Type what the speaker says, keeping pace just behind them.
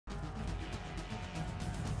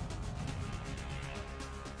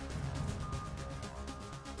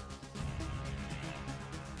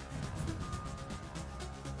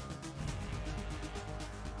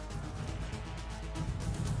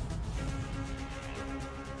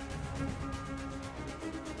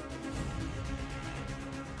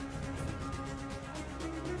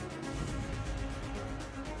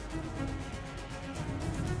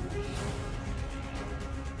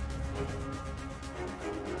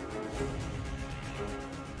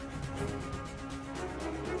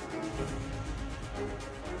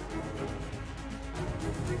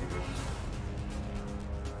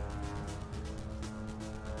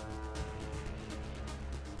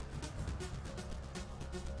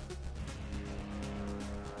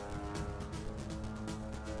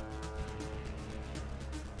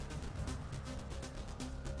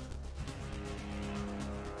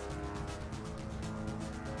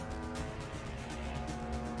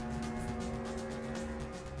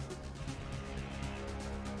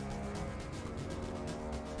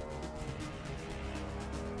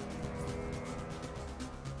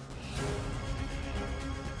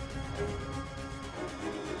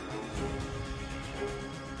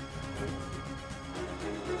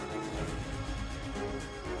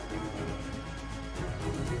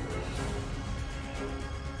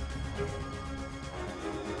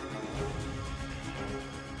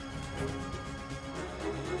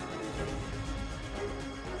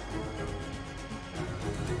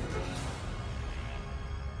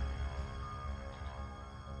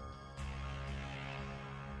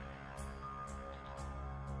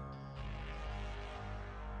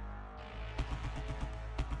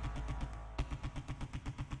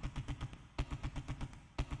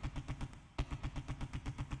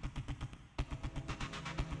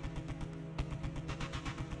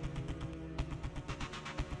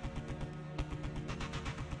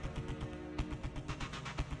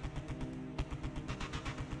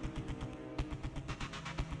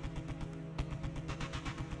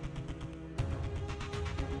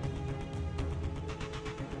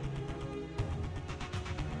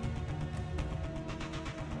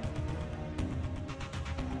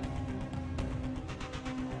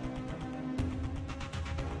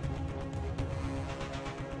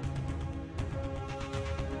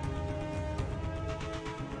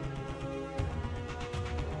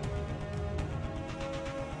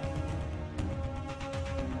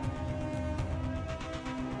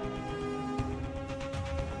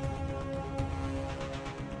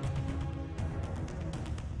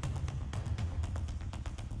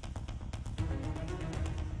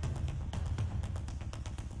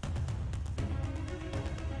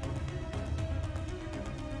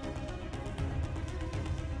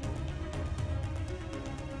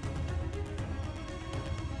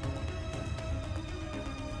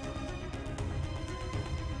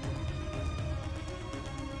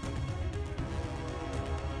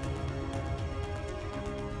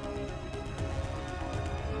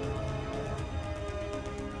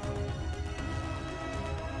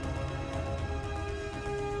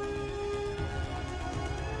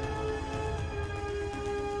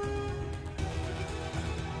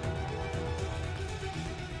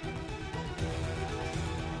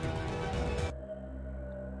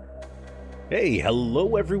Hey,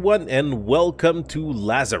 hello everyone, and welcome to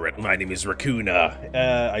Lazaret. My name is Rakoona.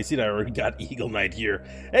 I see that I already got Eagle Knight here.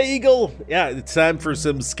 Hey, Eagle! Yeah, it's time for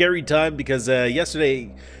some scary time because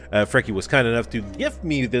yesterday Freki was kind enough to gift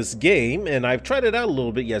me this game, and I've tried it out a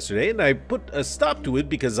little bit yesterday, and I put a stop to it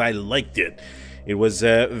because I liked it. It was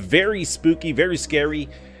very spooky, very scary,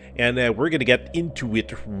 and we're gonna get into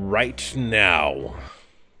it right now.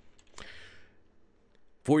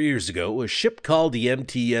 4 years ago, a ship called the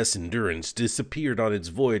MTS Endurance disappeared on its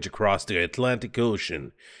voyage across the Atlantic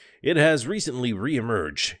Ocean. It has recently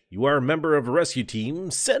re-emerged. You are a member of a rescue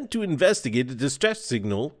team sent to investigate a distress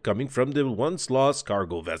signal coming from the once-lost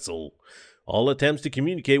cargo vessel. All attempts to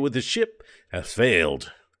communicate with the ship have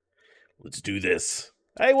failed. Let's do this.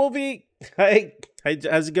 Hey, Wolfie! Hey,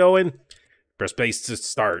 how's it going? Press space to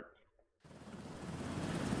start.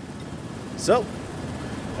 So,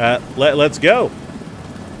 let's go.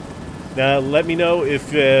 Let me know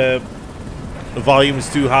if the volume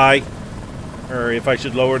is too high, or if I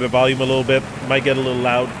should lower the volume a little bit. It might get a little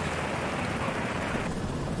loud.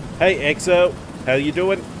 Hey, EXO, how you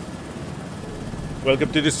doing?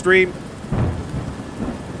 Welcome to the stream.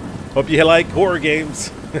 Hope you like horror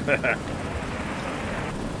games.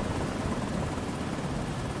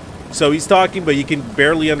 So he's talking, but you can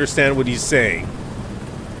barely understand what he's saying.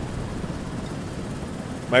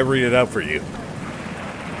 Might read it out for you.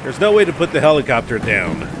 There's no way to put the helicopter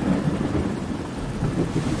down.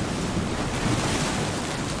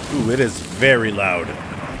 Ooh, it is very loud.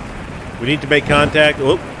 We need to make contact.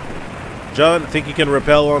 Oh, John, I think you can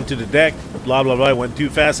rappel onto the deck. Blah, blah, blah. I went too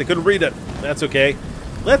fast. I couldn't read it. That's okay.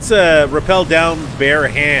 Let's rappel down bare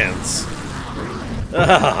hands.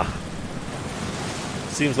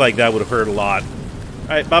 Seems like that would have hurt a lot. All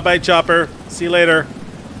right, bye-bye, Chopper. See you later.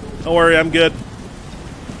 Don't worry, I'm good.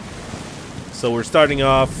 So we're starting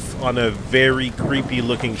off on a very creepy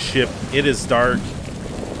looking ship. It is dark.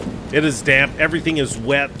 It is damp. Everything is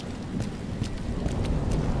wet.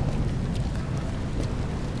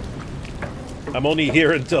 I'm only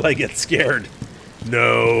here until I get scared.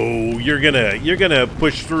 No, you're gonna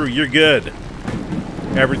push through. You're good.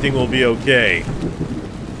 Everything will be okay.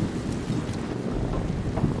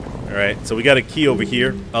 All right, so we got a key over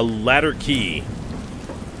here. A ladder key.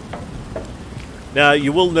 Now,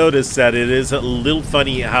 you will notice that it is a little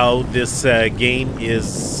funny how this game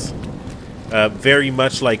is very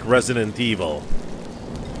much like Resident Evil.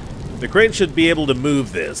 The crane should be able to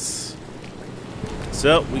move this.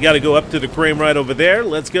 So, we got to go up to the crane right over there.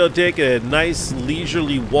 Let's go take a nice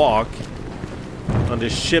leisurely walk on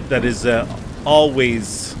this ship that is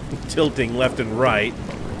always tilting left and right.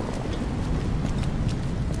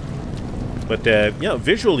 But, you know,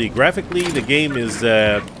 visually, graphically, the game is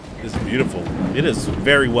beautiful. It is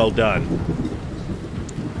very well done.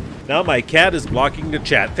 Now my cat is blocking the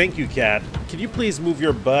chat. Thank you, cat. Can you please move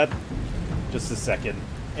your butt? Just a second.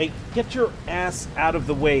 Hey, get your ass out of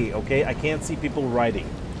the way, okay? I can't see people writing.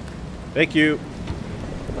 Thank you.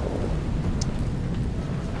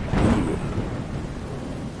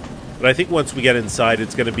 But I think once we get inside,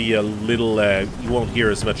 it's going to be a little, you won't hear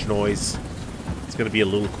as much noise. It's going to be a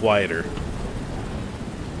little quieter.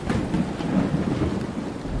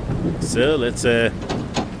 So let's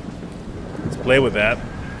play with that.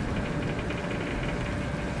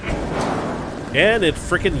 And it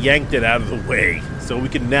frickin' yanked it out of the way, so we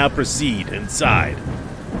can now proceed inside.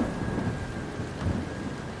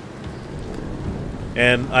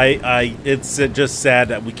 And it's just sad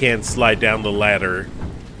that we can't slide down the ladder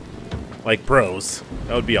like pros.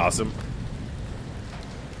 That would be awesome.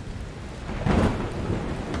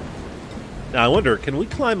 Now, I wonder, can we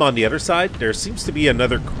climb on the other side? There seems to be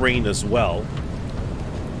another crane as well.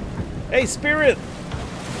 Hey, Spirit!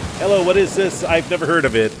 Hello, what is this? I've never heard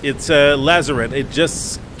of it. It's Lazaret. It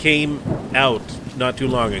just came out not too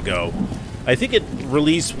long ago. I think it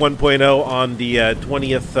released 1.0 on the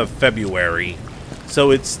 20th of February.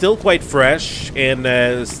 So it's still quite fresh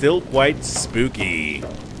and still quite spooky.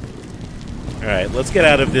 Alright, let's get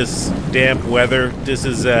out of this damp weather. This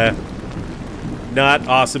is not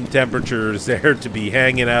awesome temperatures there to be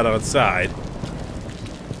hanging out outside.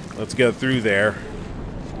 Let's go through there.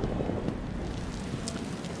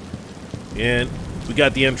 And we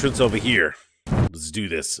got the entrance over here. Let's do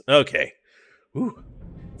this. Okay. Whew.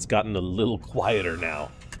 It's gotten a little quieter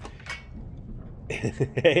now.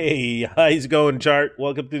 Hey, how's it going, Chart?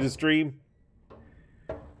 Welcome to the stream.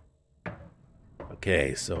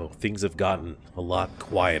 Okay, so things have gotten a lot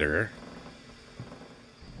quieter.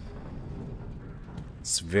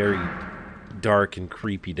 It's very dark and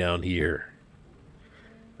creepy down here.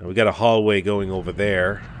 Now we got a hallway going over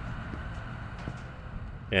there.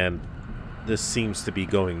 And this seems to be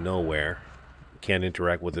going nowhere. can't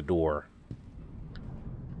interact with the door.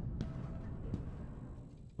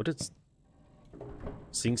 What is...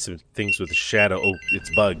 Seeing some things with a shadow. Oh,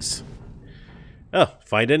 it's bugs. Oh,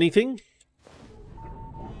 find anything?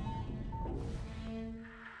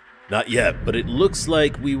 Not yet, but it looks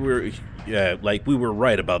like we were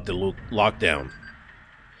right about the lockdown.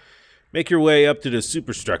 Make your way up to the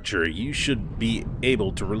superstructure. You should be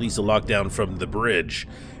able to release a lockdown from the bridge,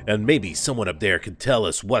 and maybe someone up there can tell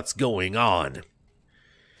us what's going on.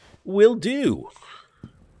 Will do.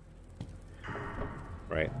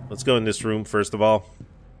 Right, let's go in this room first of all.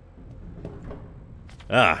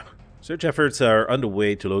 Search efforts are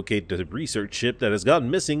underway to locate the research ship that has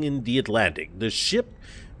gone missing in the Atlantic. The ship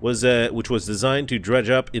was, which was designed to dredge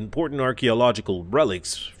up important archaeological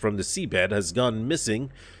relics from the seabed, has gone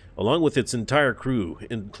missing, along with its entire crew,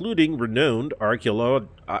 including renowned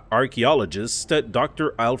archaeologist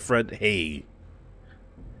Dr. Alfred Hayes.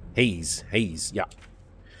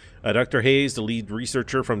 Dr. Hayes, the lead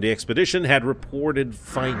researcher from the expedition, had reported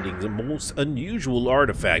finding the most unusual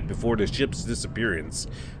artifact before the ship's disappearance.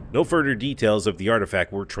 No further details of the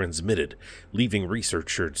artifact were transmitted, leaving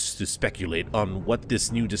researchers to speculate on what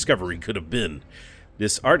this new discovery could have been.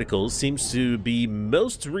 This article seems to be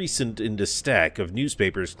most recent in the stack of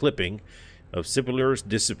newspapers clipping of similar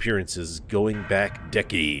disappearances going back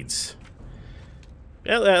decades.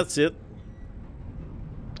 Yeah, that's it.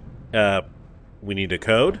 We need a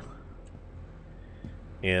code.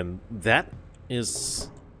 And that is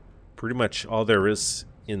pretty much all there is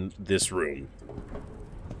in this room.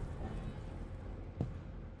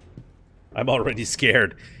 I'm already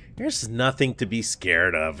scared. There's nothing to be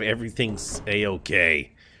scared of. Everything's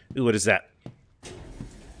a-okay. Ooh, what is that?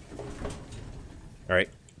 Alright,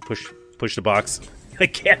 push the box. I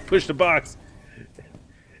can't push the box.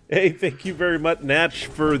 Hey, thank you very much, Natch,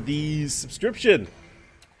 for the subscription.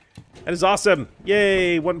 That is awesome.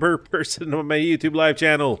 Yay, one per person on my YouTube live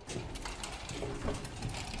channel.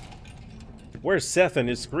 Where's Seth and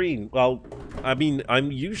his screen? Well, I mean, I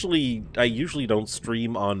usually don't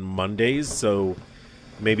stream on Mondays, so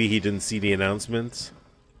maybe he didn't see the announcements.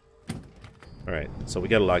 Alright, so we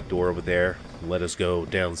got a locked door over there. Let us go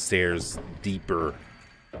downstairs deeper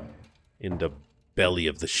in the belly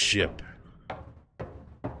of the ship.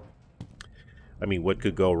 I mean, what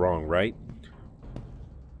could go wrong, right?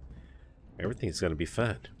 Everything's gonna be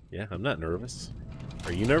fun. Yeah, I'm not nervous.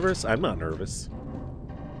 Are you nervous? I'm not nervous.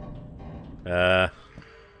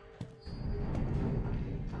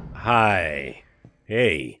 Hi.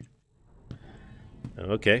 Hey.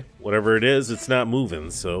 Okay, whatever it is, it's not moving,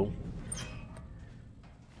 so...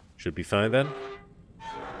 Should be fine then?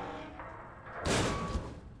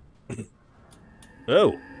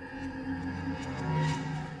 Oh!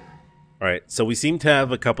 Alright, so we seem to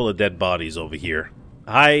have a couple of dead bodies over here.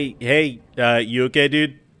 Hi, hey, you okay,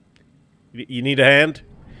 dude? You need a hand?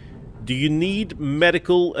 Do you need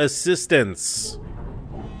medical assistance?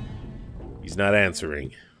 He's not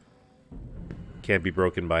answering. Can't be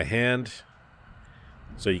broken by hand.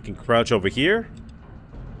 So you can crouch over here.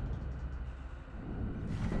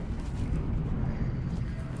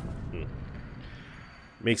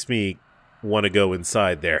 Makes me want to go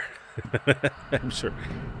inside there. I'm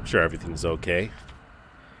sure everything's okay.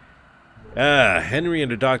 Henry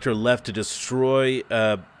and the doctor left to destroy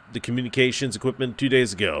the communications equipment 2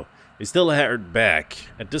 days ago. They still aren't back.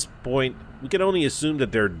 At this point, we can only assume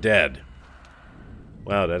that they're dead.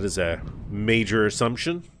 Wow, that is a major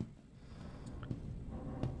assumption.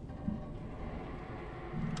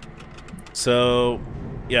 So,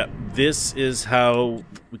 yeah, this is how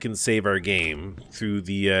we can save our game, through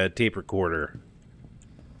the tape recorder.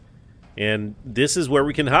 And this is where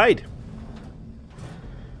we can hide.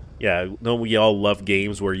 Yeah, no, we all love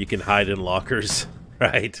games where you can hide in lockers,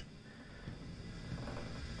 right?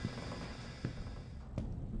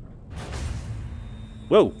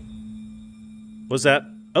 Whoa. What's that?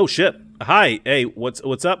 Oh, shit. Hi. Hey,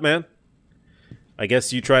 what's up, man? I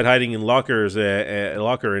guess you tried hiding in lockers, a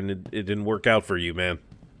locker, and it didn't work out for you, man.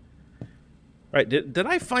 Right, did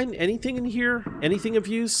I find anything in here? Anything of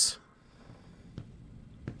use?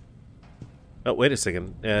 Oh, wait a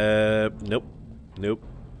second. Nope. Nope.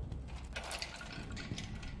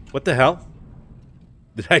 What the hell?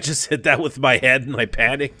 Did I just hit that with my head and I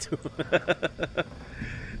panicked?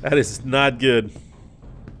 That is not good.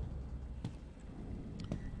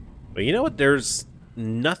 But you know what? There's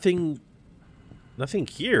nothing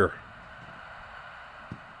here.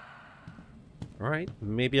 Alright,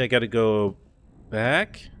 maybe I gotta go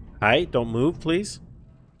back. Hi, don't move, please.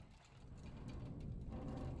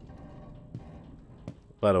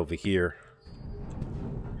 But over here.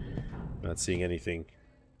 Not seeing anything.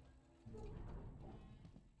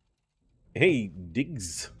 Hey,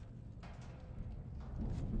 Diggs.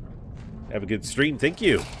 Have a good stream. Thank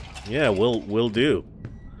you. Yeah, will do.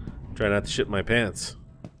 Try not to shit my pants.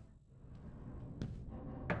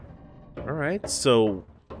 Alright, so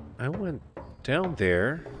I went down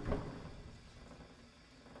there.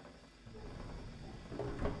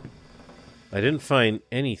 I didn't find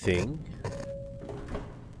anything.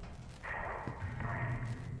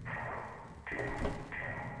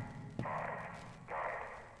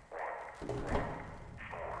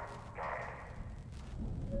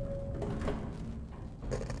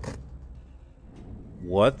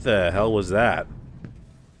 What the hell was that?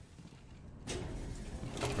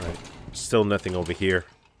 Alright, still nothing over here.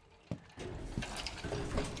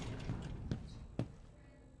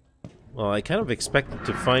 Well, I kind of expected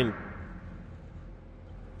to find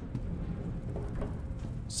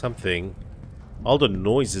something. All the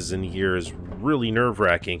noises in here is really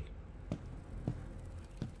nerve-wracking.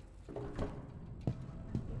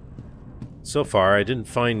 So far, I didn't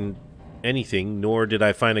find anything, nor did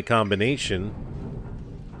I find a combination.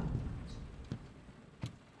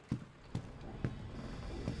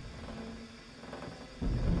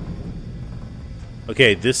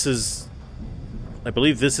 Okay, this is... I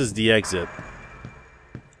believe this is the exit.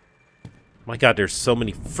 My god, there's so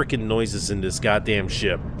many freaking noises in this goddamn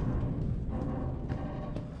ship.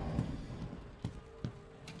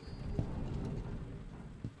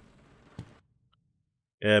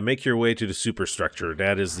 Make your way to the superstructure.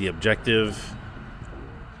 That is the objective.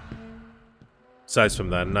 Aside from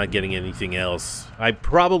that, I'm not getting anything else. I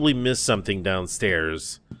probably missed something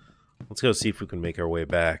downstairs. Let's go see if we can make our way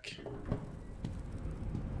back.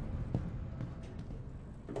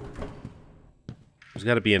 There's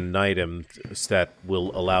got to be an item that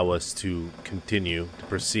will allow us to continue to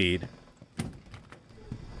proceed.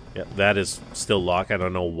 Yeah, that is still locked. I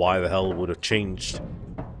don't know why the hell it would have changed.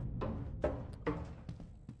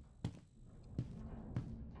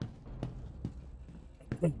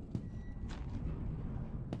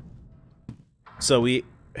 So we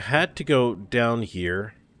had to go down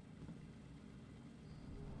here.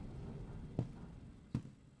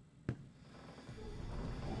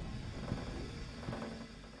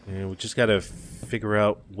 And we just gotta figure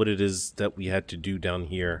out what it is that we had to do down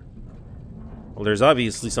here. Well, there's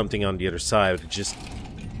obviously something on the other side. I just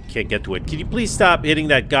can't get to it. Can you please stop hitting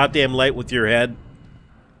that goddamn light with your head?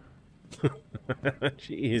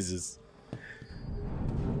 Jesus.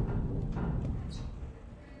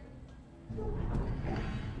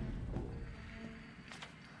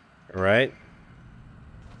 Alright.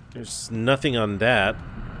 There's nothing on that.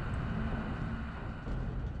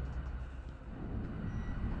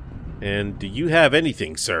 And do you have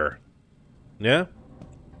anything, sir? Yeah?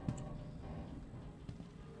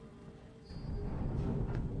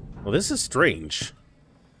 Well, this is strange.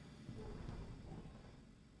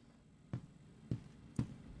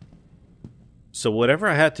 So whatever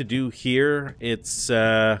I had to do here, it's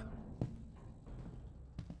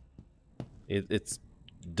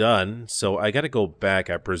done. So I gotta go back,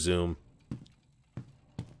 I presume.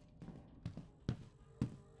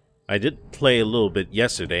 I did play a little bit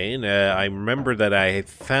yesterday, and I remember that I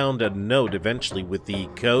found a note eventually with the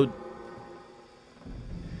code.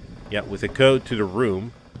 Yeah, with a code to the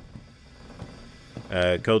room.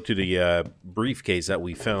 Code to the briefcase that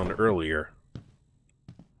we found earlier.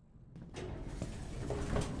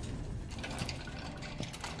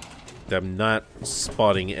 I'm not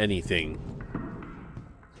spotting anything.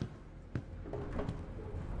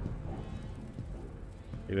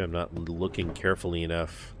 Maybe I'm not looking carefully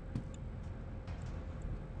enough.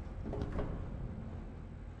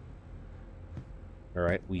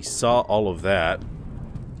 Alright, we saw all of that.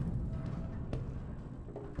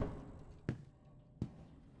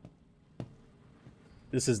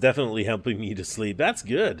 This is definitely helping me to sleep. That's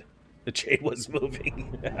good. The chain was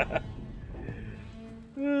moving.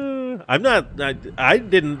 I'm not... I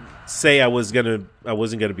didn't say I wasn't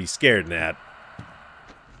gonna be scared, Nat.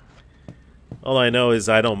 All I know is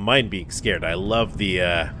I don't mind being scared. I love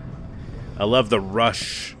the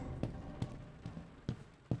rush.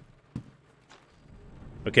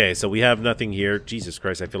 Okay, so we have nothing here. Jesus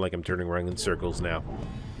Christ, I feel like I'm turning around in circles now.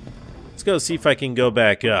 Let's go see if I can go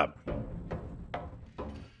back up.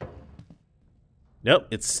 Nope,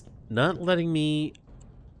 it's not letting me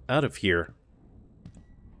out of here.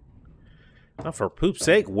 Oh, for poop's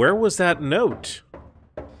sake, where was that note?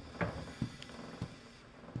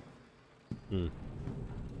 Maybe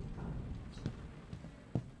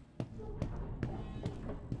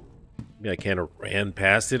I kind of ran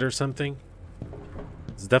past it or something?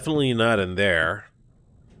 It's definitely not in there.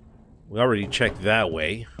 We already checked that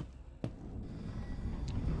way.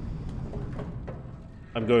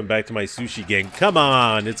 I'm going back to my sushi game. Come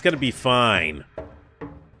on, it's gonna be fine.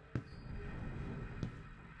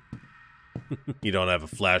 You don't have a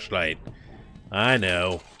flashlight. I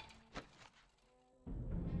know.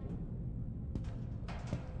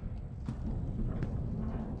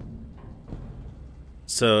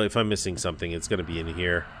 So if I'm missing something, it's gonna be in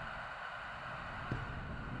here.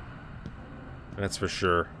 That's for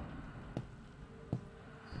sure.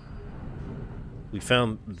 We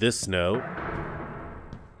found this note.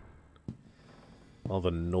 All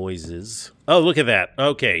the noises. Oh, look at that.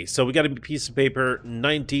 Okay, so we got a piece of paper,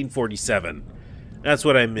 1947. That's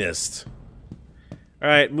what I missed.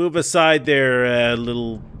 Alright, move aside there,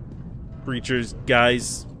 little creatures,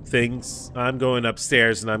 guys, things. I'm going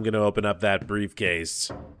upstairs and I'm going to open up that briefcase.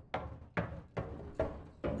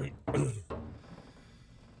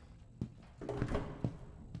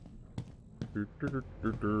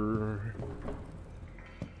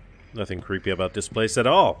 Nothing creepy about this place at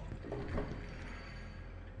all.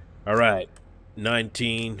 Alright,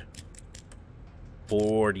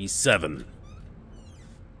 1947.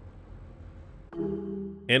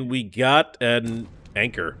 And we got an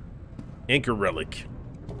anchor. Anchor relic.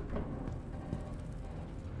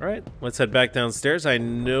 Alright, let's head back downstairs. I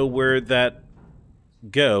know where that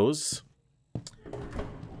goes.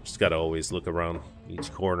 Just gotta always look around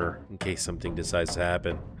each corner in case something decides to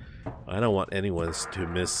happen. I don't want anyone to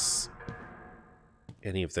miss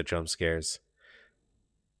any of the jump scares.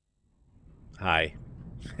 Hi.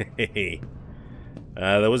 Hey.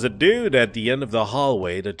 There was a dude at the end of the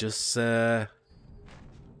hallway that just, Was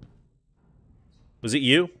it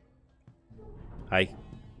you? Hi.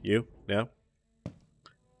 You? No?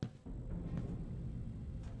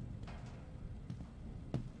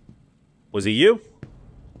 Was it you?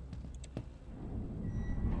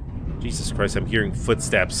 Jesus Christ, I'm hearing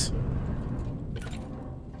footsteps.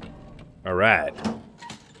 Alright.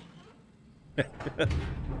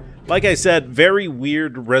 Like I said, very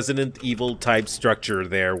weird Resident Evil type structure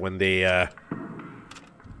there when they, I'm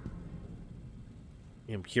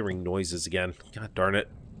hearing noises again. God darn it.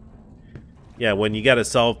 Yeah, when you gotta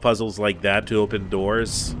solve puzzles like that to open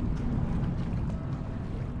doors.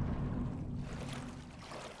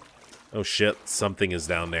 Oh shit, something is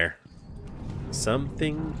down there.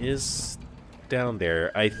 Something is down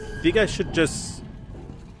there. I think I should just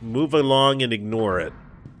move along and ignore it.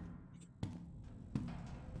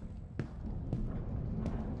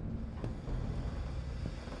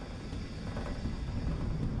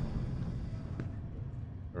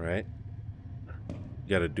 Alright.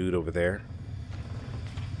 Got a dude over there.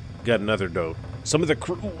 Got another note. Some of the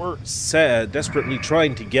crew were desperately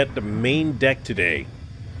trying to get the main deck today.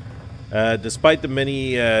 Despite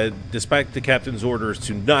the captain's orders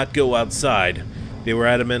to not go outside, they were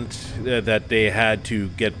adamant that they had to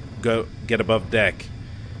get above deck,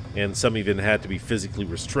 and some even had to be physically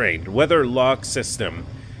restrained. The weather lock system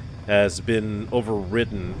has been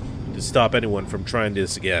overridden to stop anyone from trying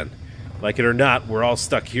this again. Like it or not, we're all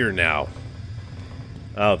stuck here now.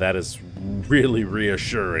 Oh, that is really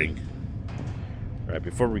reassuring. All right,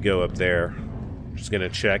 before we go up there, I'm just gonna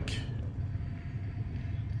check.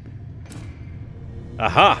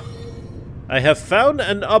 Aha! I have found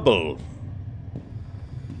an ubble.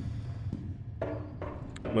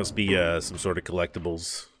 Must be some sort of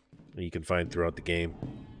collectibles that you can find throughout the game.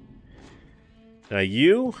 Now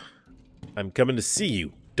you, I'm coming to see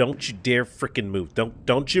you. Don't you dare frickin' move.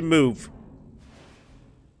 Don't you move.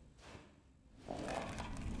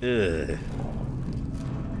 Ugh.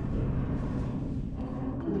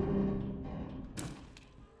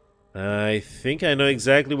 I think I know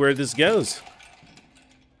exactly where this goes.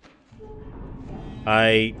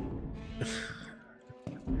 I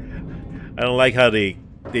don't like how they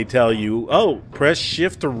tell you, oh, press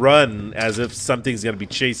shift to run, as if something's gonna be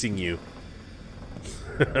chasing you.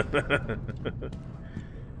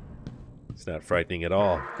 It's not frightening at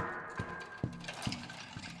all.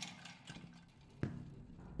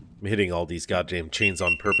 I'm hitting all these goddamn chains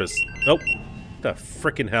on purpose. Oh, what the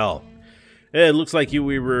frickin' hell. It looks like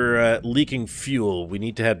we were leaking fuel. We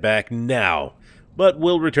need to head back now. But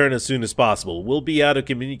we'll return as soon as possible. We'll be out of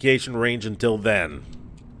communication range until then.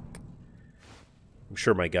 I'm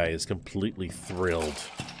sure my guy is completely thrilled.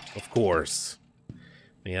 Of course.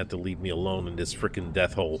 They had to leave me alone in this frickin'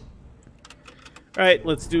 death hole. Alright,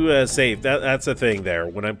 let's do a save. That's a thing there.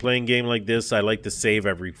 When I'm playing a game like this, I like to save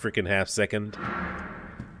every frickin' half second.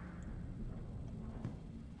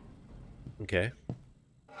 Okay.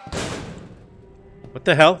 What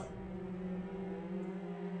the hell?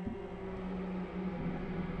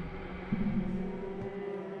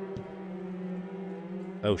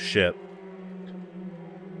 Oh shit.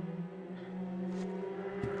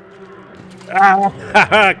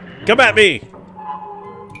 Ah! Come at me!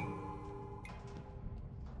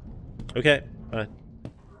 Okay, fine.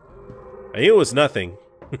 I knew it was nothing.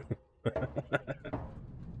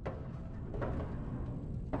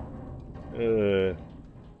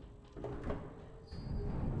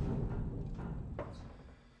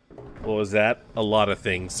 What was that? A lot of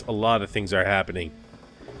things. A lot of things are happening.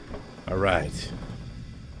 Alright.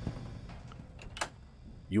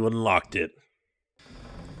 You unlocked it.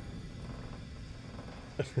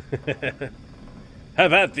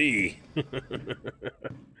 Have at thee!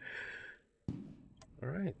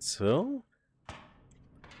 Alright, so...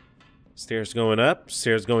 Stairs going up,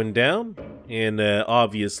 stairs going down, and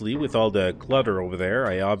obviously, with all the clutter over there,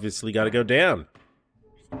 I obviously gotta go down.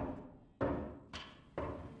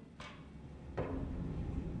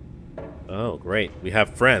 Oh, great. We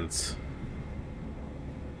have friends.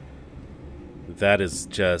 That is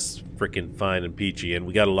just freaking fine and peachy, and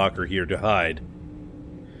we got a locker here to hide.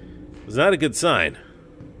 It's not a good sign.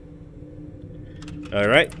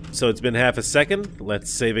 Alright, so it's been half a second. Let's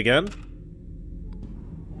save again.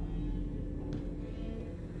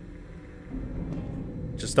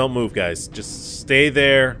 Just don't move, guys. Just stay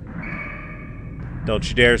there. Don't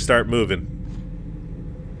you dare start moving.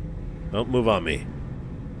 Don't move on me.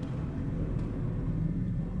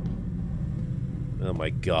 Oh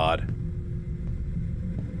my god.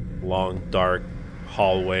 Long, dark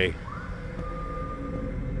hallway.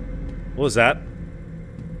 What was that?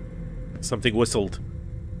 Something whistled.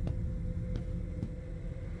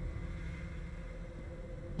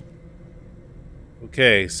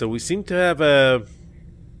 Okay, so we seem to have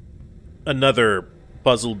another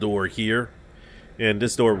puzzle door here. And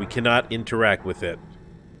this door, we cannot interact with it.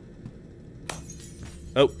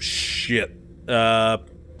 Oh, shit. Hello?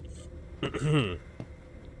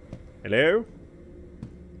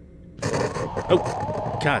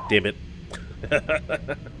 Oh, god damn it.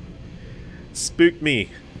 Spooked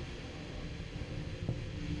me.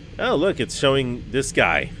 Oh, look, it's showing this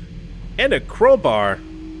guy. And a crowbar.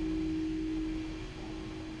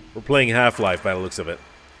 We're playing Half-Life by the looks of it.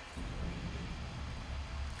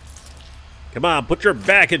 Come on, put your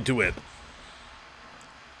back into it.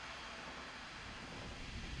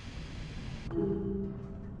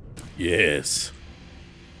 Yes.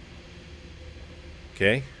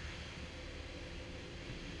 Okay.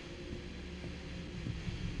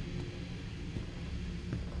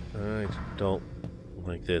 I don't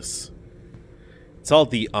like this. It's all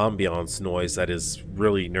the ambiance noise that is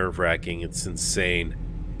really nerve-wracking. It's insane.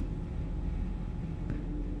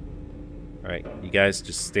 Alright, you guys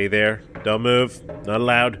just stay there. Don't move. Not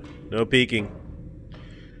allowed. No peeking.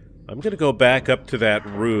 I'm gonna go back up to that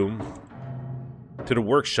room. To the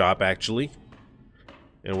workshop, actually.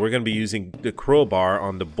 And we're gonna be using the crowbar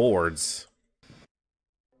on the boards.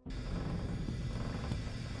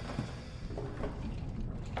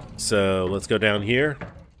 So, let's go down here.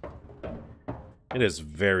 It is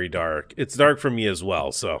very dark. It's dark for me as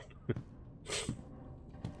well, so...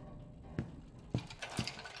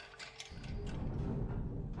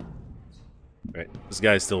 Right, this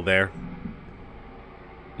guy's still there.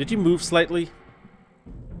 Did you move slightly?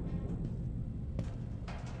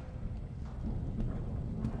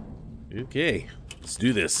 Okay, let's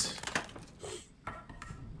do this.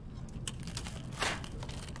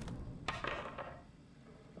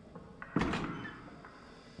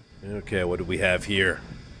 Okay, what do we have here?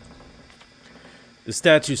 The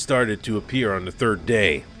statue started to appear on the third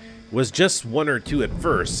day. It was just one or two at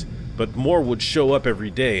first, but more would show up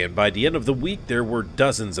every day, and by the end of the week there were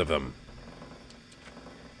dozens of them.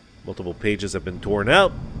 Multiple pages have been torn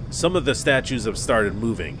out. Some of the statues have started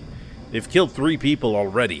moving. They've killed 3 people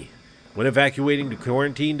already. When evacuating the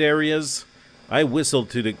quarantined areas, I whistled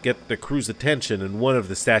to get the crew's attention, and one of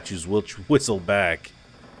the statues whistled back.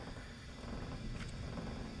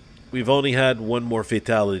 We've only had one more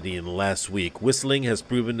fatality in the last week. Whistling has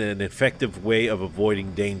proven an effective way of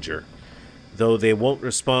avoiding danger, though they won't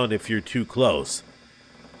respond if you're too close.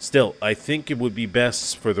 Still, I think it would be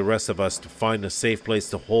best for the rest of us to find a safe place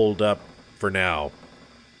to hold up for now.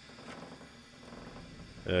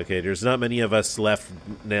 Okay, there's not many of us left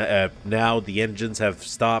now. The engines have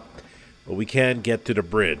stopped, but we can get to the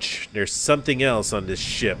bridge. There's something else on this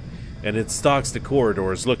ship, and it stalks the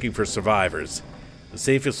corridors looking for survivors. The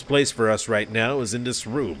safest place for us right now is in this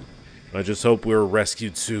room. I just hope we're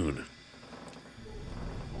rescued soon.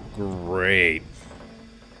 Great.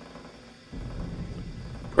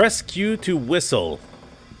 Press Q to whistle.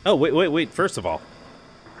 Oh, wait. First of all.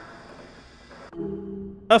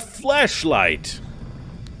 A flashlight.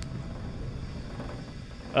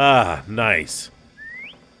 Ah, nice.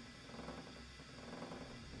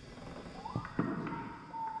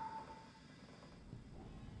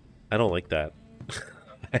 I don't like that.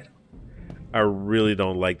 I really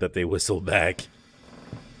don't like that they whistle back.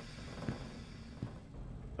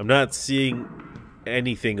 I'm not seeing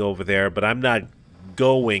anything over there, but I'm not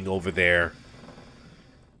going over there.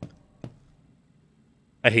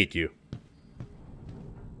 I hate you.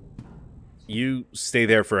 You stay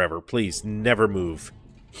there forever. Please, never move.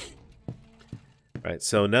 Alright,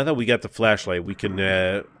 so now that we got the flashlight, we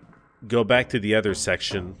can go back to the other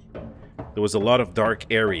section. There was a lot of dark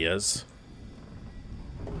areas.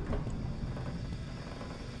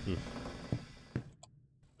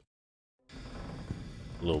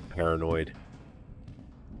 A little paranoid.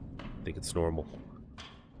 I think it's normal.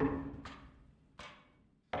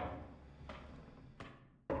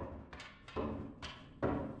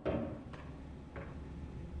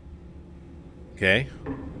 Okay.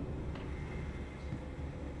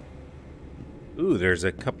 Ooh, there's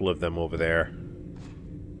a couple of them over there.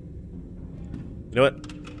 You know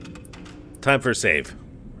what? Time for a save.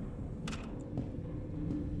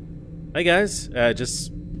 Hi guys,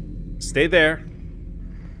 just stay there.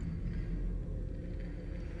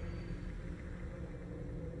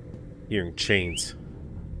 Hearing chains.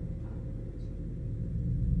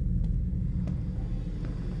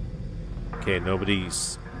 Okay,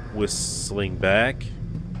 nobody's whistling back.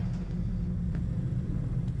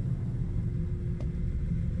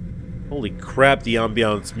 Holy crap, the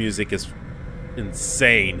ambiance music is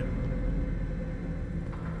insane.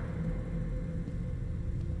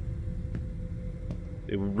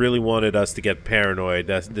 They really wanted us to get paranoid.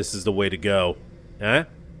 This is the way to go. Huh?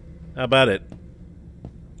 How about it?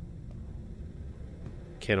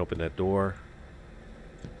 Can't open that door.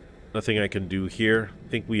 Nothing I can do here. I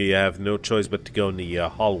think we have no choice but to go in the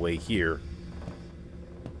hallway here.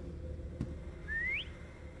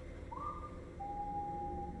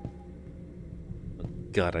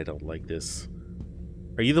 God, I don't like this.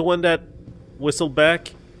 Are you the one that whistled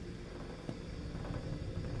back?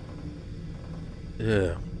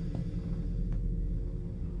 Ugh.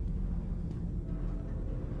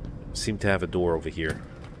 Seem to have a door over here.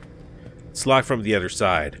 It's locked from the other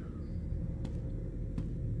side.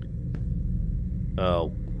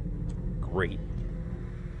 Oh, great.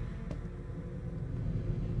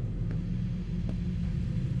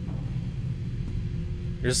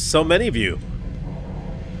 There's so many of you.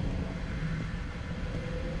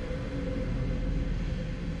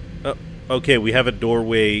 Oh, okay, we have a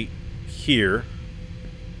doorway here.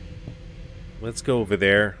 Let's go over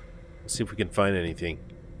there. See if we can find anything.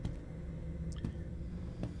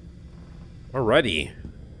 Alrighty.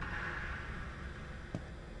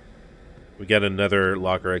 We got another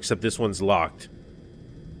locker, except this one's locked.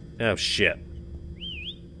 Oh, shit.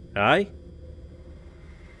 Hi?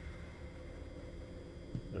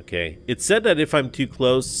 Okay. It said that if I'm too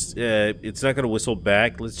close, it's not going to whistle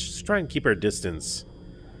back. Let's just try and keep our distance.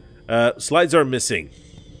 Slides are missing.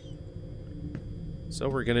 So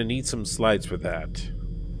we're going to need some slides for that.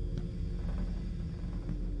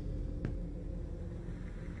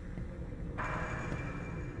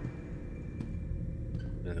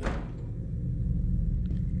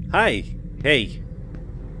 Hi. Hey.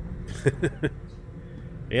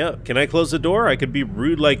 Yeah, can I close the door? I could be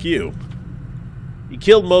rude like you. He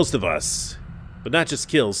killed most of us. But not just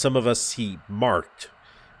killed, some of us he marked.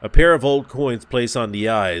 A pair of old coins placed on the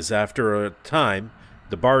eyes. After a time,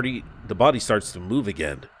 the body starts to move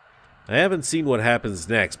again. I haven't seen what happens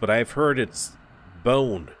next, but I've heard it's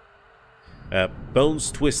bone.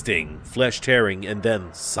 Bones twisting, flesh tearing, and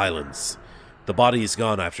then silence. The body is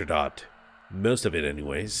gone after that. Most of it,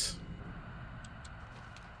 anyways.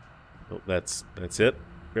 Oh, that's it.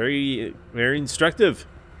 Very, very instructive.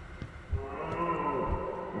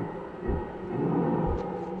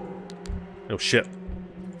 Oh shit!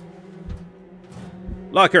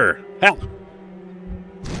 Locker, help!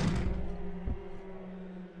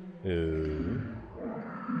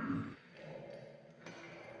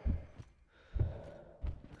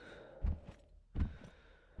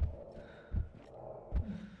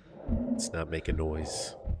 Let's not make a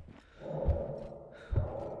noise.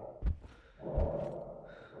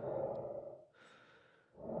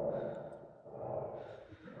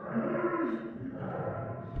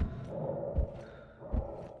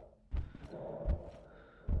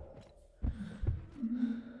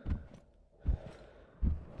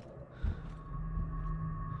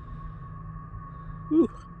 Whew.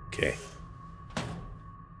 Okay.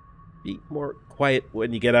 Be more quiet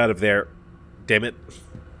when you get out of there. Damn it.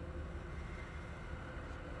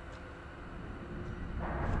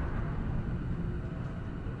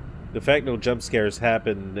 The fact no jump scares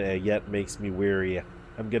happen yet makes me weary.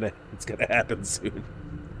 It's gonna happen soon.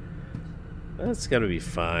 That's gonna be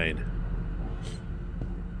fine.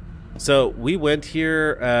 So we went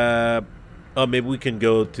here. Oh, maybe we can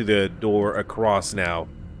go to the door across now.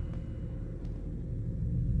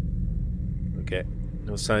 Okay,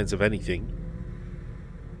 no signs of anything.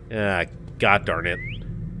 Ah, god darn it.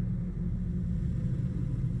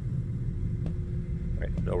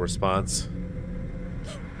 Alright, no response.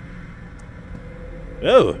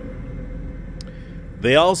 Oh!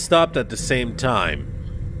 They all stopped at the same time.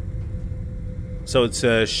 So it's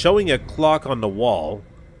showing a clock on the wall.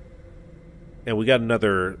 And we got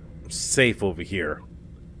another safe over here.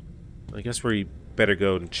 I guess we better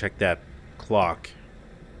go and check that clock.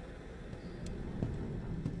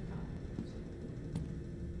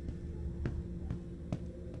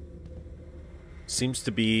 Seems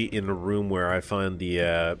to be in a room where I found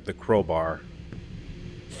the crowbar.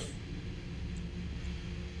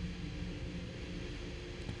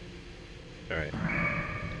 Alright.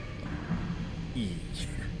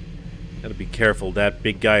 Gotta be careful. That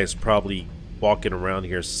big guy is probably walking around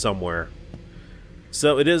here somewhere.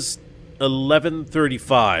 So it is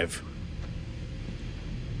 11:35.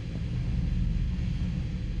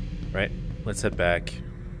 Right, let's head back.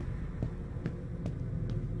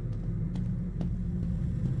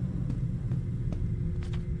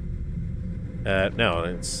 No,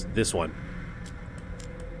 it's this one.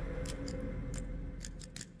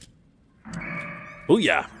 Oh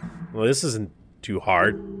yeah. Well, this isn't too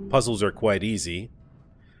hard. Puzzles are quite easy.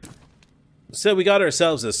 So we got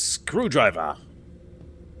ourselves a screwdriver.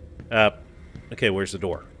 Okay, where's the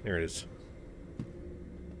door? There it is.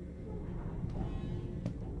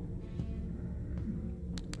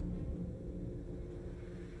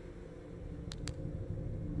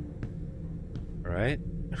 All right.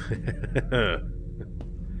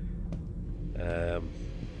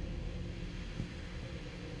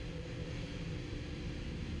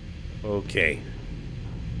 Okay.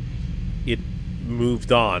 It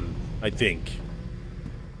moved on, I think.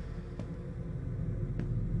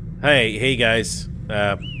 Hey guys.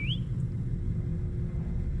 That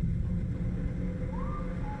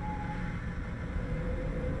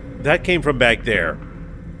came from back there.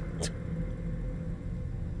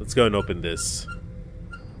 Let's go and open this.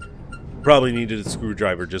 Probably needed a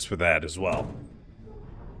screwdriver just for that as well.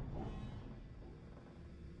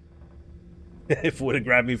 If it would have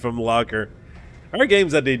grabbed me from the locker. There are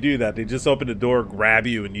games that they do that. They just open the door, grab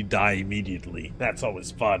you, and you die immediately. That's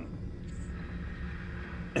always fun.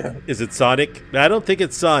 Is it Sonic? I don't think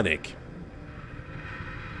it's Sonic.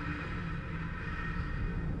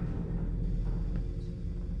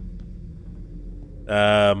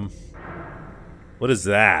 What is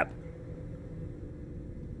that?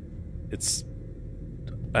 It's...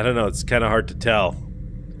 I don't know, it's kind of hard to tell.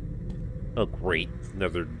 Oh, great.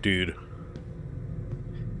 Another dude.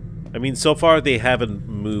 I mean, so far they haven't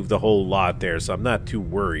moved a whole lot there, so I'm not too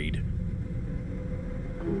worried.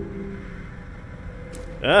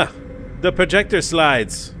 Ah! The projector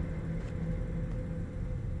slides!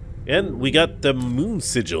 And we got the moon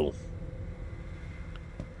sigil.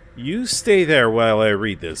 You stay there while I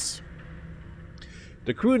read this.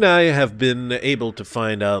 The crew and I have been able to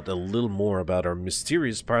find out a little more about our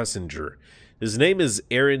mysterious passenger. His name is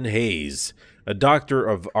Aaron Hayes, a doctor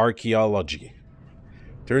of archaeology.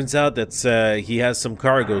 Turns out that he has some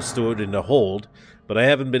cargo stored in the hold, but I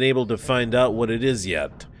haven't been able to find out what it is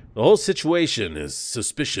yet. The whole situation is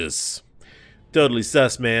suspicious. Totally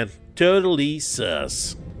sus, man. Totally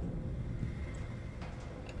sus.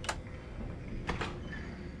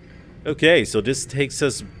 Okay, so this takes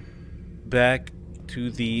us back to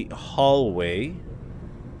the hallway.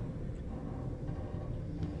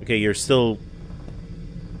 Okay, you're still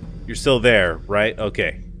there, right?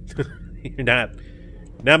 Okay. You're not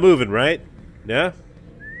moving, right? Yeah?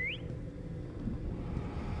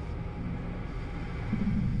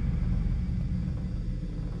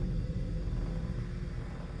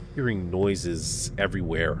 Hearing noises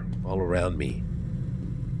everywhere, all around me.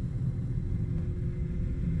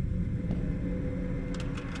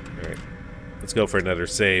 Alright. Let's go for another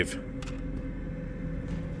save.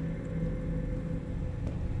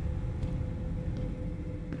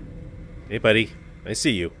 Hey, buddy. I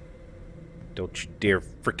see you. Don't you dare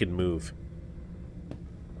frickin' move.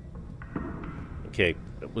 Okay.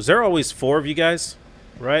 Was there always 4 of you guys?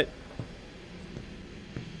 Right?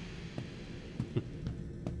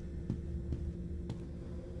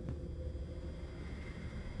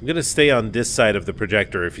 I'm gonna stay on this side of the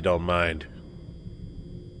projector if you don't mind.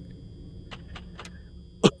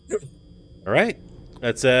 Alright.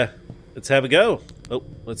 Let's have a go. Oh,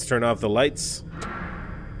 let's turn off the lights.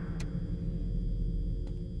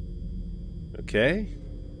 Okay.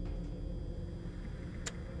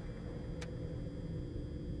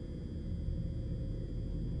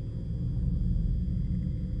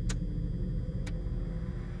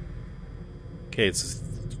 Okay, it's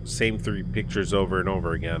the same 3 pictures over and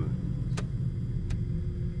over again.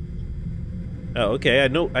 Oh, okay, I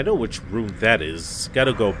know which room that is.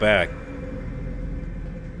 Gotta go back.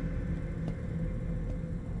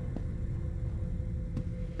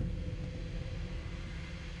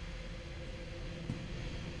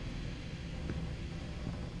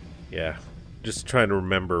 Yeah, just trying to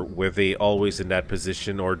remember, were they always in that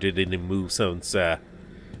position, or did any move since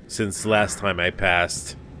last time I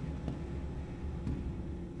passed?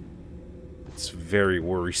 It's very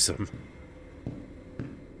worrisome.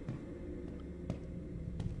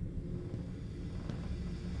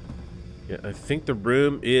 Yeah, I think the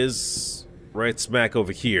room is right smack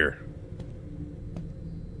over here.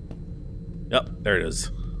 Yep, there it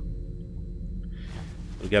is.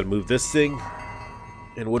 We gotta move this thing.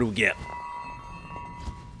 And what do we get?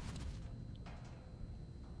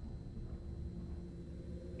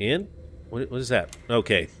 And? What is that?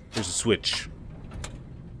 Okay, there's a switch.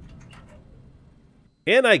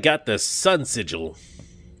 And I got the sun sigil.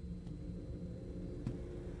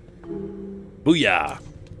 Booyah!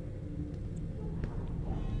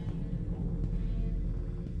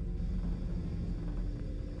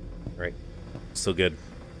 Alright, still good.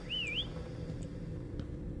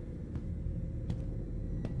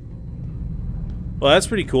 Well, that's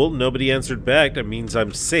pretty cool. Nobody answered back. That means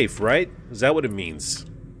I'm safe, right? Is that what it means?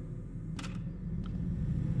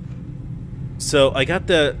 So, I got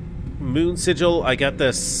the moon sigil. I got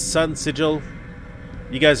the sun sigil.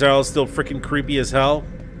 You guys are all still freaking creepy as hell.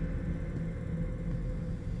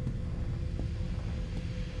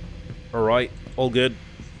 Alright, all good.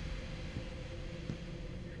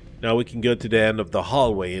 Now we can go to the end of the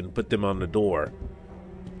hallway and put them on the door.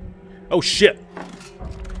 Oh, shit!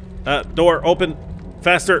 Door, open!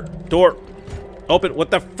 Faster! Door! Open! What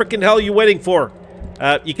the freaking hell are you waiting for?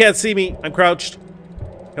 You can't see me. I'm crouched.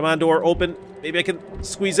 Come on, door, open. Maybe I can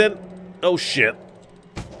squeeze in. Oh, shit.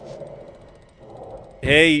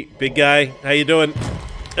 Hey, big guy. How you doing?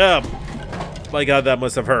 Oh, my God, that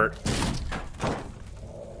must have hurt.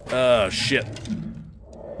 Oh, shit.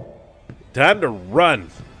 Time to run.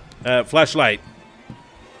 Flashlight.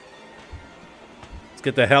 Let's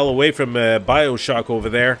get the hell away from Bioshock over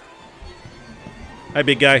there. Hi,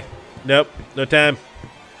 big guy. Nope, no time.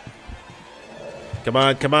 Come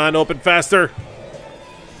on, open faster.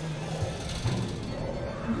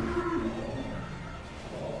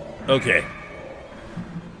 Okay.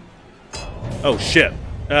 Oh, shit.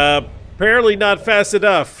 Apparently not fast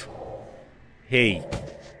enough. Hey.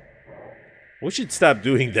 We should stop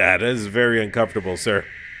doing that. That is very uncomfortable, sir.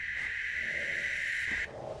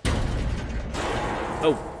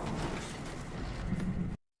 Oh.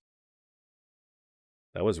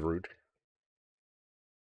 That was rude.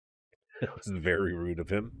 That was very rude of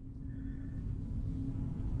him.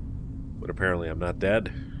 But apparently I'm not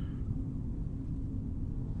dead.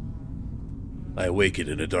 I awaken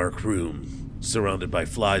in a dark room, surrounded by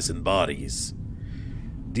flies and bodies.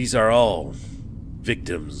 These are all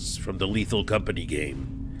victims from the Lethal Company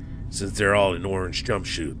game, since they're all in orange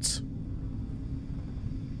jumpsuits.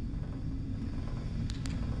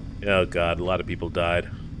 Oh god, a lot of people died.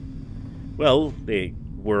 Well, they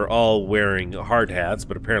were all wearing hard hats,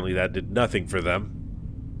 but apparently that did nothing for them.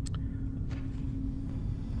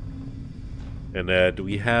 And do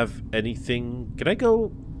we have anything? Can I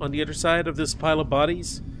go on the other side of this pile of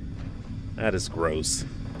bodies? That is gross.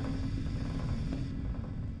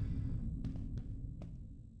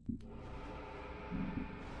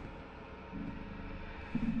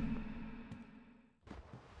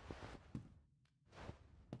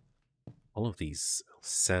 All of these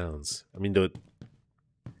sounds. I mean, the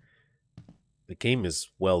game is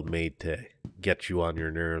well made to get you on your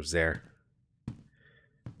nerves there.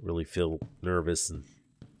 Really feel nervous and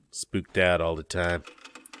spooked out all the time.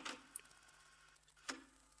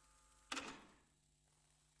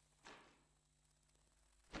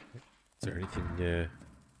 Is there anything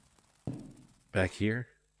back here?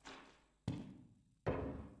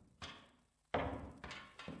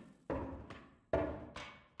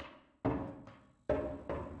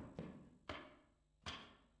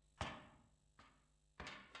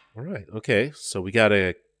 All right, okay, so we got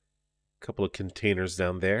a couple of containers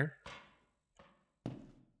down there.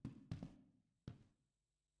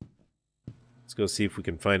 Let's go see if we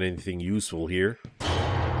can find anything useful here.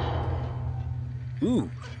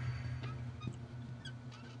 Ooh.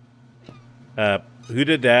 Who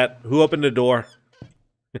did that? Who opened the door?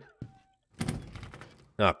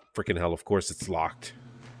 Ah, freaking hell, of course it's locked.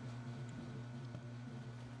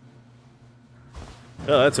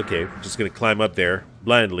 Oh, that's okay. Just gonna climb up there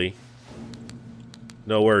blindly.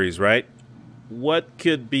 No worries, right? what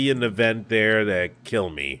could be an event there that kill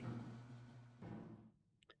me?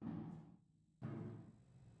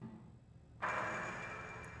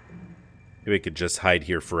 Maybe we could just hide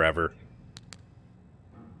here forever.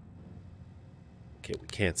 Okay, we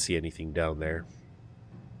can't see anything down there.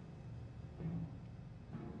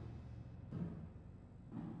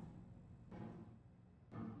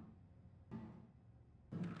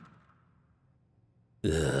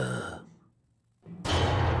 Ugh.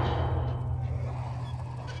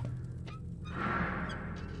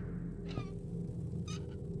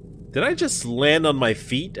 Did I just land on my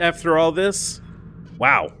feet after all this?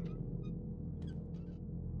 Wow.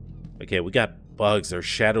 Okay, we got bugs. Their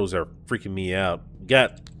shadows are freaking me out. We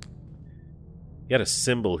got a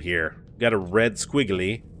symbol here. We got a red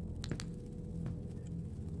squiggly.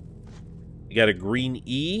 We got a green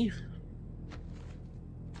E.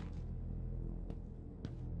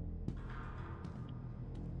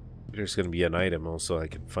 There's going to be an item also I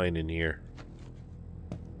can find in here.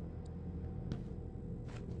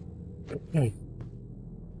 Okay.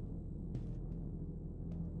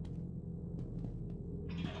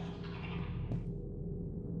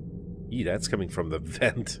 That's coming from the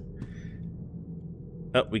vent.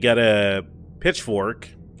 Oh, we got a pitchfork.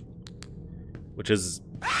 Which is...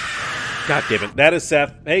 God damn it. That is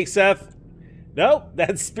Seth. Hey, Seth. Nope,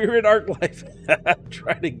 that's Spirit Arc Life.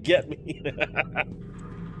 Trying to get me.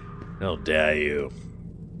 How dare you.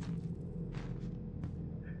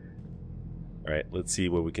 Alright, let's see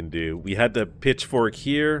what we can do. We had the pitchfork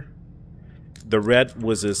here. The red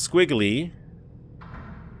was a squiggly.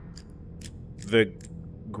 The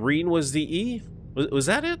green was the E? Was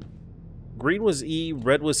that it? Green was E,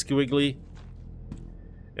 red was squiggly.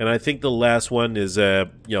 And I think the last one is, you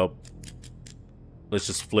know, let's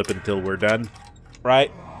just flip until we're done.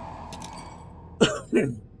 Right?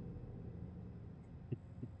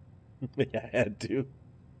 I had to.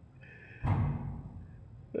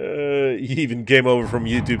 He even came over from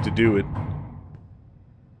YouTube to do it.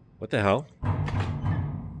 What the hell?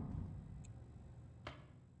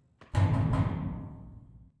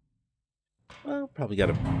 Well, probably got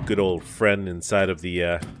a good old friend inside of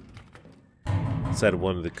the, inside of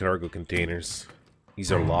one of the cargo containers.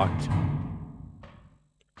 These are locked.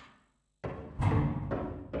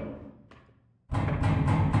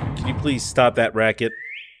 Can you please stop that racket?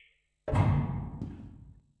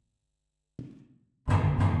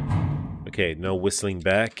 Okay, no whistling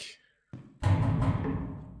back.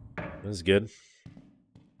 That's good.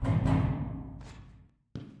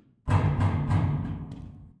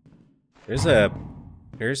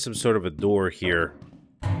 There's some sort of a door here.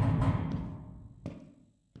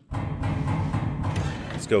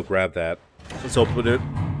 Let's go grab that. Let's open it.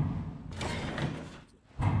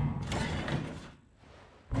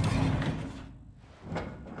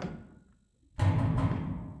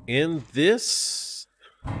 And this...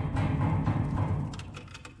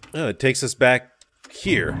 Oh, it takes us back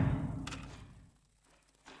here.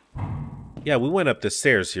 Yeah, we went up the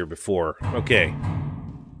stairs here before. Okay.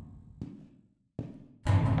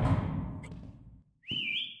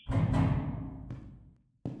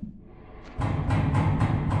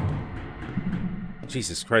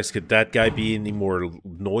 Jesus Christ, could that guy be any more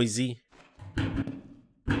noisy?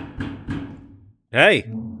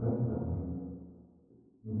 Hey!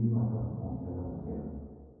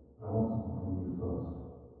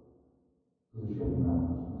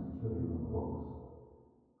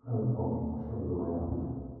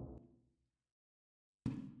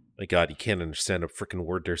 My God, you can't understand a freaking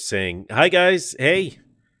word they're saying. Hi, guys. Hey.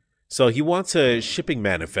 So he wants a shipping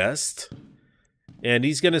manifest. And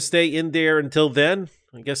he's going to stay in there until then.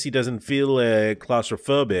 I guess he doesn't feel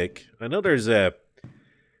claustrophobic. I know there's a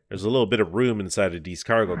little bit of room inside of these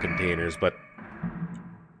cargo containers, but...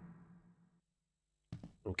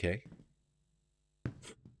 Okay.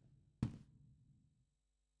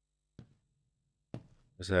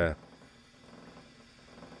 There's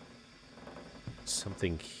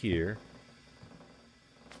something here.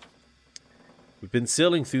 We've been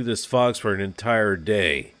sailing through this fog for an entire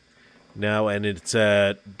day now, and it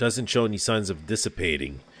doesn't show any signs of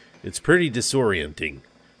dissipating. It's pretty disorienting.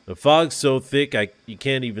 The fog's so thick you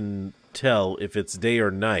can't even tell if it's day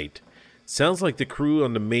or night. Sounds like the crew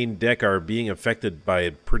on the main deck are being affected by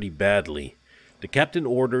it pretty badly. The captain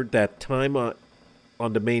ordered that time on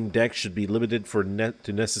the main deck should be limited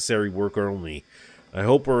to necessary work only. I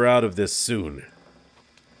hope we're out of this soon.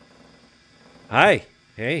 Hi.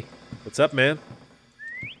 Hey. What's up, man?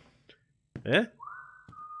 Eh?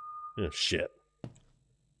 Oh, shit.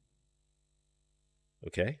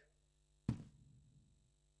 Okay.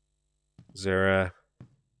 Is there,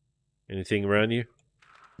 anything around you?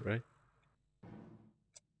 Right?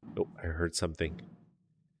 Oh, I heard something.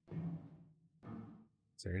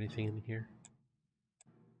 Is there anything in here?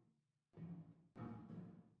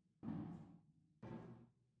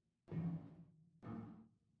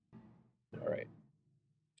 All right.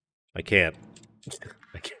 I can't.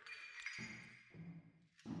 I can't.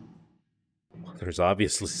 Well, there's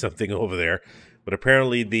obviously something over there, but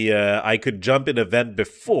apparently the I could jump an event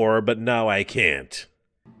before, but now I can't.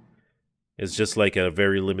 It's just like a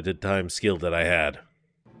very limited time skill that I had.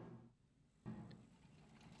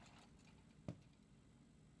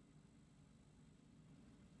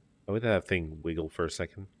 Why would that thing wiggle for a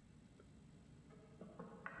second?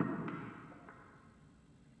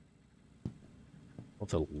 All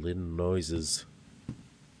the lin noises.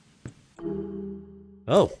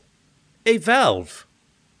 Oh, a valve.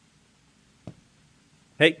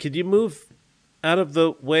 Hey, could you move out of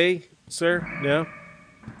the way, sir? No?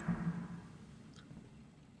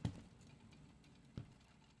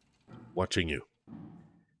 Watching you.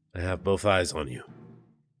 I have both eyes on you.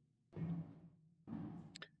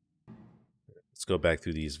 Let's go back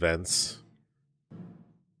through these vents.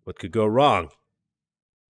 What could go wrong?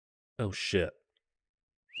 Oh, shit.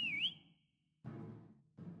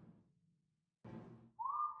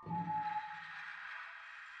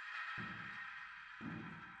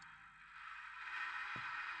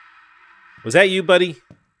 Was that you, buddy?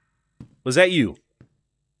 Was that you?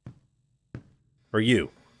 Or you?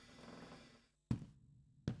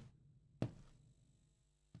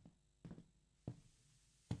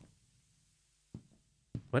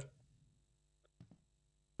 What?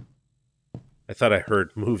 I thought I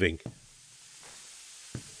heard moving.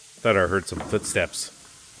 Thought I heard some footsteps.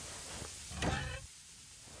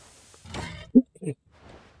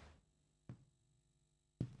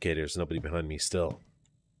 Okay, there's nobody behind me still.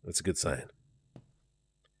 That's a good sign.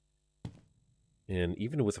 And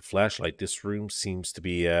even with a flashlight, this room seems to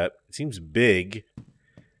be, it seems big.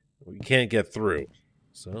 We can't get through.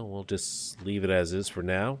 So we'll just leave it as is for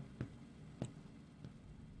now.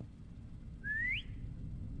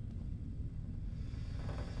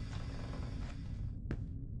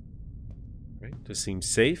 Right, this seems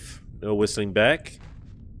safe. No whistling back.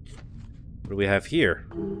 What do we have here?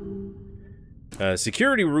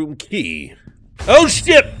 Security room key. Oh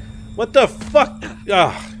shit! What the fuck?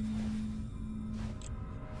 Ah.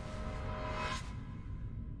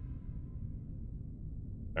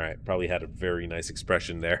 Alright, probably had a very nice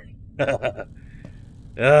expression there.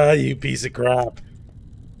 Ah, you piece of crap.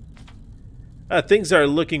 Things are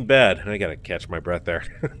looking bad. I gotta catch my breath there.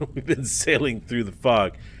 We've been sailing through the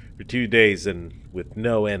fog for 2 days and with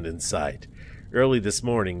no end in sight. Early this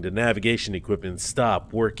morning, the navigation equipment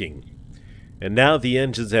stopped working. And now the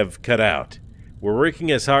engines have cut out. We're working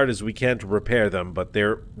as hard as we can to repair them, but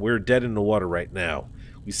we're dead in the water right now.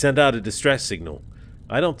 We sent out a distress signal.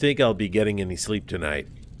 I don't think I'll be getting any sleep tonight.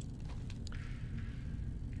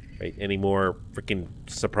 Right, any more freaking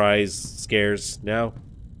surprise scares now?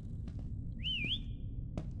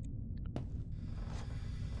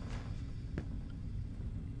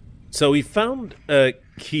 So we found a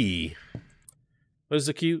key. What is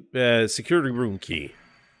the key? Security room key.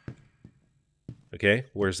 Okay,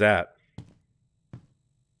 where's that?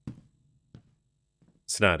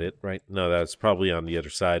 It's not it, right? No, that's probably on the other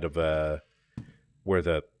side of where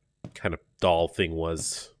the kind of doll thing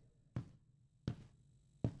was.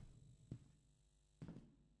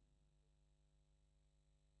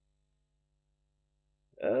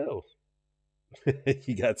 Oh.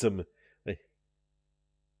 You got some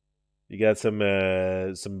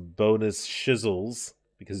bonus shizzles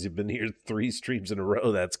because you've been here 3 streams in a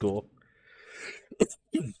row. That's cool.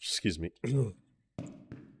 Excuse me.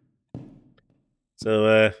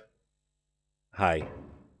 So, hi.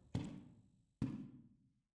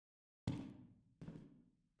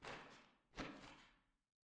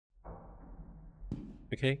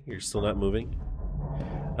 Okay, you're still not moving.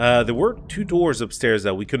 There were 2 doors upstairs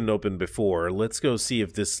that we couldn't open before. Let's go see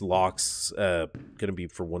if this lock's gonna be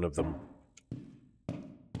for one of them.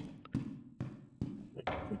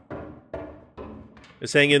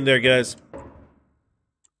 Just hang in there, guys.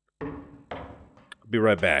 I'll be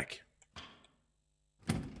right back.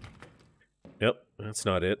 Nope, that's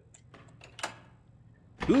not it.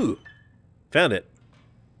 Ooh, found it.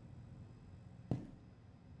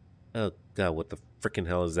 Oh god, what the frickin'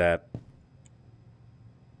 hell is that?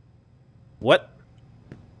 What?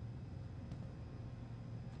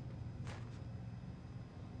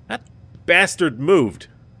 That bastard moved.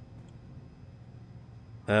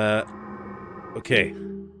 Okay.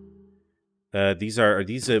 Are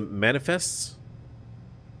these manifests?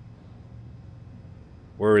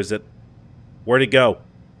 Where is it? Where'd it go?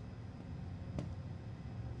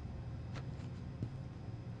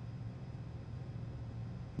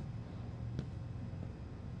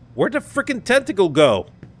 Where'd the frickin' tentacle go?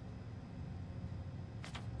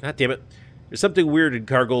 God damn it. There's something weird in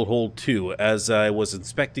cargo hold 2. As I was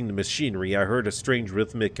inspecting the machinery, I heard a strange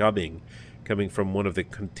rhythmic humming coming from one of the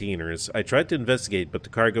containers. I tried to investigate, but the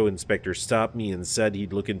cargo inspector stopped me and said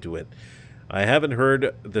he'd look into it. I haven't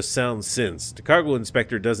heard the sound since. The cargo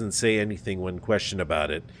inspector doesn't say anything when questioned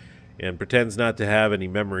about it, and pretends not to have any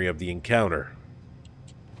memory of the encounter.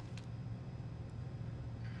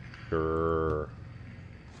 Grrr.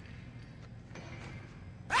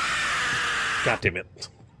 God damn it.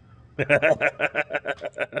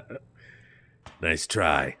 Nice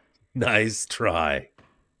try. Nice try.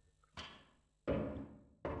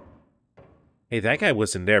 Hey, that guy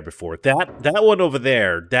wasn't there before. That one over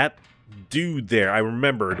there, that dude there, I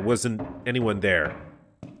remembered wasn't anyone there.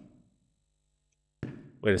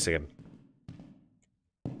 Wait a second.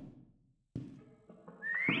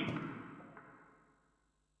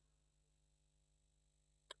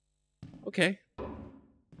 Okay.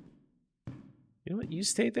 You know what? You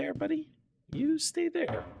stay there, buddy. You stay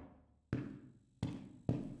there.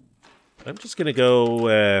 I'm just gonna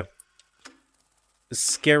go,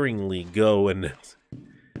 scaringly go and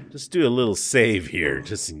just do a little save here,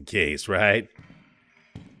 just in case, right?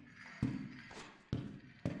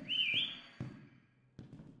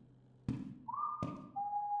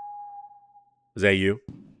 Is that you?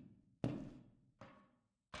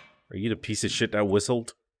 Are you the piece of shit that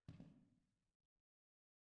whistled?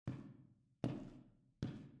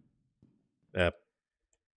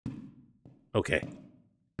 Okay.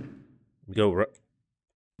 Go.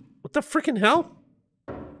 What the freaking hell?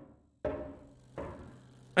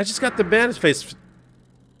 I just got the bandage face.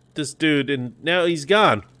 This dude, and now he's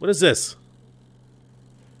gone. What is this?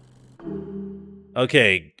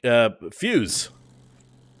 Okay, fuse.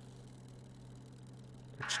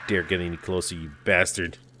 Don't you dare get any closer, you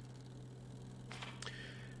bastard.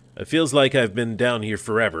 It feels like I've been down here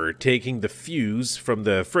forever. Taking the fuse from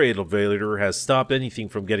the freight elevator has stopped anything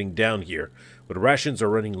from getting down here, but rations are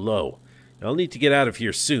running low. I'll need to get out of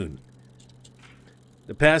here soon.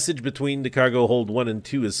 The passage between the cargo hold 1 and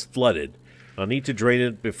 2 is flooded. I'll need to drain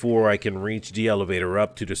it before I can reach the elevator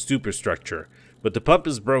up to the superstructure, but the pump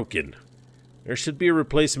is broken. There should be a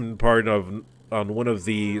replacement part on one of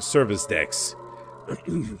the service decks.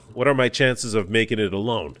 What are my chances of making it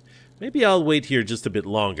alone? Maybe I'll wait here just a bit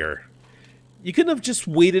longer. You couldn't have just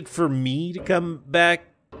waited for me to come back,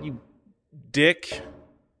 you dick.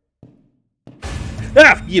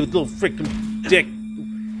 Ah, you little freaking dick.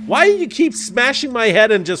 Why do you keep smashing my head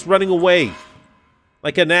and just running away?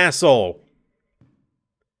 Like an asshole.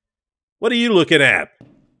 What are you looking at?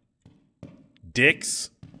 Dicks?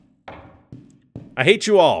 I hate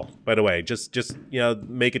you all, by the way. Just you know,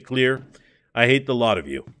 make it clear. I hate the lot of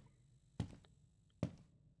you.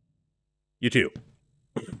 You too.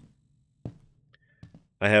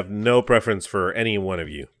 I have no preference for any one of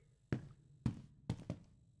you.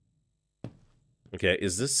 Okay,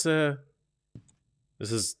 is this,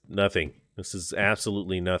 this is nothing. This is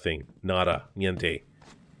absolutely nothing. Nada. Niente.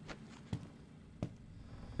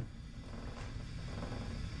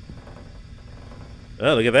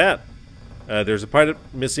 Oh, look at that. There's a part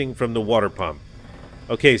missing from the water pump.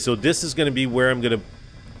 Okay, so this is going to be where I'm going to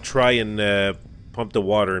try and pump the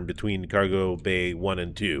water in between cargo bay 1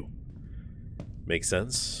 and 2. Makes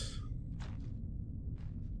sense.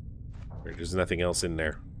 There's nothing else in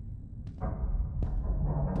there.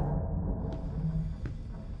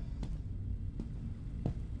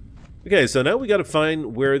 Okay, so now we got to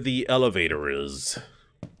find where the elevator is.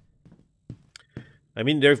 I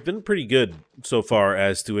mean, they've been pretty good so far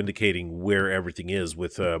as to indicating where everything is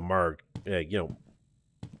with you know,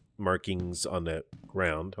 markings on the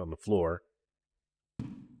ground, on the floor.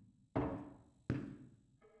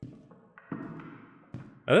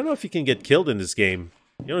 I don't know if you can get killed in this game.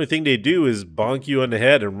 The only thing they do is bonk you on the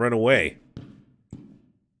head and run away.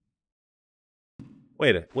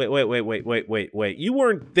 Wait. You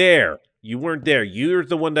weren't there. You weren't there. You're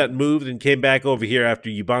the one that moved and came back over here after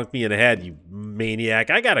you bonked me in the head, you maniac.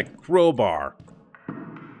 I got a crowbar.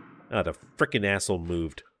 Ah, the frickin' asshole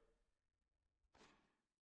moved.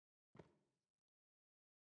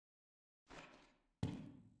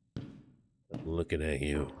 I'm looking at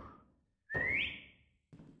you.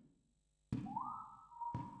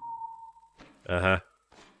 Uh-huh.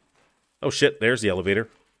 Oh shit, there's the elevator.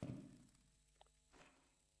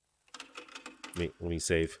 Let me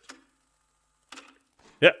save.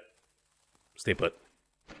 Yep. Stay put.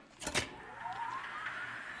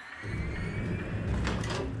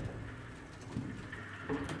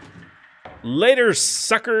 Later,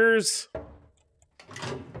 suckers!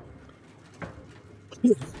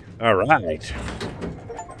 Alright.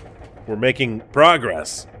 We're making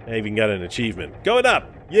progress. I even got an achievement. Going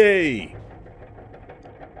up! Yay!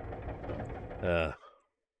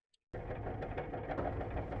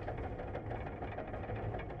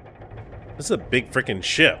 This is a big freaking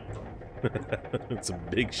ship. It's a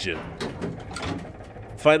big ship.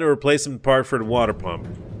 Find a replacement part for the water pump.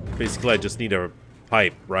 Basically, I just need a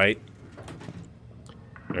pipe, right?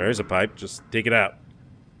 There's a pipe. Just take it out.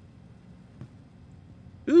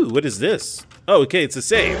 Ooh, what is this? Oh, okay, it's a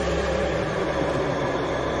save.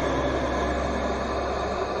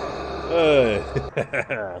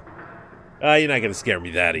 You're not gonna scare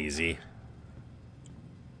me that easy.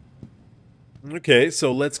 Okay,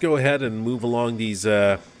 so let's go ahead and move along these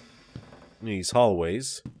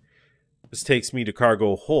hallways. This takes me to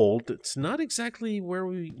cargo hold. It's not exactly where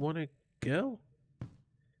we want to go.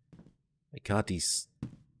 My God, these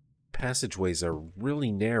passageways are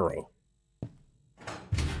really narrow.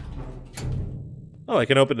 Oh, I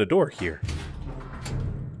can open the door here.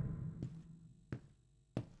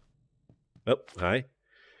 Oh, hi.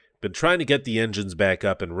 Been trying to get the engines back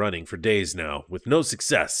up and running for days now, with no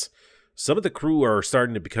success. Some of the crew are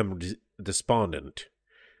starting to become despondent.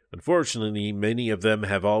 Unfortunately, many of them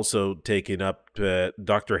have also taken up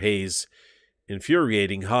Dr. Hayes'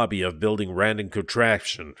 infuriating hobby of building random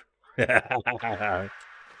contraption. Yeah,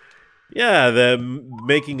 they're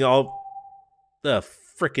making all... the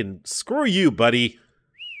frickin' screw you, buddy.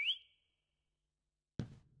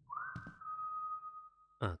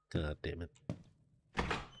 Oh, God damn it.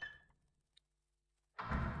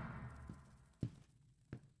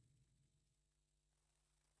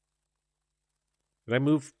 Can I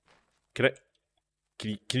move? Can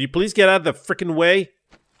you please get out of the frickin' way?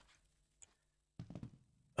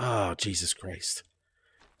 Oh, Jesus Christ.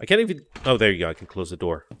 I can't even... Oh, there you go. I can close the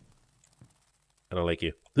door. I don't like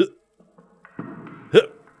you.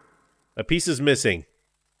 A piece is missing.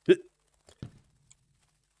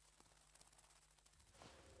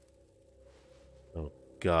 Oh,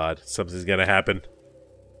 God. Something's gonna happen.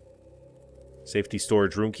 Safety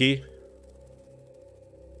storage room key.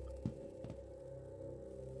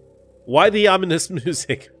 Why the ominous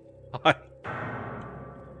music? Why?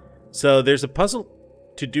 So, there's a puzzle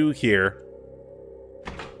to do here.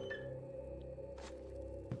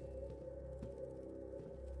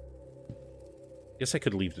 Guess I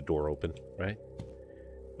could leave the door open, right?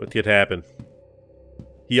 What could happen?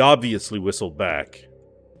 He obviously whistled back.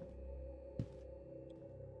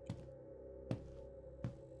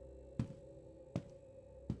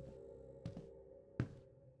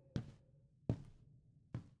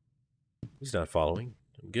 He's not following.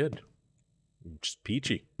 I'm good. I'm just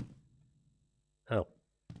peachy. Oh,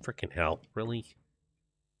 frickin' hell. Really?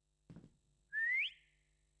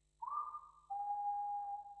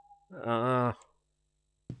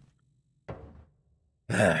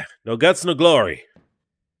 No guts, no glory.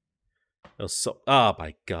 No oh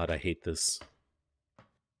my God, I hate this.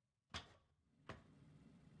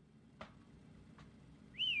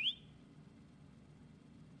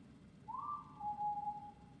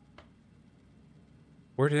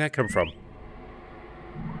 Where did that come from?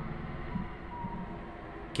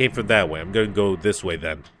 Came from that way. I'm gonna go this way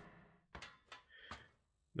then.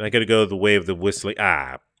 I gotta go the way of the whistling.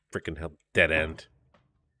 Ah, frickin' hell, dead end.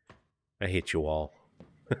 I hate you all.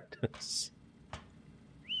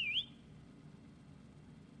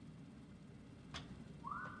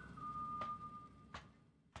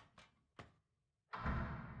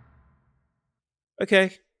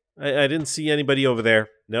 Okay. I didn't see anybody over there.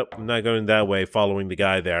 Nope, I'm not going that way following the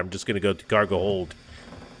guy there. I'm just going to go to cargo hold.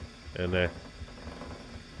 And,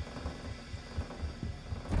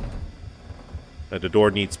 the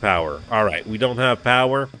door needs power. Alright, we don't have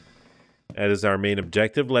power. That is our main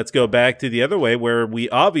objective. Let's go back to the other way where we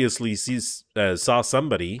obviously saw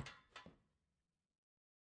somebody.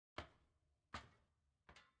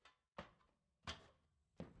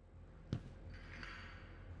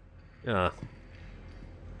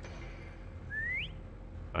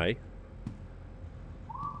 Hi. Did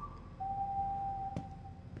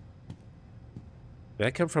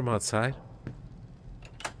that come from outside?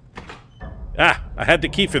 Ah! I had the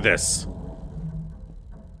key for this!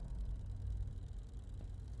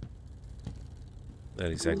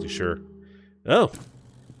 Not exactly sure. Oh!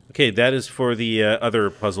 Okay, that is for the other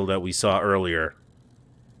puzzle that we saw earlier.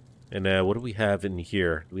 And what do we have in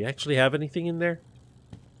here? Do we actually have anything in there?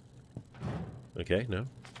 Okay, no.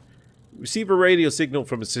 Receive a radio signal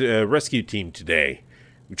from a rescue team today.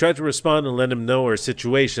 We tried to respond and let them know our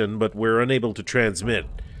situation, but we're unable to transmit.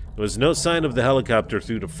 There was no sign of the helicopter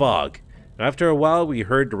through the fog. After a while, we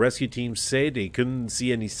heard the rescue team say they couldn't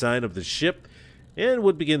see any sign of the ship and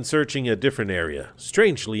would begin searching a different area.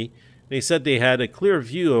 Strangely, They said they had a clear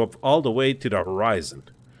view of all the way to the horizon.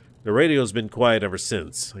 The radio's been quiet ever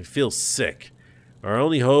since. I feel sick. Our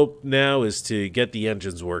only hope now is to get the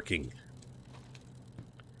engines working.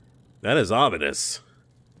 That is ominous.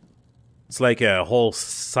 It's like a whole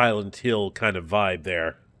Silent Hill kind of vibe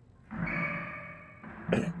there.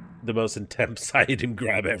 The most intense item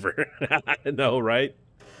grab ever. No, right?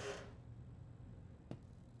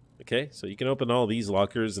 Okay, so you can open all these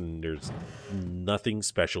lockers and there's nothing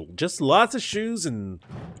special. Just lots of shoes and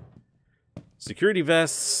security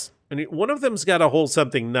vests. I mean, one of them's got to hold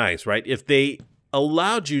something nice, right? If they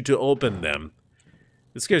allowed you to open them,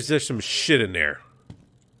 it's because there's some shit in there.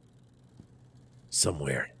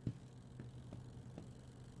 Somewhere.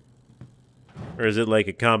 Or is it like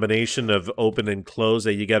a combination of open and close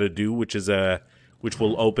that you got to do, which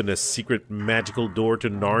will open a secret magical door to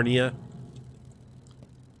Narnia?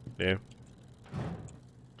 Yeah.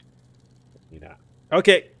 Yeah.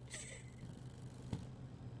 Okay.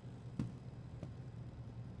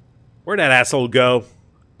 Where'd that asshole go?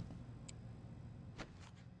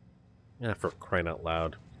 Yeah, for crying out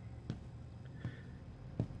loud.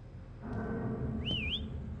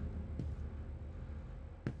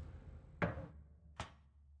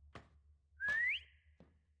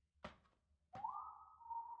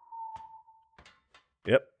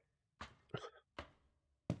 Yep.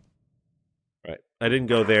 Right. I didn't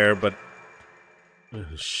go there, but... Oh,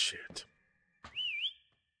 shit.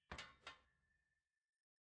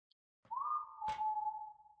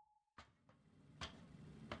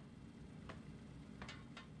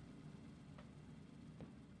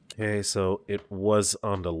 Okay, so it was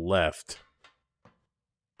on the left.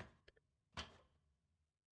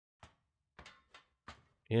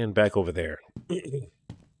 And back over there.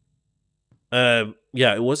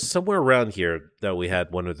 Yeah, it was somewhere around here that we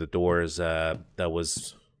had one of the doors that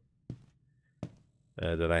was...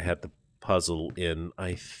 that I had the puzzle in.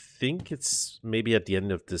 I think it's maybe at the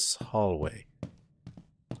end of this hallway.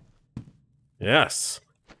 Yes.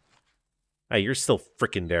 Hey, you're still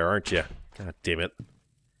freaking there, aren't you? God damn it.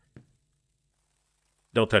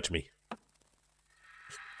 Don't touch me.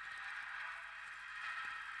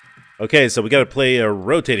 Okay, so we gotta play a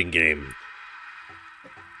rotating game.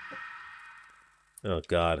 Oh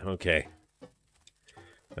god, okay.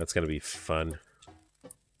 That's gonna be fun.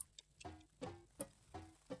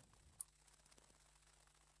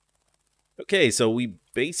 Okay, so we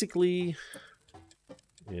basically...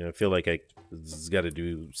 Yeah, I feel like I gotta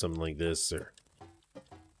do something like this, or...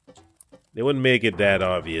 They wouldn't make it that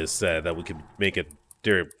obvious that we could make a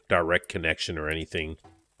direct connection or anything.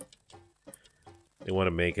 They want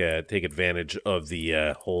to make take advantage of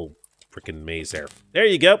the whole freaking maze there. There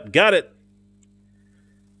you go, got it.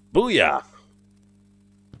 Booyah!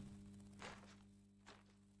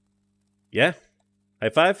 Yeah? High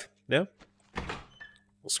five? No?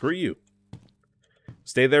 Well, screw you.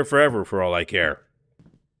 Stay there forever for all I care.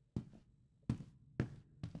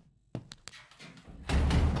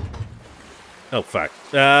 Oh fuck.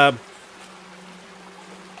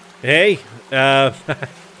 Hey. I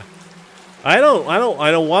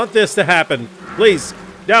don't want this to happen. Please.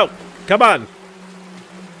 No. Come on.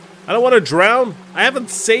 I don't want to drown. I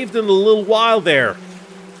haven't saved in a little while there.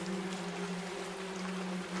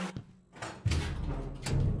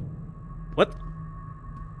 What?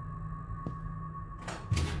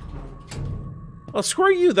 Oh,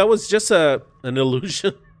 screw you. That was just an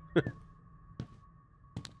illusion.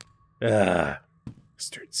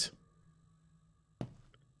 Bastards.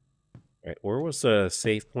 Alright, where was the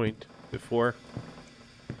save point before?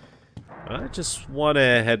 I just want to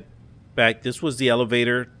head back. This was the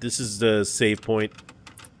elevator. This is the save point.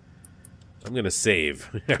 I'm going to save.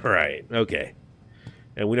 Alright, okay.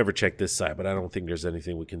 And we never checked this side, but I don't think there's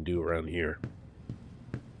anything we can do around here.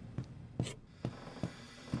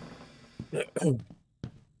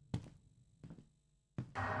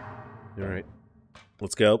 Alright.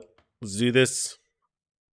 Let's go. Let's do this.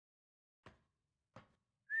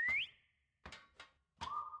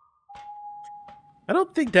 I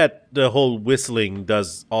don't think that the whole whistling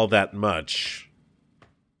does all that much.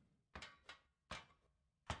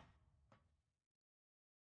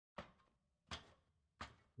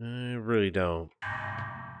 I really don't.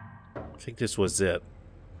 I think this was it.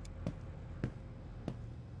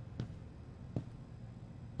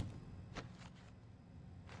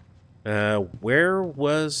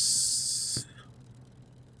 Where's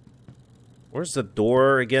the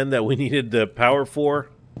door again that we needed the power for?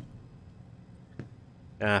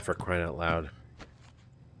 Ah, for crying out loud.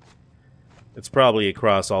 It's probably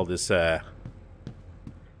across all this, this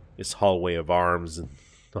hallway of arms and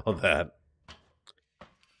all that.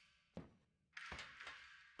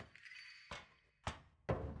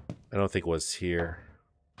 I don't think it was here.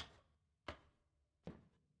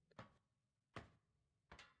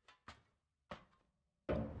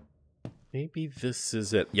 Maybe this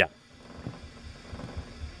is it. Yeah.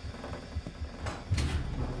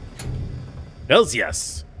 Hells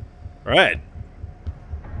yes. All right.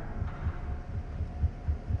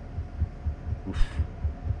 Oof.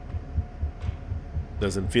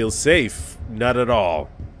 Doesn't feel safe. Not at all.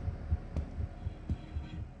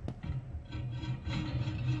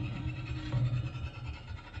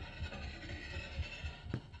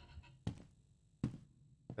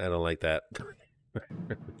 I don't like that.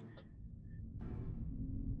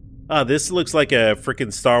 This looks like a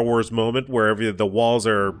freaking Star Wars moment where the walls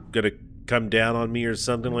are gonna come down on me or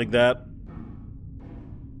something like that.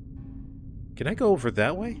 Can I go over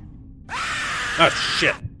that way? Oh,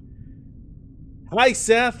 shit. Hi,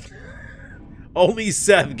 Seth. Only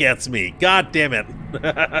Seth gets me. God damn it.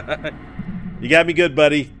 You got me good,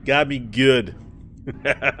 buddy. Got me good.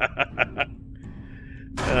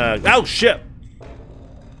 Oh, shit.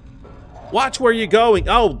 Watch where you're going.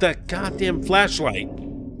 Oh, that goddamn flashlight.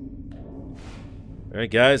 Alright,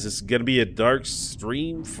 guys. This is going to be a dark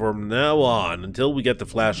stream from now on until we get the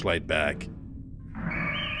flashlight back.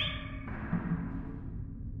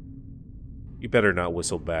 You better not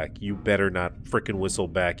whistle back. You better not frickin' whistle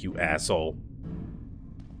back, you asshole.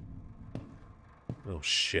 Oh,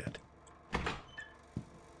 shit.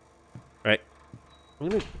 Alright. I'm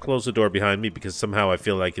gonna close the door behind me because somehow I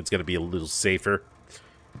feel like it's gonna be a little safer.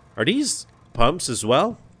 Are these pumps as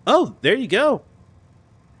well? Oh, there you go.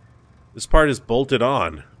 This part is bolted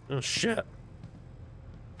on. Oh, shit.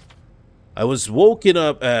 I was woken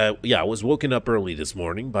up, I was woken up early this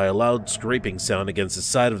morning by a loud scraping sound against the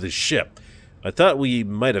side of the ship. I thought we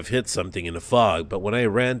might have hit something in the fog, but when I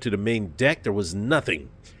ran to the main deck, there was nothing.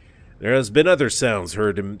 There has been other sounds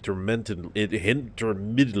heard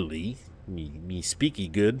intermittently, me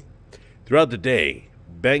speaky good, throughout the day.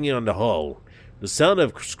 Banging on the hull, the sound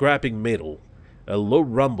of scrapping metal, a low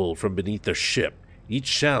rumble from beneath the ship.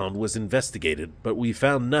 Each sound was investigated, but we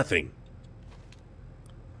found nothing.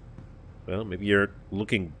 Well, maybe you're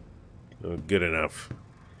looking good enough.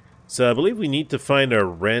 So I believe we need to find a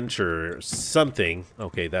wrench or something.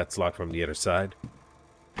 Okay, that's locked from the other side.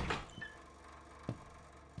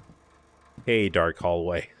 Hey, dark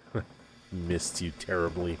hallway. Missed you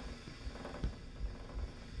terribly.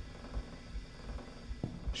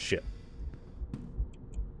 Shit.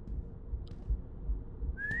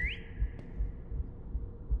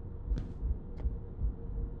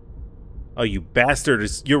 Oh, you bastard.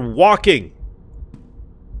 You're walking!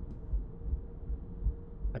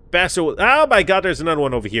 That bastard. Oh my god, there's another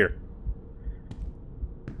one over here.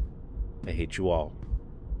 I hate you all.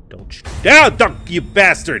 Don't you. Down, you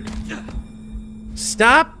bastard!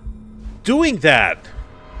 Stop doing that!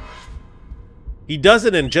 He does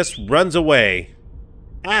it and just runs away.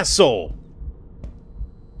 Asshole!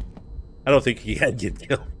 I don't think he had get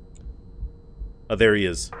killed. Oh, there he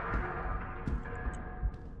is.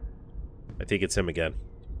 I think it's him again.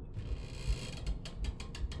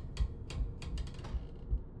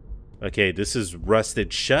 Okay, this is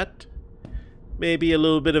rusted shut. Maybe a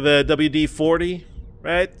little bit of a WD-40,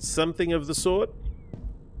 right? Something of the sort.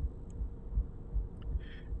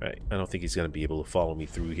 Right, I don't think he's going to be able to follow me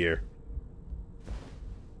through here.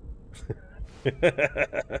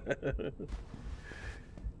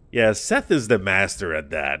 Yeah, Seth is the master at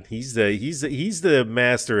that. He's the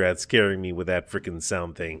master at scaring me with that freaking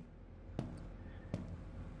sound thing.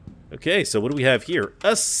 Okay, so what do we have here?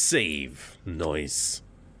 A save. Nice.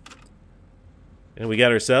 And we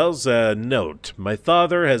got ourselves a note. My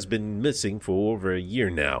father has been missing for over a year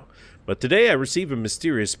now, but today I received a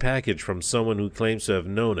mysterious package from someone who claims to have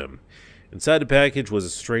known him. Inside the package was a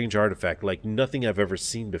strange artifact like nothing I've ever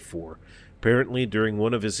seen before. Apparently, during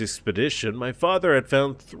one of his expeditions, my father had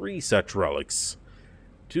found 3 such relics.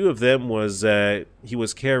 2 of them he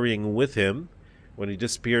was carrying with him when he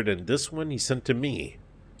disappeared, and this one he sent to me.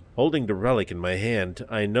 Holding the relic in my hand,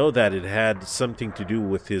 I know that it had something to do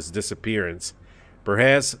with his disappearance.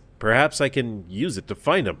 Perhaps I can use it to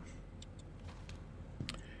find him.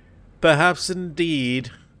 Perhaps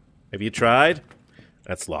indeed. Have you tried?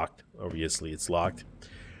 That's locked. Obviously, it's locked.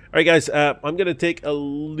 Alright, guys, I'm going to take a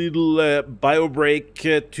little bio break.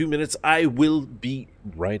 2 minutes. I will be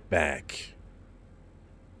right back.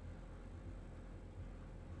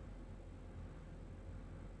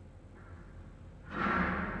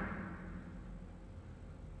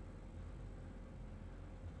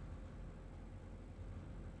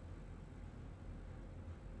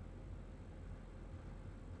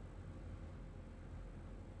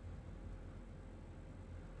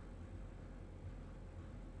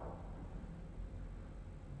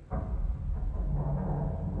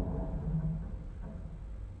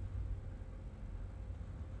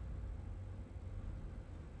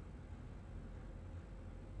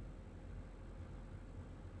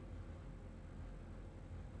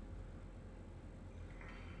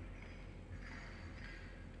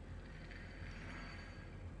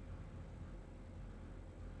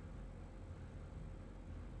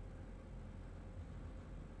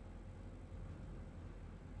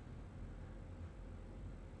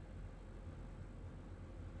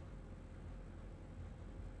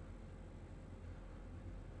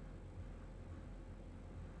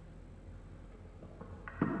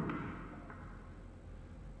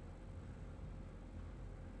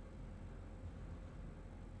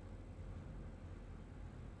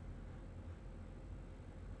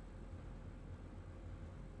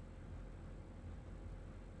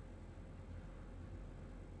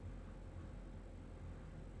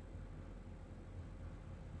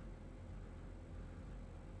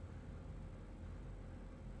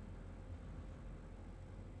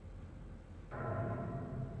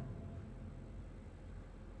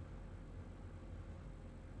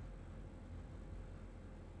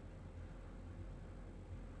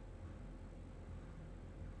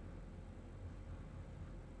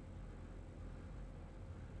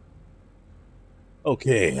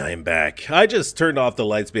 Okay, I am back. I just turned off the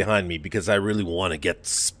lights behind me because I really want to get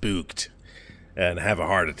spooked and have a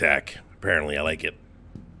heart attack. Apparently, I like it.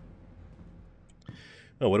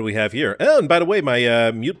 Oh, what do we have here? Oh, and by the way,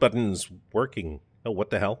 my mute button's working. Oh,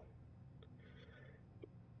 what the hell?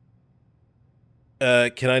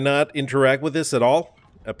 Can I not interact with this at all?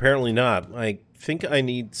 Apparently not. I think I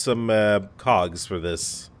need some cogs for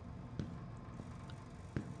this.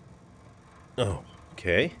 Oh,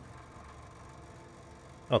 okay.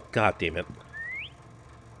 Oh, god damn it.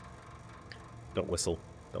 Don't whistle.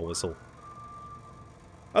 Don't whistle.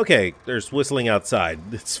 Okay, there's whistling outside.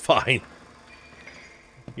 It's fine.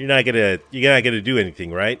 You're not gonna do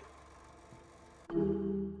anything, right?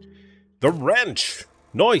 The wrench!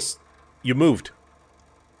 Noise! You moved.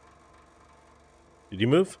 Did you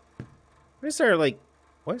move? Why is there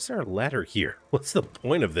a ladder here? What's the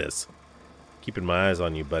point of this? Keeping my eyes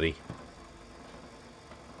on you, buddy.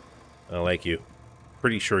 I like you.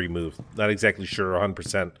 Pretty sure he moved. Not exactly sure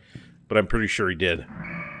 100%, but I'm pretty sure he did.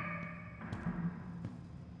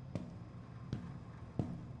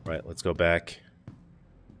 Right, let's go back.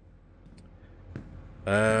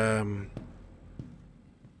 Yeah,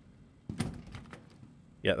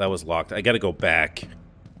 that was locked. I gotta go back.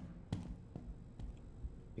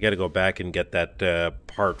 I gotta go back and get that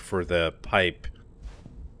part for the pipe.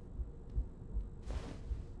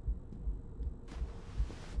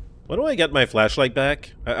 When do I get my flashlight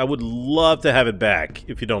back? I would love to have it back,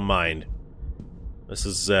 if you don't mind. This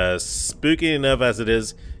is spooky enough as it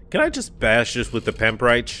is. Can I just bash this with the pipe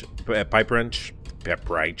wrench? Pipe wrench? Pep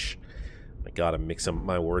wrench. My god, I'm mixing up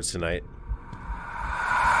my words tonight.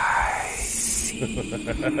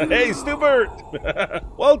 Hey, Stubert!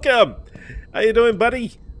 Welcome! How you doing,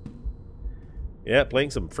 buddy? Yeah,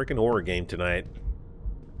 playing some freaking horror game tonight.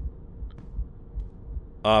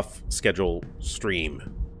 Off schedule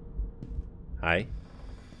stream. Hi.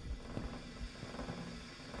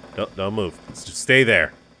 Don't move. Just stay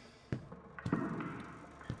there.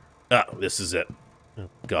 Oh, this is it. Oh,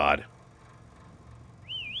 God.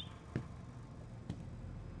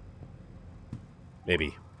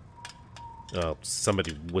 Maybe. Oh,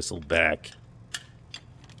 somebody whistled back.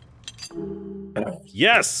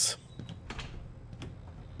 Yes!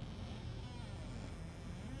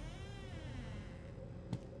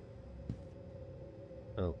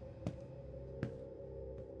 Oh.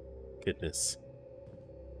 Goodness.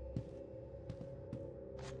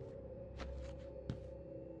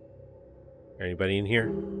 Anybody in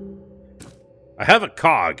here? I have a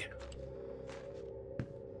cog.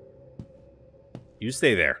 You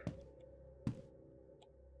stay there.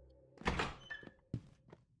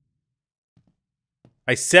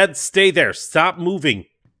 I said stay there. Stop moving,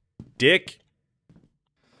 dick.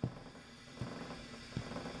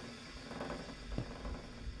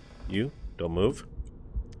 You, don't move.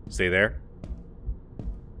 Stay there.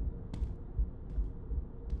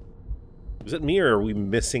 Is it me or are we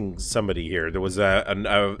missing somebody here? There was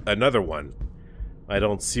another one. I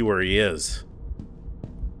don't see where he is.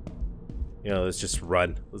 You know, let's just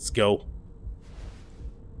run. Let's go.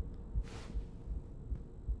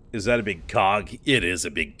 Is that a big cog? It is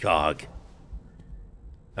a big cog.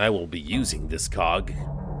 I will be using this cog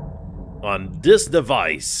on this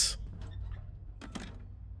device.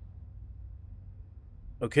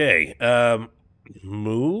 Okay,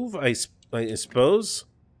 move, I suppose?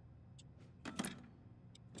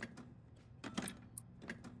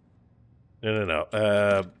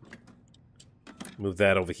 No. Move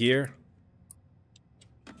that over here.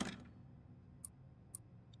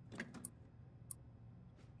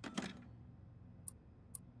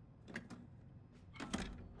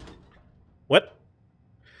 What?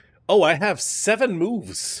 Oh, I have 7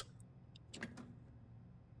 moves.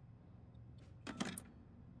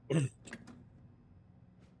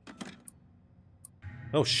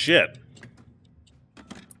 Oh, shit.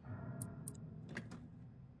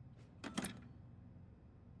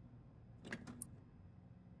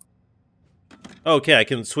 Okay, I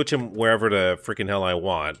can switch them wherever the freaking hell I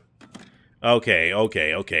want. Okay.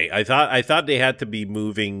 I thought they had to be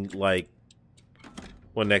moving, like,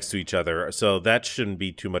 one next to each other, so that shouldn't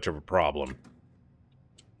be too much of a problem.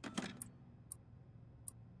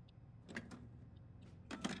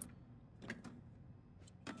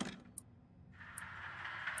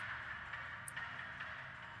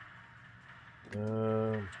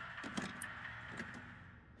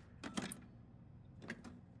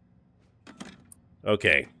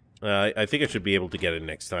 Okay. I think I should be able to get it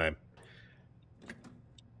next time.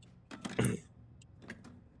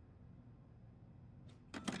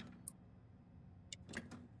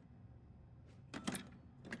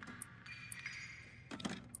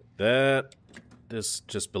 That. this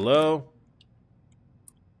just below.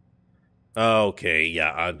 Okay,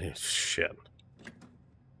 yeah, shit.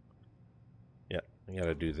 Yeah, I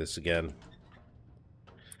gotta do this again.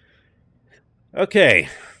 Okay.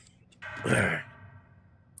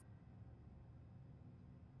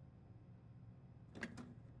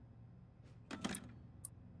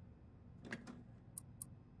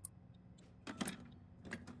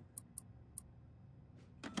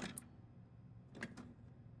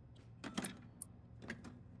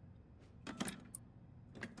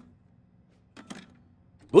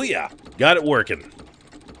 Booyah! Got it working.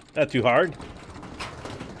 Not too hard.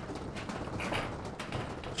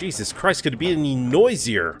 Jesus Christ, could it be any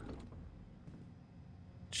noisier?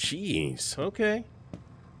 Jeez, okay.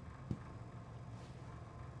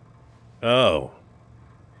 Oh.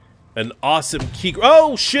 An awesome key...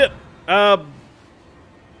 Oh, shit! Don't.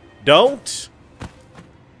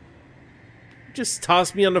 Just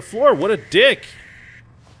tossed me on the floor. What a dick.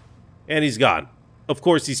 And he's gone. Of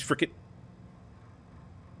course, he's freaking...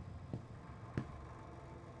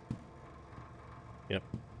 Yep.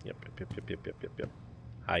 Yep.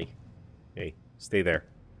 Hi. Hey, stay there.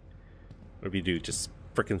 Whatever you do, just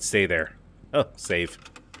frickin' stay there. Oh, save.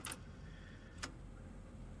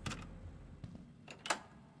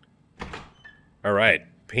 Alright,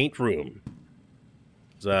 paint room.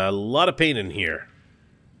 There's a lot of paint in here.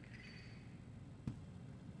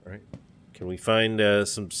 Alright, can we find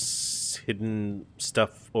some hidden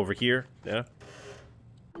stuff over here? Yeah.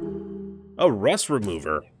 Oh, rust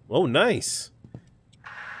remover. Oh, nice.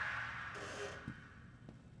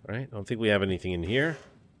 Alright, I don't think we have anything in here.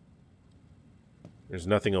 There's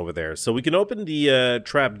nothing over there. So we can open the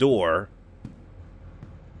trap door.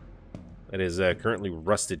 That is currently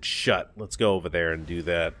rusted shut. Let's go over there and do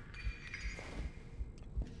that.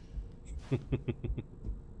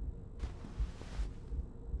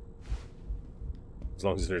 As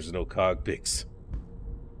long as there's no cog picks.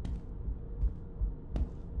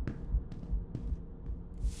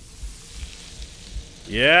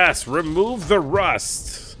 Yes, remove the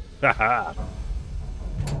rust. Haha.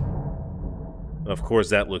 Of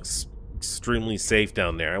course, that looks extremely safe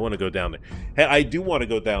down there. I want to go down there. Hey, I do want to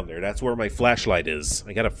go down there. That's where my flashlight is.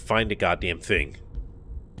 I gotta find the goddamn thing.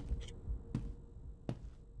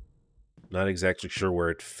 Not exactly sure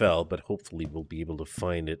where it fell, but hopefully we'll be able to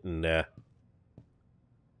find it. And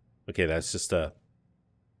okay, that's just a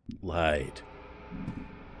light.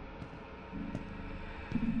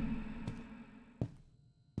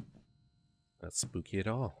 Not spooky at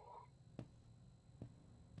all.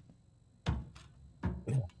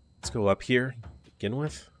 Let's go up here to begin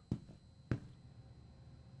with.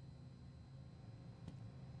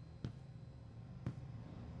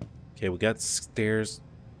 Okay, we got stairs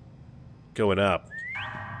going up.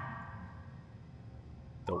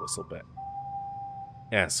 Don't whistle back.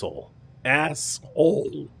 Asshole.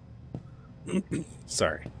 Asshole.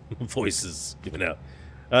 Sorry. Voice is giving out.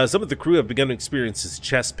 Some of the crew have begun to experience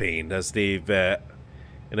chest pain as they've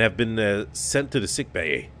and have been sent to the sick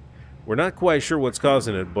bay. We're not quite sure what's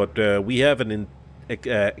causing it, but we have an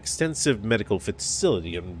extensive medical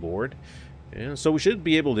facility on board, and so we should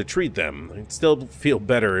be able to treat them. I'd still feel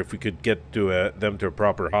better if we could get to them to a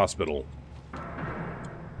proper hospital.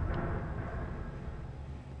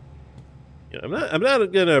 Yeah, I'm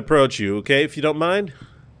not gonna approach you, okay? If you don't mind.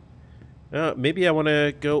 Maybe I want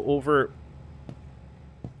to go over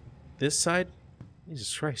this side.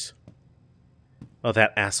 Jesus Christ! Oh,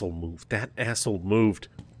 that asshole moved. That asshole moved.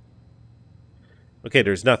 Okay,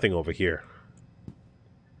 there's nothing over here.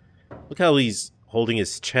 Look how he's holding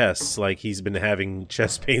his chest like he's been having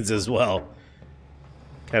chest pains as well.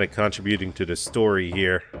 Kind of contributing to the story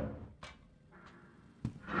here.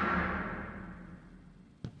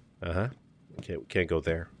 Uh-huh. Okay, we can't go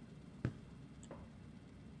there.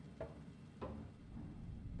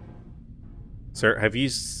 Sir, have you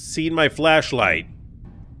seen my flashlight?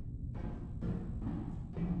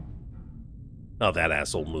 Oh, that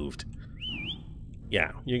asshole moved.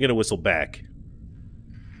 Yeah, you're gonna whistle back.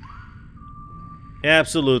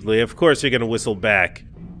 Absolutely, of course you're gonna whistle back.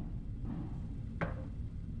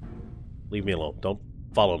 Leave me alone. Don't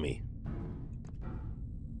follow me.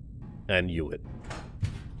 I knew it.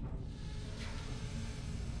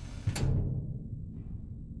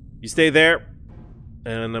 You stay there,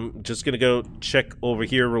 and I'm just gonna go check over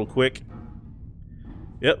here real quick.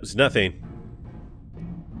 Yep, there's nothing.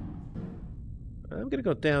 I'm gonna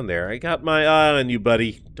go down there. I got my eye on you,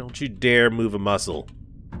 buddy. Don't you dare move a muscle.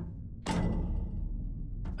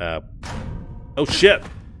 Oh shit!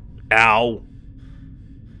 Ow!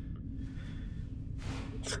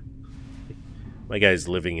 My guy's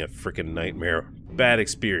living a freaking nightmare. Bad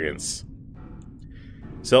experience.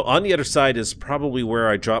 So on the other side is probably where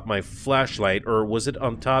I dropped my flashlight, or was it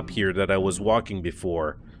on top here that I was walking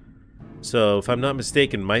before? So if I'm not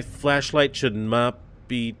mistaken, my flashlight should not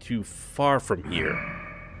be too far from here.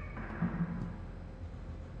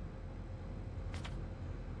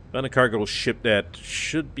 On a cargo ship that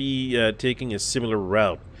should be taking a similar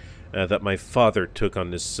route that my father took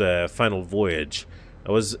on this final voyage.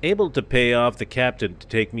 I was able to pay off the captain to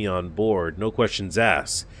take me on board, no questions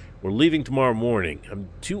asked. We're leaving tomorrow morning. I'm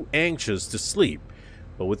too anxious to sleep,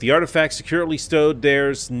 but with the artifact securely stowed,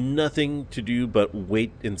 there's nothing to do but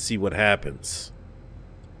wait and see what happens.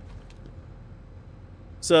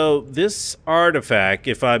 So this artifact,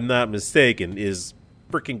 if I'm not mistaken, is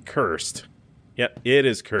freaking cursed. Yep, it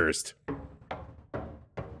is cursed.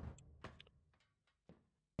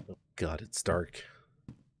 Oh god, it's dark.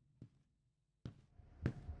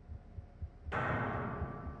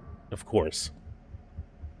 Of course.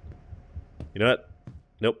 You know what?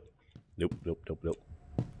 Nope. Nope, nope, nope, nope.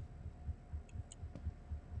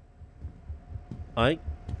 I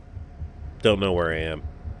don't know where I am.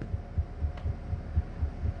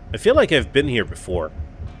 I feel like I've been here before.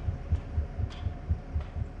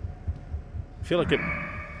 I feel like it...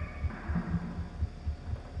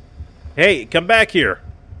 Hey, come back here.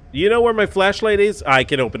 Do you know where my flashlight is? I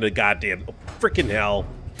can open the goddamn... Oh, freaking hell.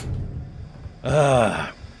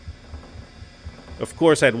 Of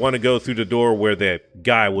course I'd want to go through the door where the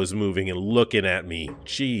guy was moving and looking at me.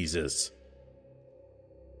 Jesus.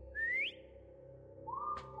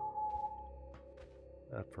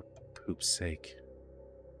 For poop's sake.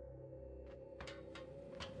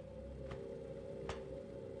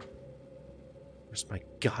 Where's my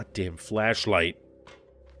goddamn flashlight?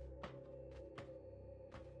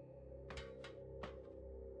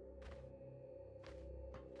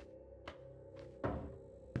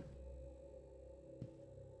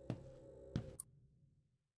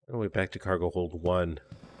 All the way back to cargo hold 1.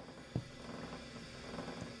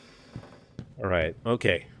 Alright,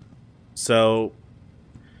 okay. So,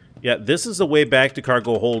 yeah, this is the way back to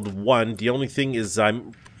cargo hold 1. The only thing is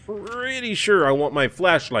I'm pretty sure I want my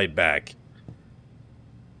flashlight back.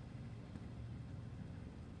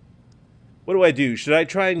 What do I do? Should I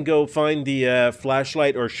try and go find the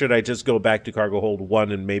flashlight, or should I just go back to cargo hold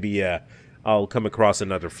 1 and maybe I'll come across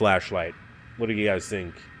another flashlight? What do you guys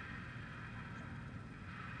think?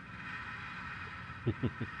 I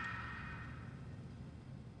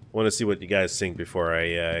want to see what you guys think before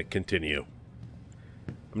I continue.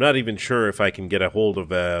 I'm not even sure if I can get a hold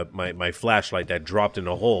of my flashlight that dropped in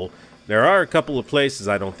a hole. There are a couple of places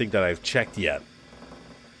I don't think that I've checked yet.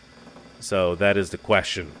 So that is the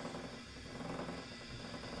question.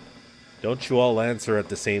 Don't you all answer at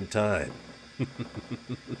the same time.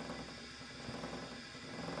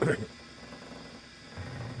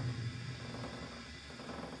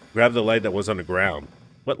 Grab the light that was on the ground.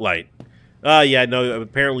 What light? Yeah, no,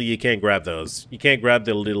 apparently you can't grab those. You can't grab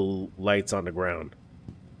the little lights on the ground.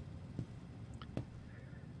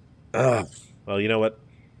 Well, you know what?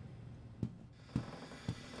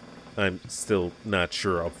 I'm still not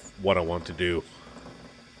sure of what I want to do.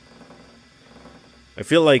 I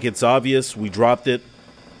feel like it's obvious we dropped it.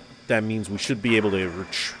 That means we should be able to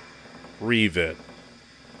retrieve it.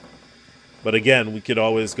 But again, we could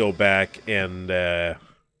always go back and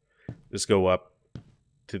just go up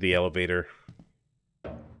to the elevator.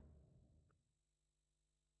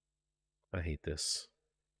 I hate this.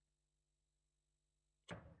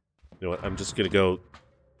 You know what? I'm just gonna go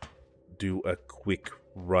do a quick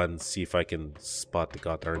run, see if I can spot the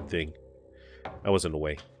goddamn thing. That wasn't the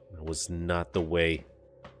way. That was not the way.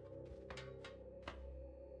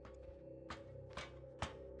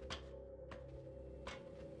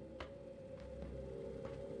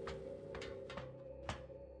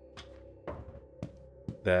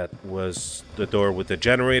 That was the door with the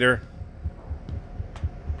generator.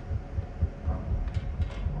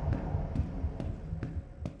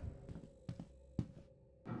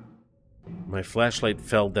 My flashlight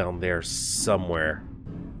fell down there somewhere.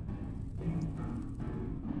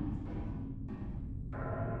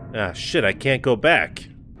 Ah, shit, I can't go back.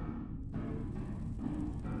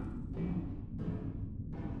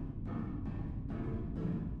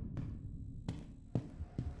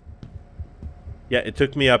 Yeah, it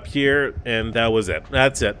took me up here, and that was it.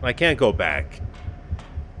 That's it. I can't go back.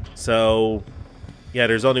 So, yeah,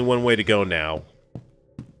 there's only one way to go now.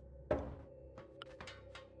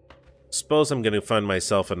 Suppose I'm gonna find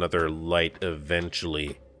myself another light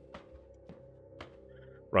eventually.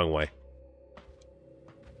 Wrong way.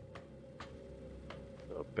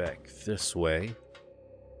 Go back this way.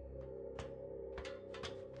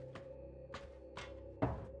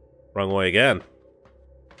 Wrong way again.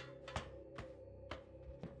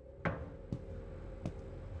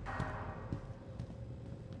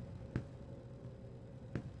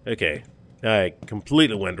 Okay. I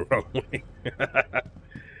completely went the wrong way.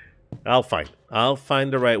 I'll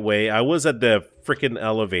find the right way. I was at the frickin'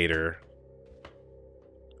 elevator.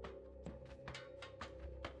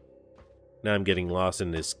 Now I'm getting lost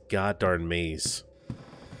in this goddamn maze.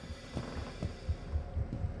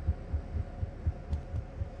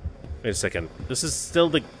 Wait a second. This is still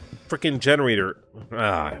the frickin' generator.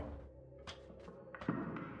 Ah.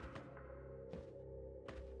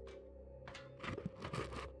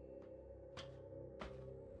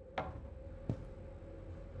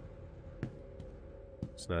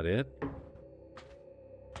 It's not it.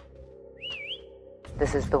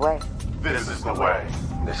 This is the way. This is the way.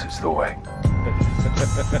 This is the way.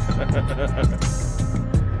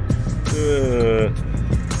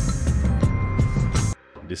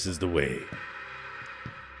 This is the way.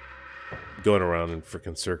 Going around in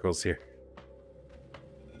frickin' circles here.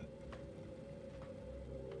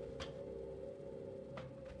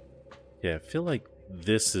 Yeah, I feel like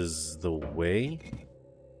this is the way.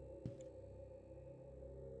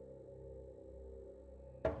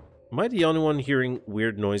 Am I the only one hearing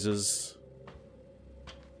weird noises?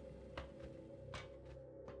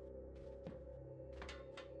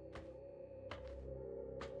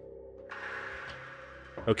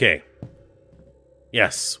 Okay.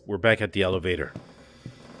 Yes, we're back at the elevator.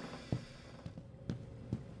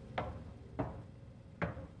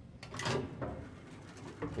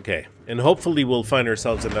 Okay, and hopefully we'll find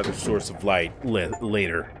ourselves another source of light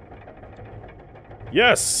later.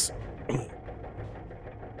 Yes!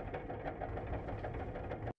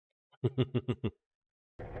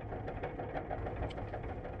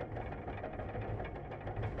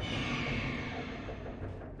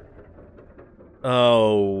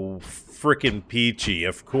 Oh, frickin' Peachy,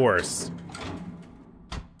 of course.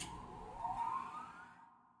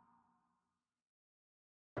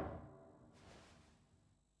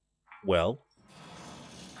 Well.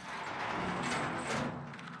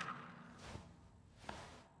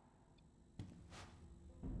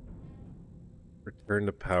 Return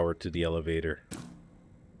the power to the elevator.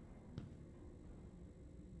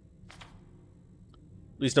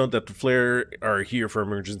 Please note that the flare are here for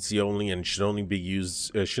emergency only and should only be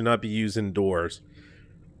used should not be used indoors.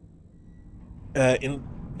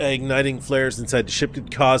 Igniting flares inside the ship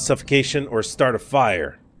could cause suffocation or start a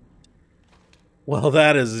fire. Well,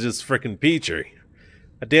 that is just frickin' peachy.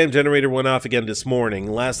 A damn generator went off again this morning.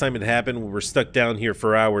 Last time it happened, we were stuck down here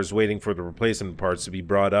for hours waiting for the replacement parts to be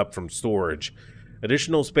brought up from storage.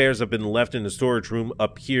 Additional spares have been left in the storage room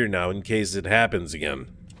up here now in case it happens again.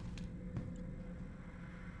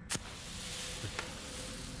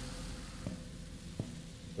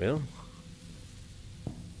 Well.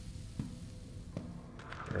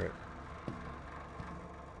 Alright.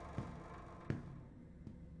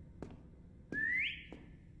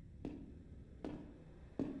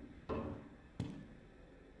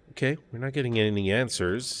 Okay, we're not getting any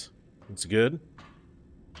answers. That's good.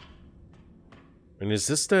 And is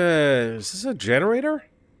this a generator?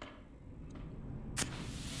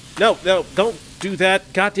 No, no, don't do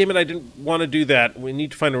that. God damn it, I didn't want to do that. We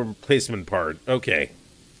need to find a replacement part. Okay.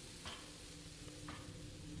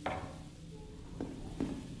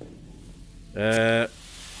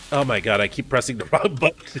 Oh my god, I keep pressing the wrong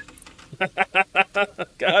button.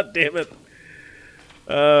 God damn it.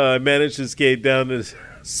 I managed to escape down the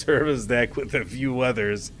service deck with a few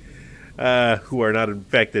others who are not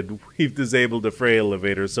infected. We've disabled the freight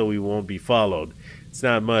elevator so we won't be followed. It's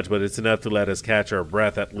not much, but it's enough to let us catch our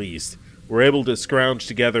breath at least. We're able to scrounge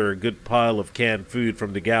together a good pile of canned food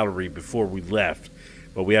from the gallery before we left,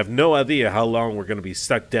 but we have no idea how long we're going to be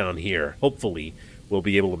stuck down here. Hopefully, we'll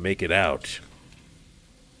be able to make it out.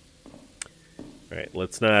 Alright,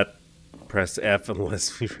 let's not press F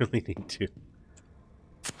unless we really need to.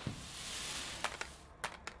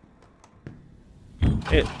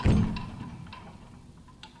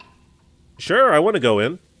 Sure, I want to go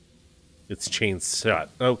in. It's chained shut.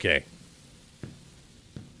 Okay.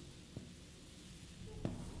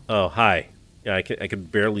 Oh, hi. Yeah, I can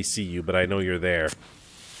barely see you, but I know you're there.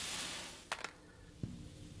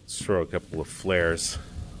 Let's throw a couple of flares.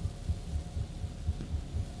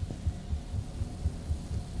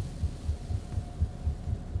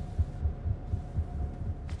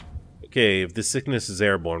 Okay, if the sickness is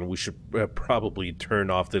airborne, we should probably turn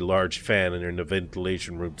off the large fan in the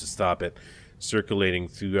ventilation room to stop it circulating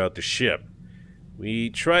throughout the ship. We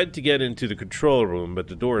tried to get into the control room, but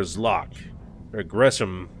the door is locked.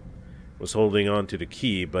 Gresham was holding on to the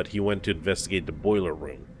key, but he went to investigate the boiler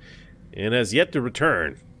room and has yet to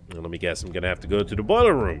return. Well, let me guess, I'm gonna have to go to the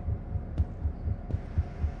boiler room.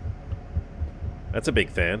 That's a big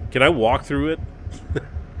fan. Can I walk through it?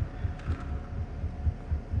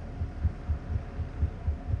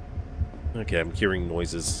 Okay, I'm hearing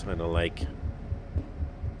noises I don't like.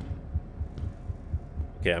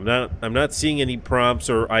 Okay, I'm not seeing any prompts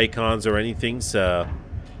or icons or anything, so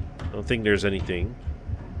I don't think there's anything.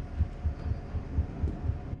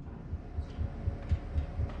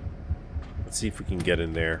 Let's see if we can get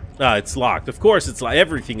in there. Ah, it's locked. Of course it's locked.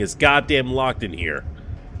 Everything is goddamn locked in here.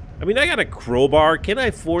 I mean, I got a crowbar. Can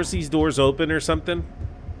I force these doors open or something?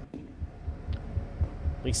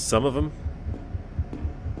 At least some of them.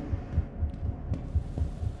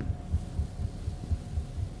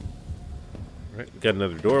 Alright, we got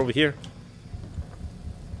another door over here.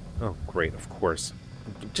 Oh, great, of course.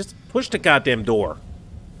 Just push the goddamn door.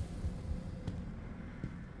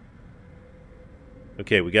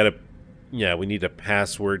 Okay, we got a... Yeah, we need a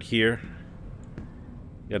password here.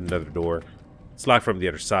 Got another door. It's locked from the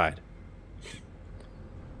other side.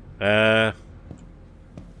 Fine.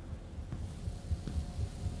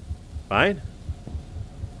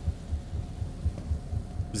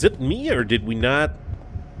 Is it me, or did we not...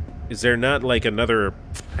 Is there not, like, another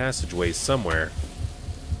passageway somewhere?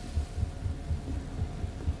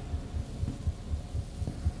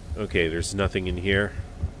 Okay, there's nothing in here.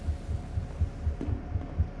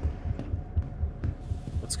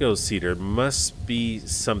 Let's go see. There must be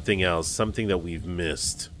something else. Something that we've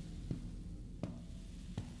missed.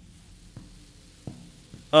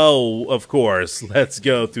 Oh, of course. Let's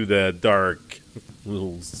go through the dark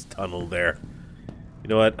little tunnel there. You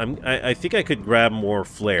know what? I think I could grab more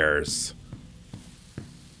flares.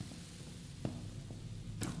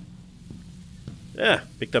 Yeah,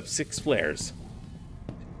 picked up 6 flares.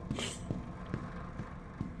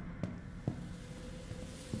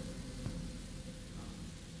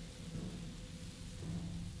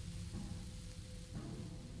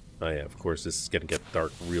 Oh yeah, of course this is gonna get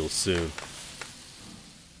dark real soon.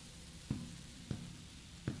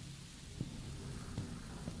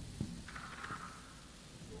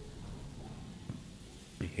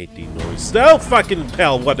 I hate the noise. No fucking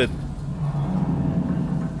hell, what a...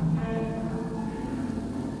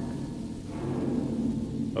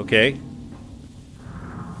 Okay.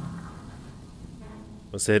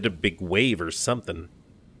 Must have hit a big wave or something.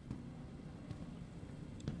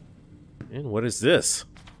 And what is this?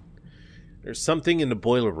 There's something in the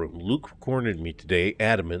boiler room. Luke cornered me today,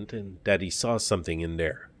 adamant, and that he saw something in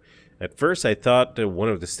there. At first I thought that one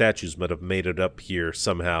of the statues might have made it up here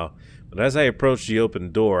somehow, but as I approached the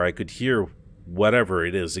open door, I could hear whatever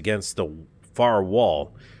it is against the far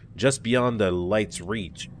wall, just beyond the light's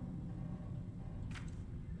reach.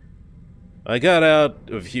 I got out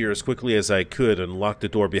of here as quickly as I could and locked the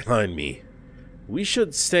door behind me. We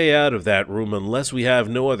should stay out of that room unless we have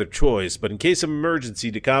no other choice, but in case of emergency,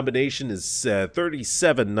 the combination is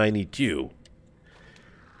 3792.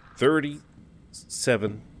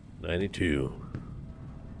 3792.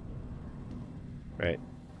 Right.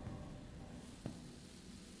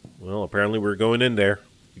 Well, apparently we're going in there.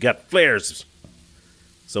 We got flares.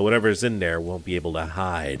 So whatever's in there won't be able to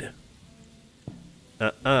hide.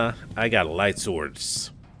 I got light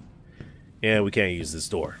swords. Yeah, we can't use this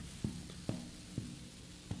door.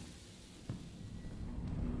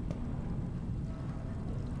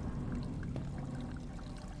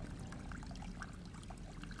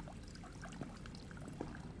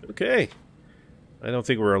 Okay. I don't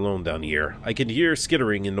think we're alone down here. I can hear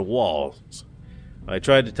skittering in the walls. I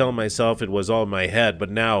tried to tell myself it was all in my head,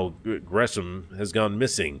 but now Gresham has gone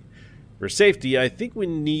missing. For safety, I think we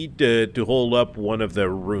need to hold up one of the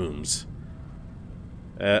rooms.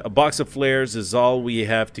 A box of flares is all we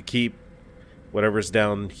have to keep whatever's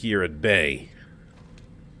down here at bay.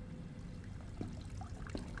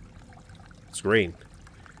 It's great.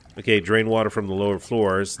 Okay, drain water from the lower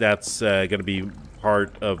floors. That's going to be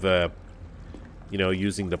part of, you know,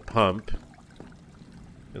 using the pump.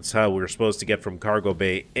 That's how we're supposed to get from cargo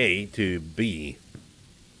bay A to B.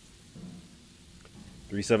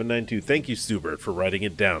 3792. Thank you, Stubert, for writing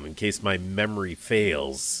it down in case my memory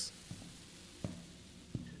fails.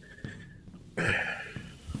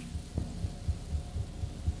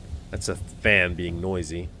 That's a fan being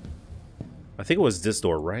noisy. I think it was this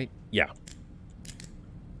door, right? Yeah.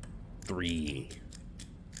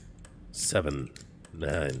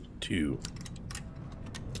 3792.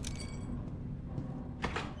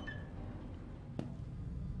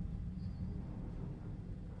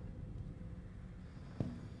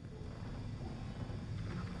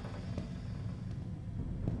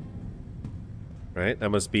 Right, that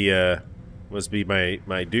must be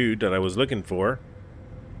my dude that I was looking for.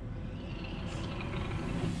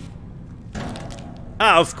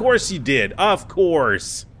 Ah, of course you did. Of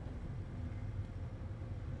course.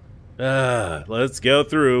 Let's go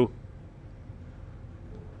through.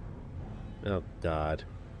 Oh, God.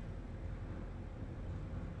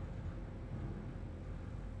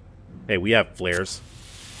 Hey, we have flares.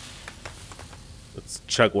 Let's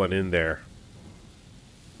chug one in there.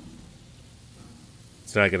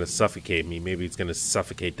 It's not going to suffocate me. Maybe it's going to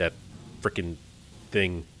suffocate that frickin'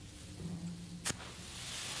 thing.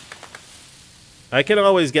 I can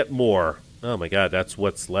always get more. Oh my God, that's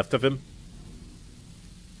what's left of him?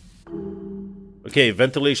 Okay,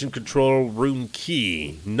 ventilation control room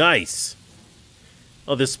key. Nice.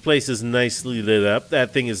 Oh, this place is nicely lit up.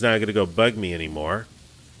 That thing is not going to go bug me anymore.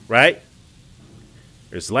 Right?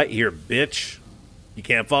 There's light here, bitch. You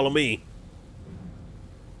can't follow me.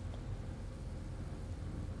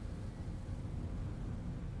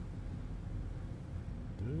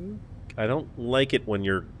 I don't like it when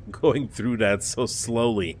you're going through that so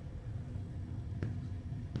slowly.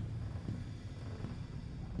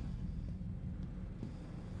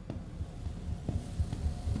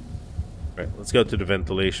 Alright, let's go to the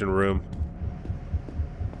ventilation room.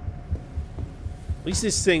 At least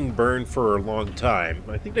this thing burned for a long time.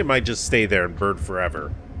 I think they might just stay there and burn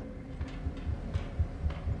forever.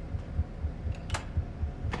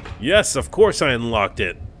 Yes, of course I unlocked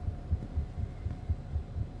it.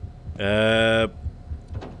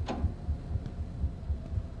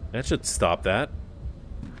 That should stop that.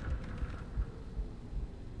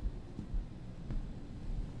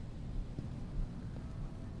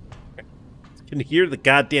 Can hear the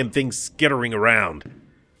goddamn thing skittering around.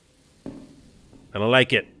 I don't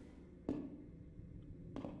like it.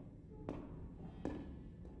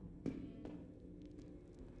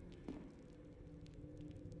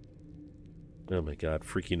 Oh my God,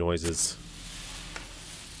 freaky noises.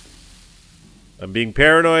 I'm being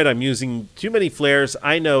paranoid. I'm using too many flares.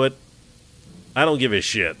 I know it. I don't give a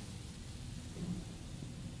shit.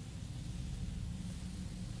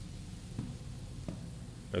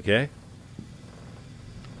 Okay.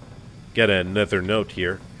 Got another note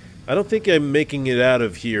here. I don't think I'm making it out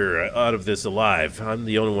of here, out of this alive. I'm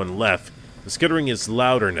the only one left. The skittering is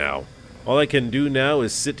louder now. All I can do now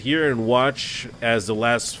is sit here and watch as the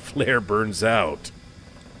last flare burns out.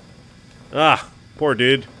 Ah, poor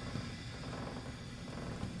dude.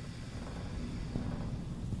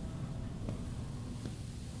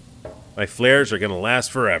 My flares are going to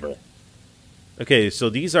last forever. Okay, so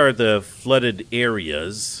these are the flooded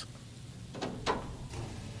areas.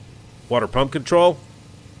 Water pump control.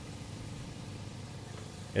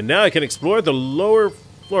 And now I can explore the lower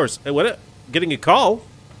floors. Hey, what? Getting a call?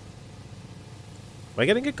 Am I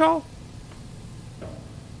getting a call?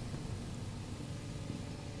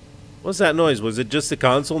 What's that noise? Was it just the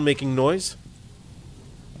console making noise?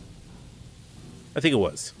 I think it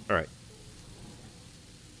was. Alright.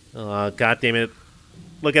 Oh, God damn it.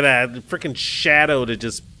 Look at that. The freaking shadow that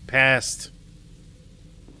just passed.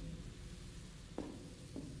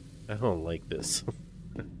 I don't like this.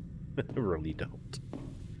 I really don't.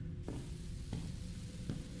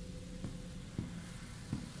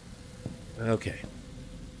 Okay.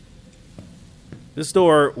 This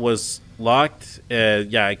door was locked.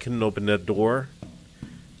 Yeah, I couldn't open that door.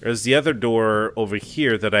 There's the other door over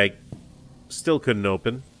here that I still couldn't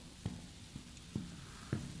open.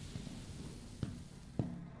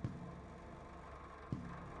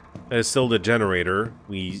 There's still the generator.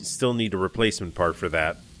 We still need a replacement part for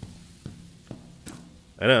that.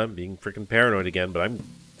 I know, I'm being freaking paranoid again, but I'm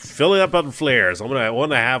filling up on flares. I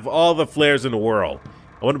want to have all the flares in the world.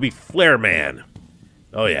 I want to be Flare Man.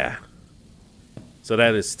 Oh, yeah. So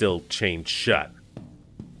that is still chained shut.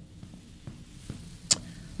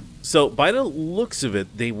 So, by the looks of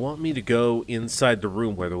it, they want me to go inside the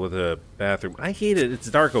room where there was a bathroom. I hate it. It's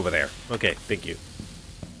dark over there. Okay, thank you.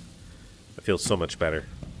 I feel so much better.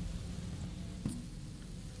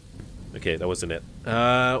 Okay, that wasn't it.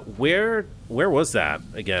 Where was that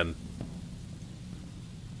again?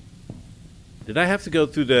 Did I have to go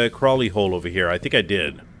through the crawly hole over here? I think I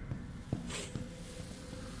did.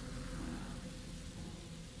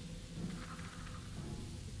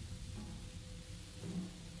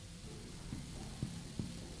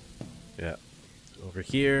 Yeah. Over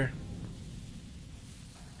here.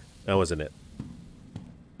 That wasn't it.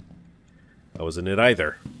 That wasn't it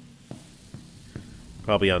either.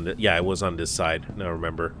 Probably on the... Yeah, it was on this side. Now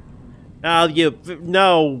remember. Oh, you...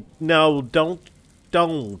 No. No,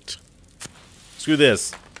 don't. Screw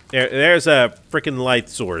this. There's a freaking light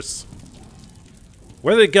source.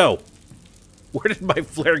 Where did it go? Where did my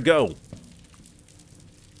flare go?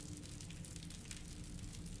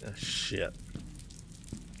 Oh, shit.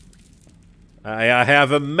 I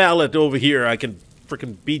have a mallet over here. I can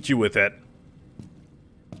freaking beat you with it.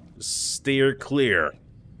 Steer clear.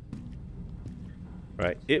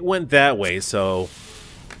 Right, it went that way, so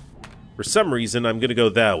for some reason I'm gonna go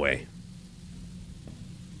that way.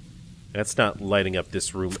 That's not lighting up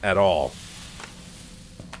this room at all.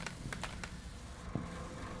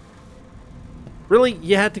 Really?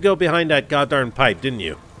 You had to go behind that goddamn pipe, didn't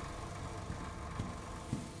you?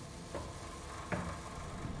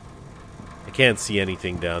 I can't see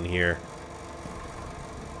anything down here.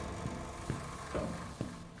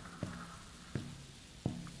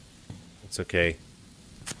 It's okay.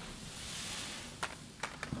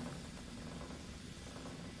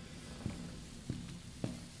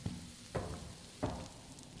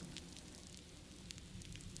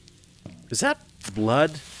 Is that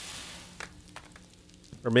blood?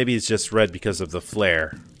 Or maybe it's just red because of the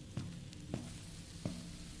flare.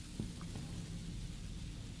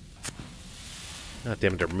 God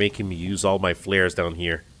damn it, they're making me use all my flares down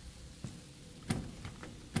here.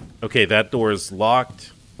 Okay, that door is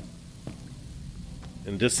locked.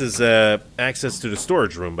 And this is access to the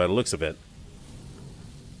storage room by the looks of it.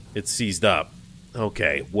 It's seized up.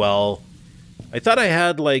 Okay, well, I thought I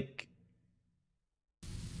had, like...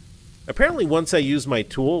 Apparently once I use my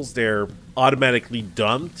tools, they're automatically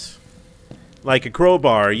dumped. Like a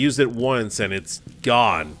crowbar, I used it once and it's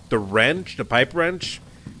gone. The wrench, the pipe wrench,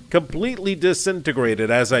 completely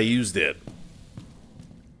disintegrated as I used it.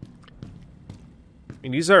 I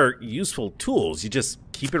mean, these are useful tools. You just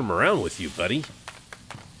keep them around with you, buddy.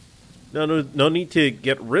 No need to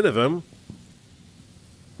get rid of them.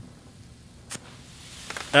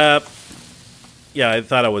 Yeah, I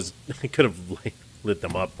thought I could have lit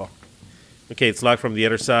them up. Okay, it's locked from the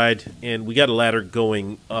other side, and we got a ladder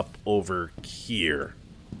going up over here.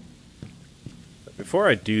 But before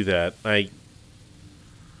I do that, I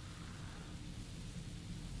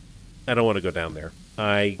don't want to go down there.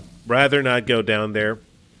 I rather not go down there.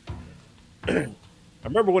 I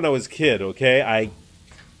remember when I was a kid, okay? I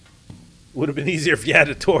would have been easier if you had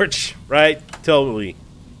a torch, right? Totally.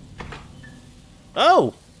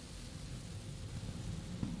 Oh!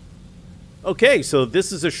 Okay, so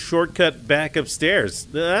this is a shortcut back upstairs.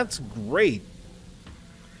 That's great.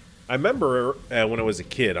 I remember when I was a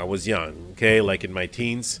kid, I was young, okay, like in my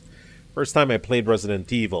teens. First time I played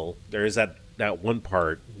Resident Evil, there is that one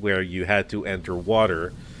part where you had to enter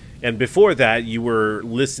water. And before that, you were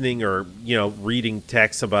listening or, you know, reading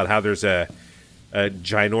texts about how there's a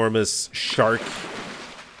ginormous shark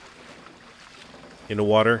in the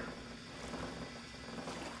water.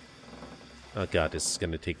 Oh god, this is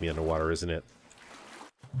going to take me underwater, isn't it?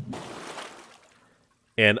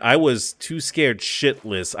 And I was too scared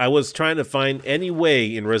shitless. I was trying to find any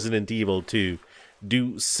way in Resident Evil to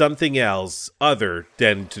do something else other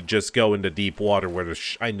than to just go into deep water where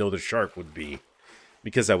I know the shark would be.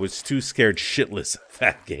 Because I was too scared shitless of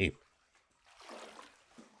that game.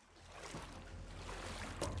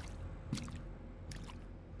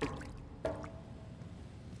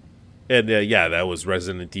 And yeah, that was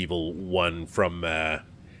Resident Evil 1 from on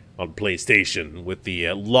PlayStation with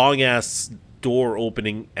the long-ass door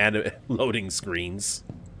opening and loading screens.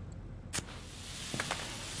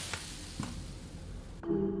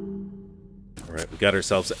 Alright, we got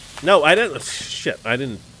ourselves... No, I didn't... Shit, I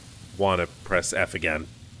didn't want to press F again.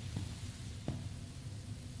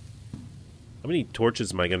 How many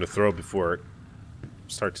torches am I going to throw before I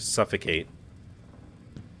start to suffocate?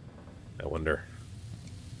 I wonder...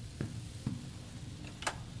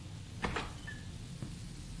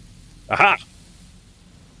 Aha!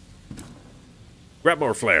 Grab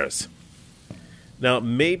more flares. Now,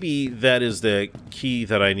 maybe that is the key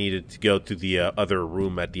that I needed to go to the other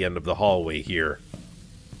room at the end of the hallway here.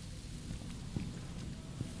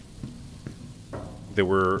 There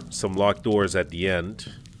were some locked doors at the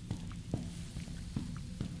end.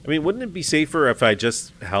 I mean, wouldn't it be safer if I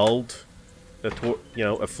just held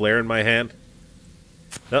a flare in my hand?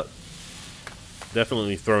 Nope.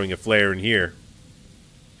 Definitely throwing a flare in here.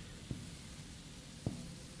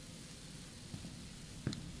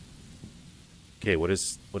 Okay, what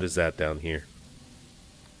is that down here?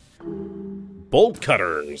 Bolt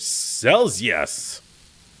cutters. Cells, yes.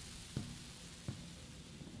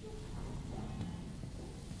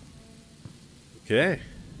 Okay.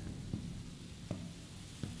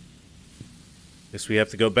 Guess we have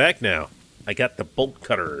to go back now. I got the bolt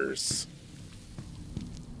cutters.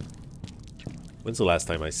 When's the last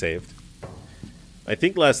time I saved? I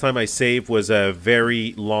think last time I saved was a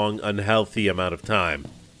very long, unhealthy amount of time.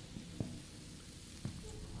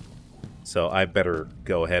 So I better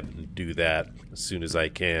go ahead and do that as soon as I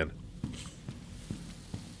can.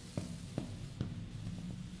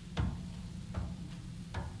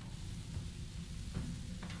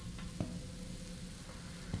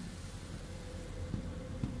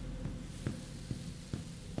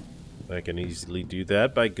 I can easily do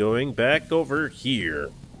that by going back over here.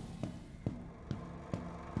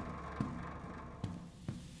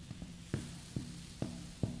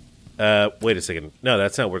 Wait a second. No,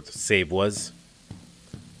 that's not where the save was.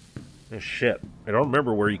 Oh, shit. I don't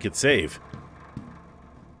remember where you could save.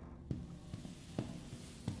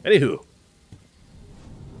 Anywho.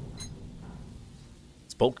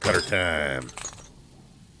 It's bolt cutter time.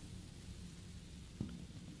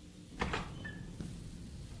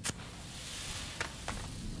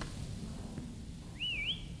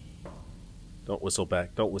 Don't whistle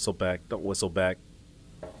back. Don't whistle back. Don't whistle back.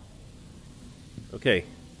 Okay.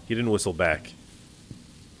 You didn't whistle back.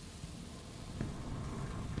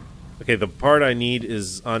 Okay, the part I need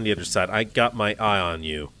is on the other side. I got my eye on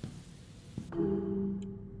you.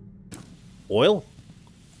 Oil?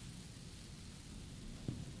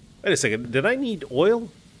 Wait a second. Did I need oil?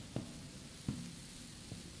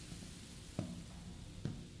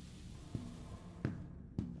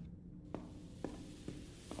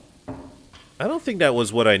 I don't think that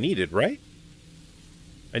was what I needed, right?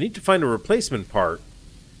 I need to find a replacement part.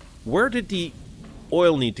 Where did the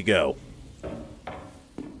oil need to go?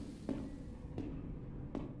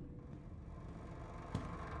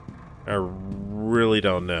 I really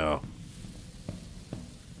don't know.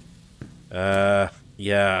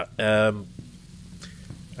 Yeah, I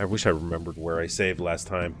wish I remembered where I saved last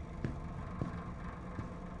time.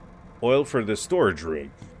 Oil for the storage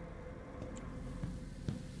room.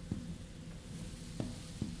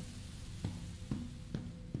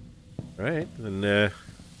 Alright, and,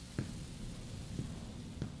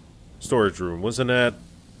 storage room. Wasn't that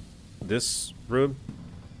this room?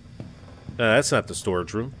 No, that's not the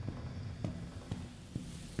storage room.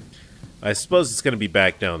 I suppose it's going to be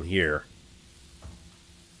back down here.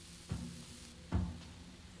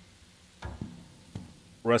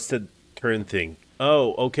 Rusted turn thing.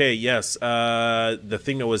 Oh, okay, yes. The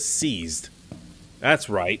thing that was seized. That's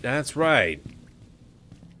right, that's right.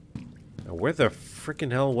 Now, where the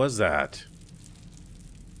frickin' hell was that?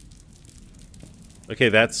 Okay,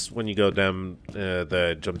 that's when you go down,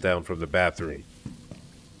 jump down from the bathroom.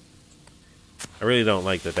 I really don't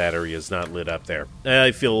like that that area is not lit up there.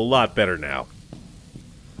 I feel a lot better now.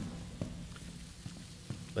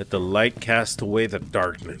 Let the light cast away the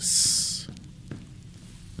darkness.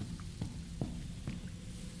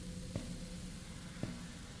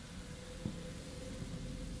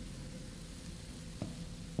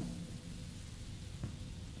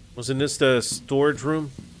 Wasn't this the storage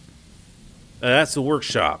room? That's the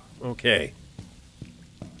workshop. Okay.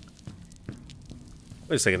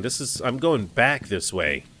 Wait a second, this is... I'm going back this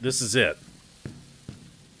way. This is it.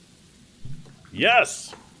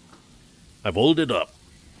 Yes! I've oiled it up.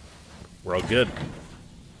 We're all good.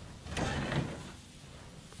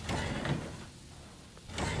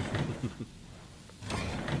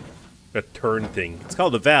 A turn thing. It's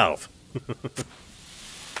called a valve.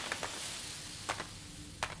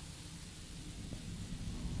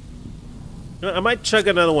 I might chug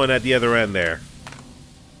another one at the other end there.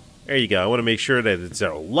 There you go. I want to make sure that it's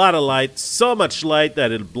a lot of light. So much light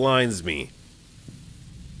that it blinds me.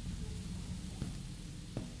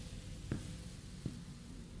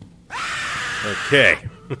 Okay.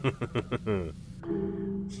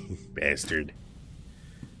 Bastard.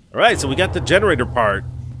 Alright, so we got the generator part.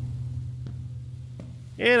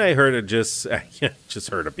 And I heard just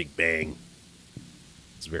heard a big bang.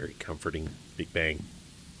 It's very comforting. Big bang.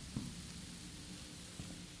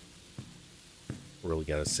 Really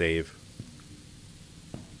gotta save.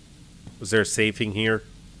 Was there a saving here?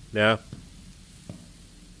 No?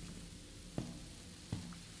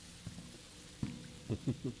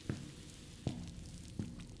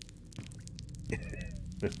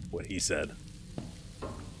 What he said.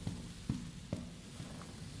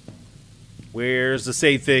 Where's the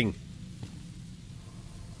save thing?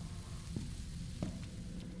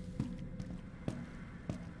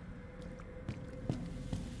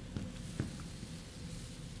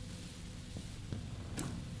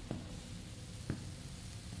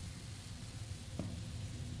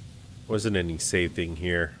 Wasn't any save thing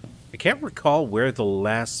here. I can't recall where the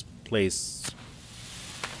last place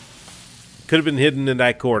could have been hidden in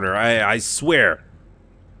that corner. I swear.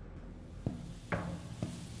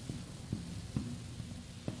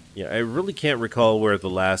 Yeah, I really can't recall where the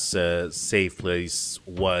last save place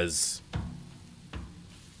was.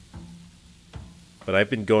 But I've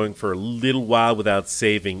been going for a little while without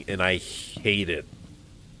saving, and I hate it.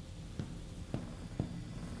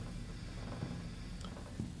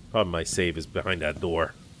 Probably my save is behind that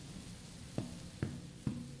door.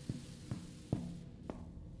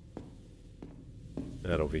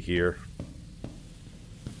 That over here.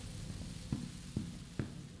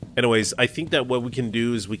 Anyways, I think that what we can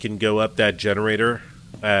do is we can go up that generator.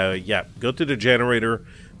 Yeah, go to the generator,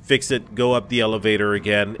 fix it, go up the elevator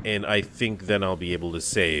again, and I think then I'll be able to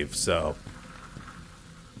save, so.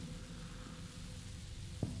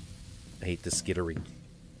 I hate the skittering.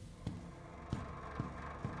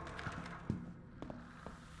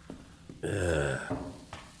 Ugh.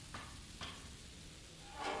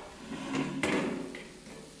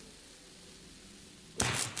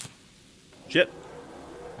 Shit.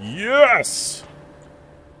 Yes!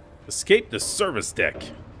 Escape the service deck.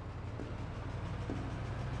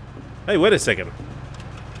 Hey, wait a second.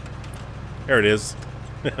 There it is.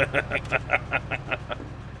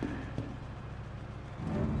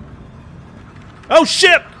 Oh,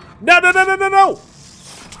 shit! No, no, no, no, no, no!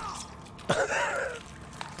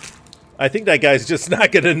 I think that guy's just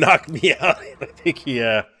not gonna knock me out. I think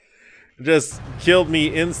he, just killed me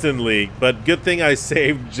instantly, but good thing I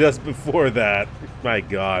saved just before that. My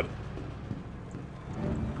god.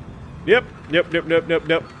 Yep, nope, nope, nope, nope,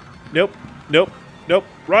 nope. Nope, nope, nope.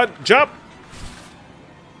 Run, jump!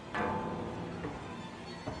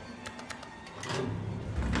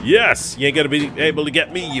 Yes! You ain't gonna be able to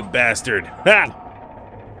get me, you bastard. Ha!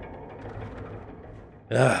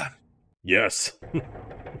 Ah, yes.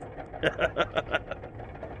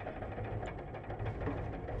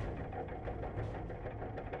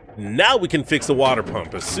 Now we can fix the water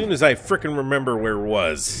pump as soon as I frickin' remember where it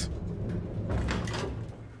was.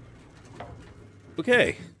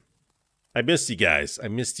 Okay. I missed you guys. I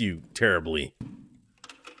missed you terribly.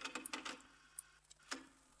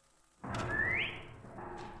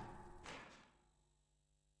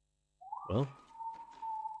 Well.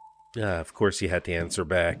 Of course you had to answer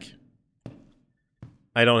back.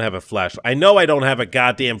 I don't have a flashlight. I know I don't have a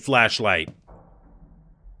goddamn flashlight.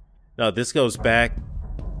 No, this goes back.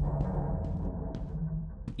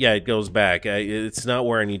 Yeah, it goes back. It's not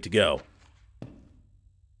where I need to go.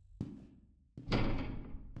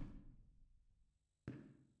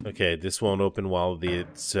 Okay, this won't open while the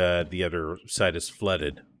other side is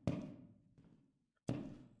flooded.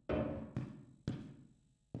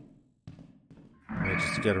 I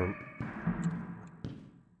just gotta...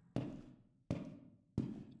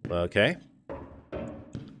 Okay. I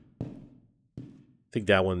think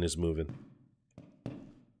that one is moving.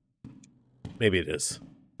 Maybe it is.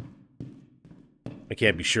 I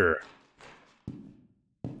can't be sure.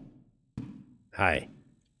 Hi.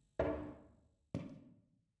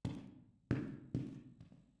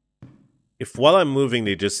 If while I'm moving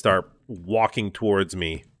they just start walking towards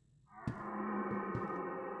me.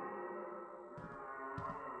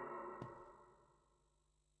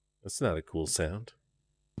 That's not a cool sound.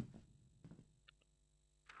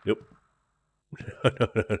 Nope.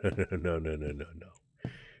 No.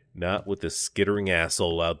 Not with the skittering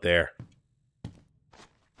asshole out there.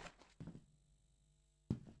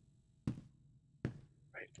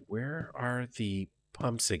 Right, where are the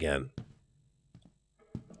pumps again?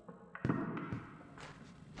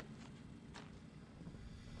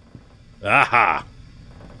 Aha!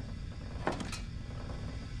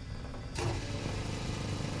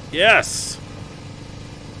 Yes!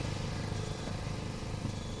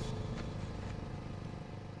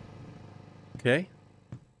 Okay.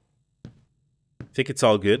 I think it's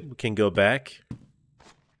all good. We can go back.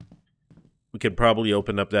 We could probably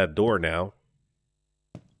open up that door now.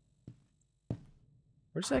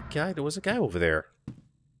 Where's that guy? There was a guy over there.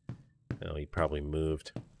 Oh, he probably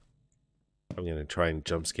moved. I'm gonna try and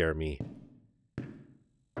jump scare me.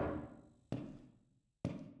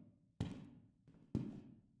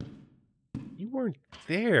 You weren't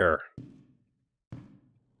there.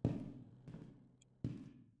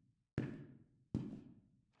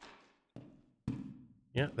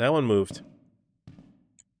 Yeah, that one moved.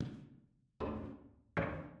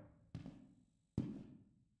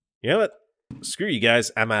 You know what? Screw you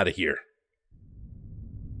guys. I'm out of here.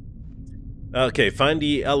 Okay, find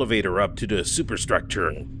the elevator up to the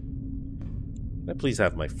superstructure. Can I please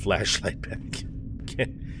have my flashlight back?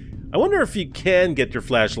 I wonder if you can get your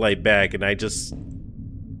flashlight back and I just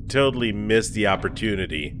totally missed the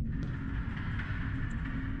opportunity.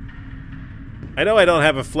 I know I don't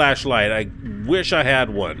have a flashlight. I wish I had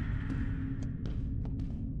one.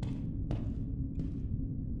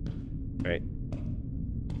 Right.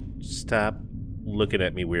 Stop looking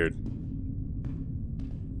at me weird.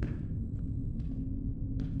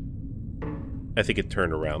 I think it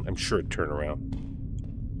turned around. I'm sure it turned around.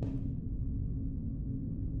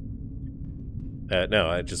 No,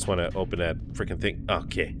 I just want to open that freaking thing.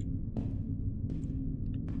 Okay.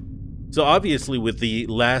 So obviously with the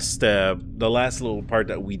last little part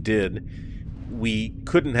that we did, we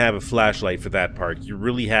couldn't have a flashlight for that part. You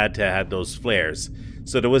really had to have those flares.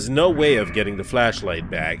 So there was no way of getting the flashlight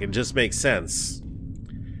back. It just makes sense.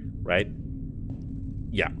 Right?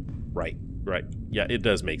 Yeah. Right. Right. Yeah, it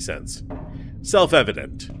does make sense.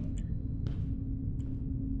 Self-evident.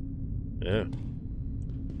 Yeah.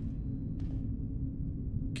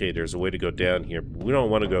 Okay, there's a way to go down here. But we don't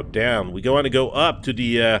want to go down. We want to go up to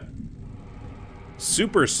the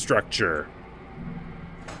superstructure.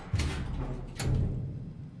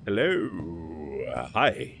 Hello.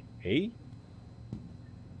 Hi. Hey.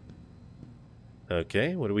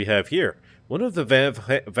 Okay, what do we have here? One of the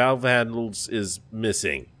valve handles is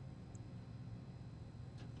missing.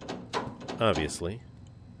 Obviously.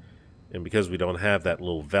 And because we don't have that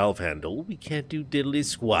little valve handle, we can't do diddly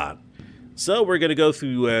squat. So we're going to go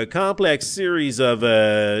through a complex series of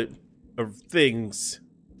things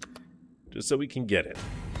just so we can get it.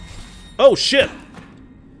 Oh, shit!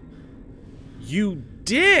 You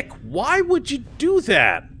dick! Why would you do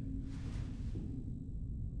that?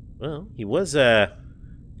 Well, he was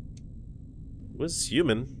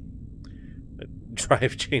human. The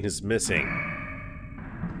drive chain is missing.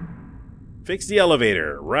 Fix the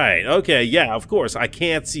elevator. Right. Okay, yeah, of course. I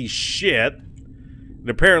can't see shit. And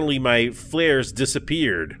apparently my flares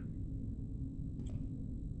disappeared.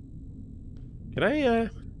 Can I,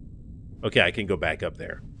 Okay, I can go back up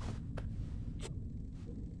there.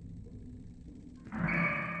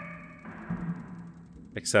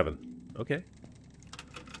 X7. Okay.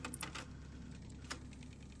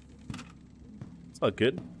 It's all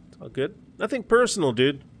good. It's all good. Nothing personal,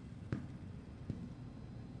 dude.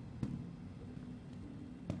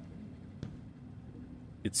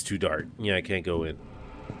 It's too dark. Yeah, I can't go in.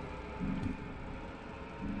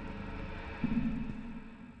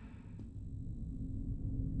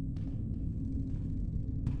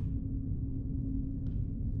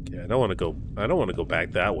 Yeah, I don't want to go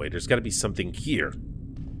back that way. There's got to be something here.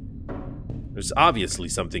 There's obviously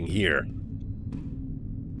something here.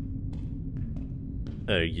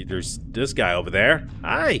 There's this guy over there.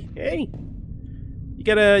 Hi, hey. You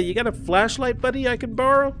got a flashlight, buddy, I can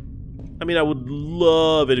borrow? I mean, I would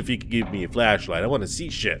love it if you could give me a flashlight. I want to see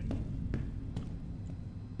shit.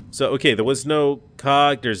 So, okay, there was no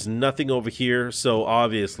cog. There's nothing over here. So,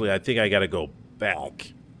 obviously, I think I gotta go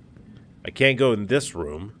back. I can't go in this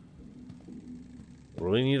room. I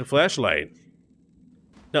really need a flashlight.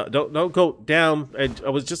 No, don't go down. I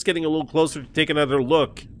was just getting a little closer to take another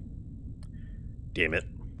look. Damn it.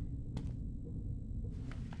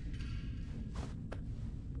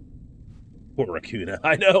 Poor Rakoona.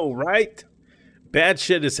 I know, right? Bad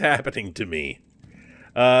shit is happening to me.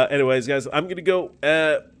 Anyways, guys, I'm gonna go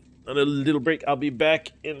on a little break. I'll be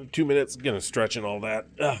back in 2 minutes. I'm gonna stretch and all that.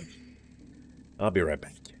 I'll be right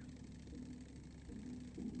back.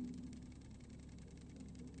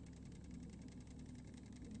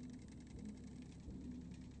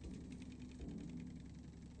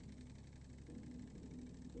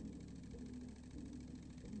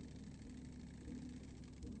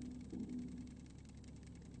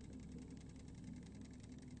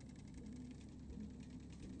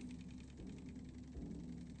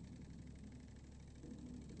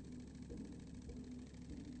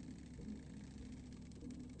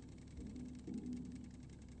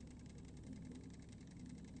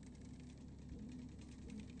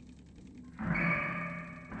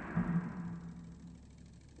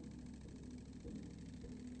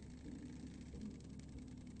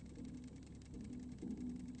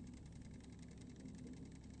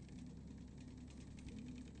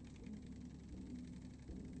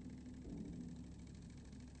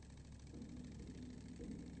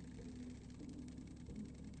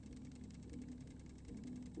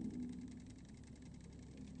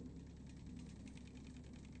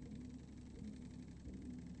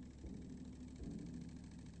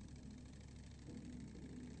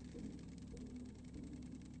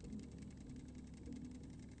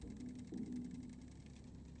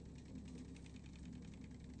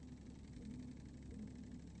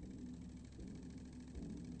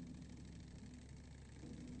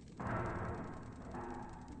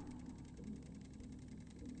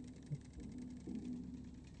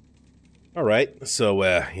 Alright, so,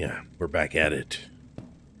 yeah, we're back at it.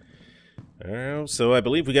 So I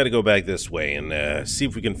believe we gotta go back this way and, see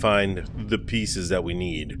if we can find the pieces that we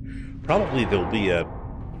need. Probably there'll be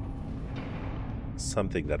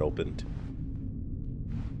something that opened.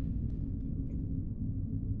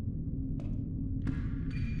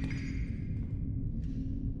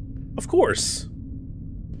 Of course!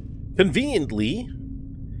 Conveniently!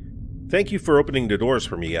 Thank you for opening the doors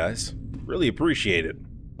for me, guys. Really appreciate it.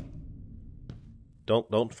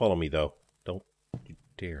 Don't follow me, though. Don't.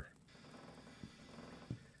 dare.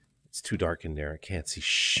 It's too dark in there. I can't see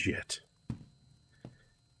shit.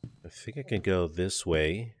 I think I can go this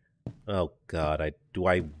way. Oh, God. Do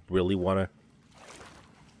I really want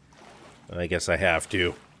to? I guess I have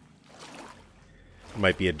to. There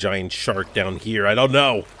might be a giant shark down here. I don't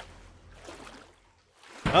know.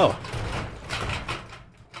 Oh.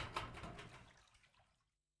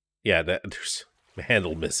 Yeah, there's a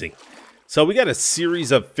handle missing. So we got a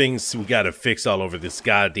series of things we got to fix all over this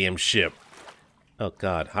goddamn ship. Oh,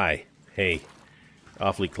 God. Hi. Hey.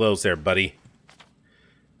 Awfully close there, buddy.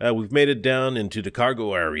 We've made it down into the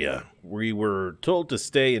cargo area. We were told to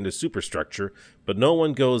stay in the superstructure, but no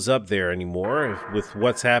one goes up there anymore with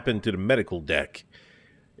what's happened to the medical deck.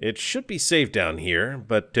 It should be safe down here,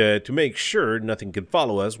 but to make sure nothing can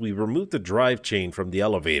follow us, we removed the drive chain from the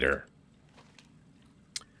elevator.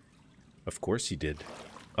 Of course he did.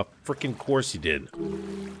 Of frickin' course he did.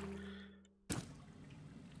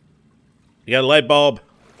 You got a light bulb?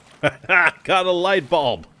 Got a light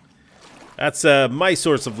bulb. That's my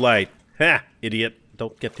source of light. Ha, idiot.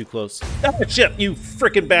 Don't get too close. Ah, shit, you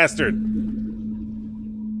frickin' bastard.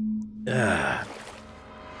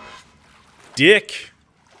 Dick.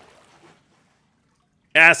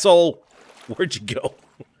 Asshole. Where'd you go?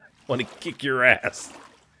 Want to kick your ass.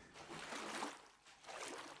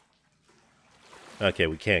 Okay,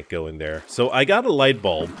 we can't go in there. So I got a light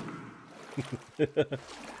bulb.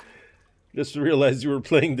 Just realized you were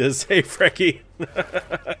playing this. Hey, Freki.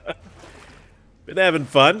 Been having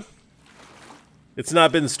fun. It's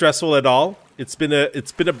not been stressful at all. It's been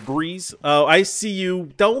a breeze. Oh, I see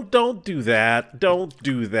you. Don't do that. Don't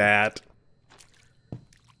do that.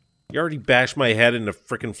 You already bashed my head in the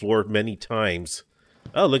frickin' floor many times.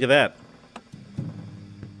 Oh, look at that.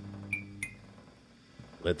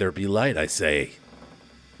 Let there be light, I say.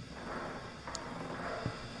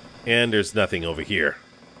 And there's nothing over here.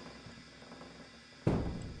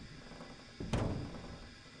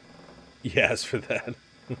 Yes, for that.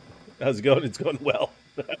 How's it going? It's going well.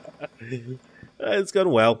 It's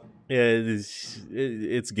going well. Yeah,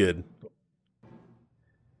 it's good.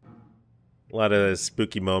 A lot of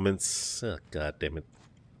spooky moments. Oh, God damn it.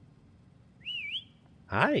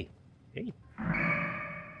 Hi. Hey.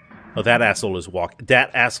 Oh, that asshole is walked.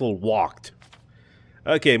 That asshole walked.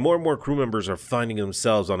 Okay, more and more crew members are finding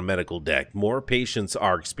themselves on a medical deck. More patients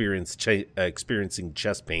are experiencing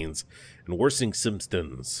chest pains and worsening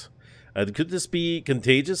symptoms. Could this be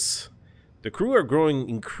contagious? The crew are growing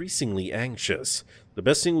increasingly anxious. The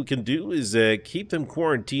best thing we can do is keep them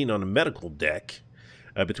quarantined on a medical deck.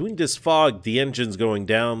 Between this fog, the engines going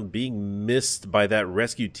down, being missed by that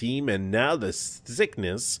rescue team, and now the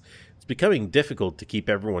sickness, it's becoming difficult to keep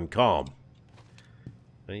everyone calm.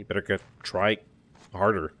 You better try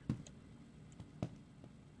harder.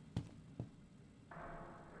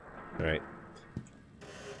 Alright.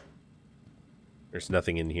 There's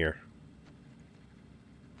nothing in here.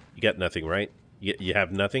 You got nothing, right? You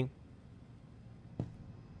have nothing?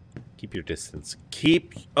 Keep your distance.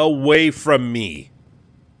 Keep away from me,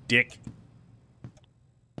 dick.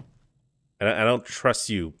 I don't trust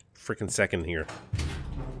you frickin' second here.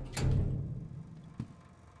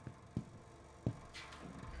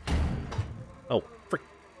 Oh, frick.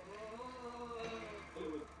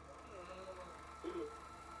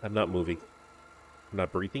 I'm not moving. I'm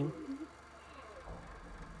not breathing.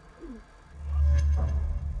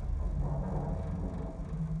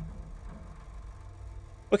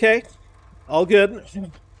 Okay, all good.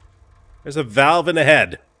 There's a valve in the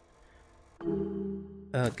head.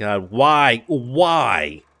 Oh, God, why?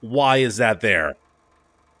 Why? Why is that there?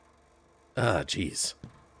 Ah, jeez.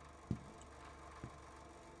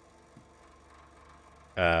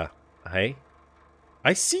 Hey?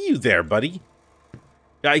 I see you there, buddy.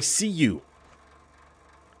 I see you.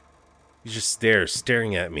 You're just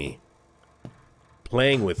staring at me.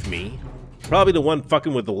 Playing with me. Probably the one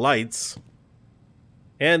fucking with the lights.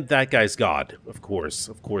 And that guy's God, of course.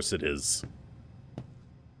 Of course it is.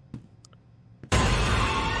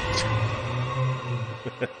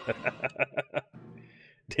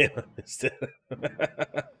 Damn, I missed it.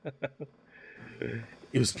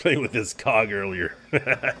 He was playing with his cog earlier.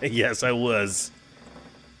 Yes, I was.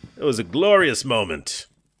 It was a glorious moment.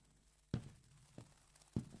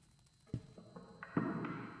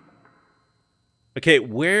 Okay,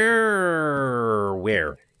 where?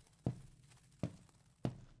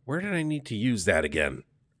 Where did I need to use that again?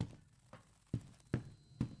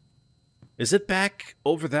 Is it back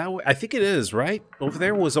over that way? I think it is, right? Over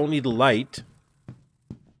there was only the light.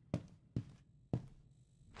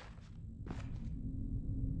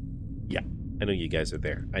 Yeah, I know you guys are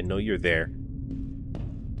there. I know you're there.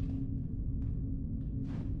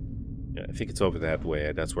 I think it's over that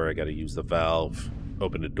way. That's where I gotta use the valve.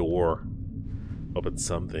 Open a door. Open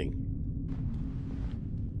something.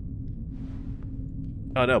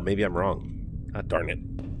 Oh no, maybe I'm wrong. Ah, darn it.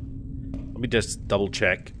 Let me just double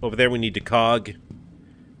check. Over there we need a cog.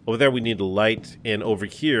 Over there we need a light. And over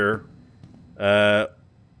here... yeah,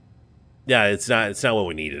 it's not what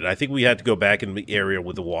we needed. I think we had to go back in the area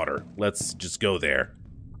with the water. Let's just go there.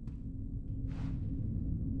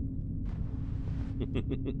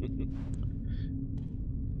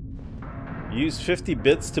 Use 50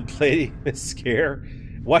 bits to play a scare?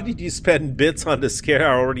 Why did you spend bits on the scare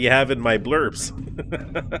I already have in my blurbs?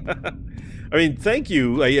 I mean, thank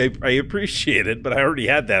you. I appreciate it, but I already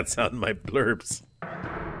had that sound in my blurbs.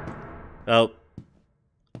 Oh,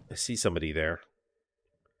 I see somebody there.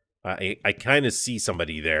 I kind of see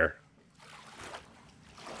somebody there.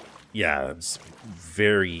 Yeah, it's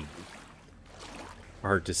very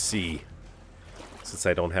hard to see since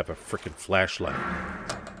I don't have a frickin' flashlight.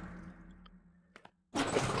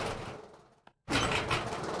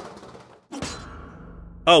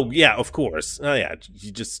 Oh, yeah, of course. Oh, yeah,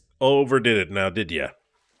 you just overdid it now, did ya?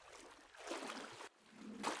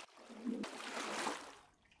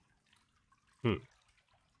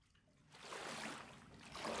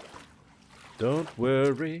 Don't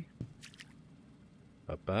worry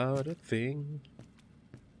about a thing,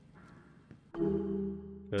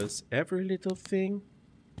 'cause every little thing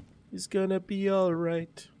is gonna be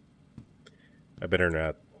alright. I better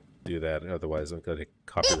not do that, otherwise I'm gonna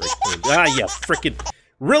copyright claim. Ah, yeah, frickin'...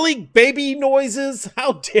 Really? Baby noises?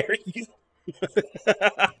 How dare you?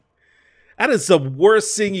 That is the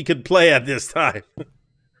worst thing you could play at this time.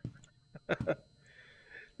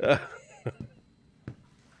 Hey,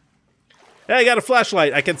 I got a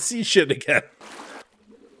flashlight. I can see shit again.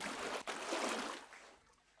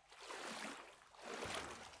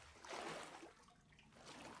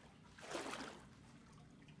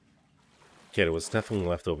 Okay, there was nothing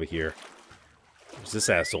left over here. There's this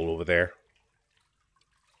asshole over there.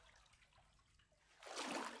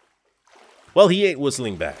 Well, he ain't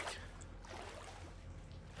whistling back.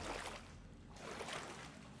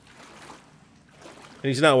 And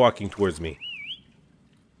he's not walking towards me.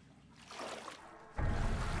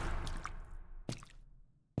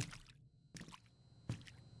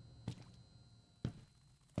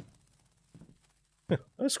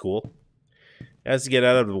 That's cool. As you get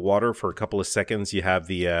out of the water for a couple of seconds, you have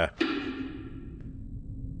the,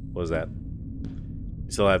 what was that?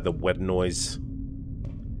 You still have the wet noise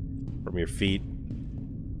from your feet.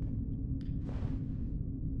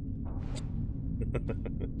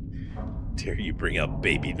 Dare you bring up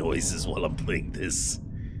baby noises while I'm playing this?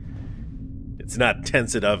 It's not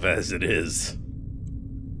tense enough as it is.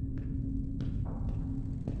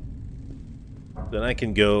 Then I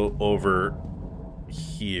can go over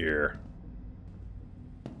here.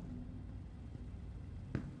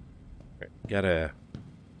 Right, gotta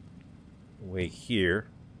wait here.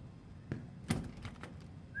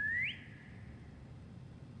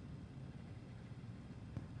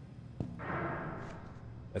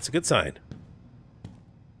 That's a good sign.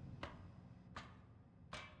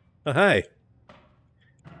 Oh, hi.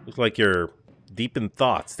 Looks like you're deep in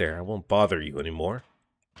thoughts there. I won't bother you anymore.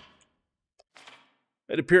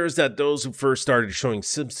 It appears that those who first started showing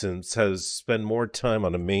symptoms has spent more time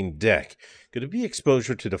on the main deck. Could it be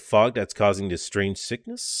exposure to the fog that's causing this strange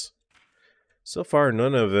sickness? So far,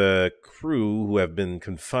 none of the crew who have been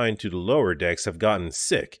confined to the lower decks have gotten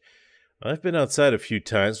sick. I've been outside a few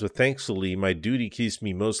times, but thankfully my duty keeps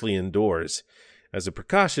me mostly indoors. As a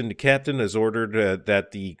precaution, the captain has ordered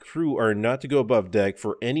that the crew are not to go above deck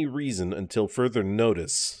for any reason until further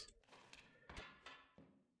notice.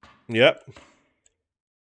 Yep.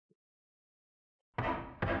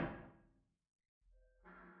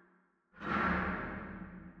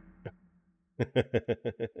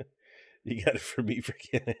 You got it for me,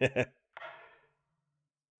 Freki.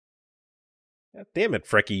 God damn it,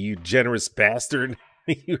 Freki, you generous bastard.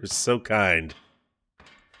 You're so kind.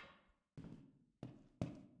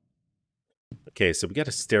 Okay, so we got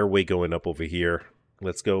a stairway going up over here.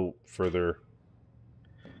 Let's go further.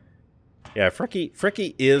 Yeah,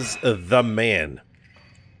 Freki is the man.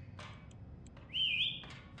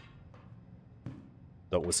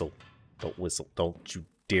 Don't whistle. Don't whistle. Don't you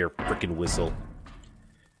dare frickin' whistle.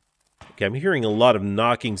 Okay, I'm hearing a lot of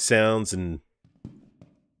knocking sounds and...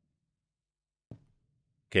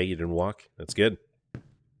 Okay, you didn't walk. That's good.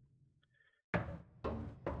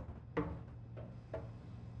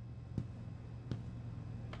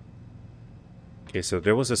 Okay, so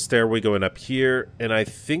there was a stairway going up here, and I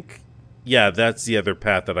think... Yeah, that's the other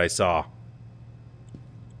path that I saw.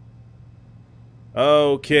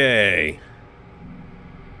 Okay.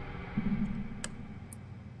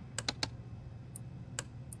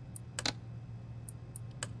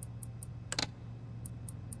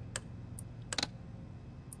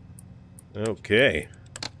 Okay.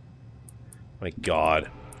 My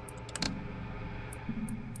God.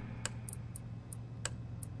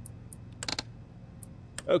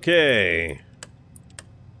 Okay.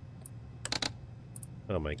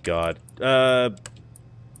 Oh my God. I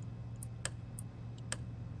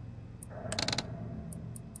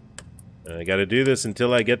gotta do this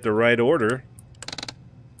until I get the right order.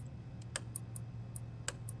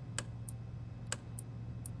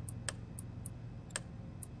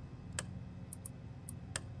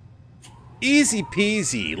 Easy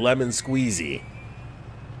peasy, lemon squeezy.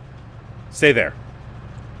 Stay there.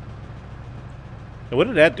 Now, what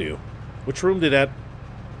did that do? Which room did that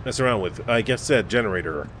mess around with? I guess that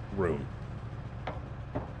generator room.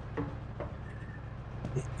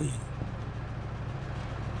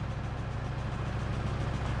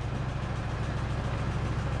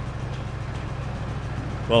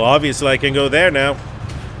 Well, obviously I can go there now.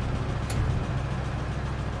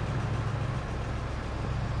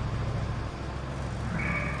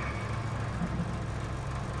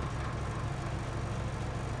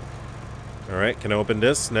 Alright, can I open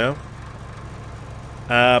this now?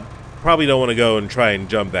 Probably don't want to go and try and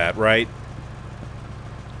jump that, right?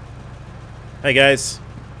 Hey guys.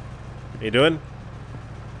 How you doing?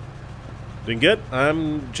 Doing good?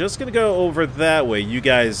 I'm just gonna go over that way. You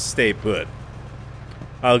guys stay put.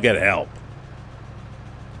 I'll get help.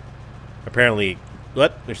 Apparently...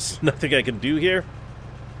 What? There's nothing I can do here?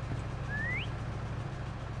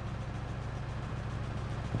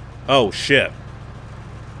 Oh, shit.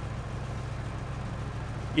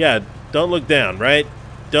 Yeah, don't look down, right?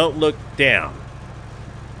 Don't look down.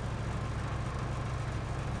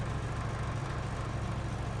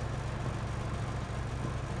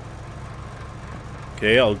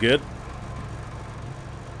 Okay, all good.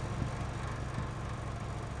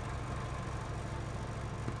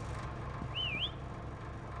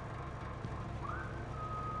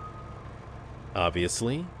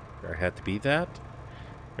 Obviously, there had to be that.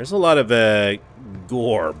 There's a lot of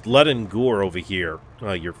gore, blood and gore over here.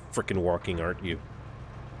 Oh, you're frickin' walking, aren't you?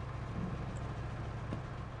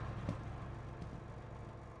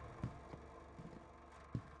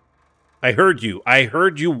 I heard you. I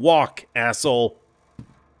heard you walk, asshole.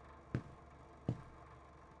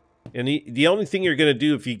 And the only thing you're gonna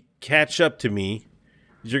do if you catch up to me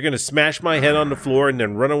is you're gonna smash my head on the floor and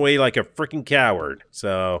then run away like a frickin' coward.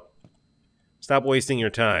 So, stop wasting your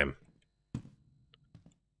time.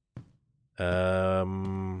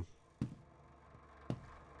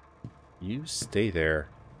 You stay there.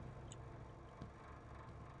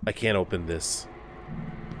 I can't open this.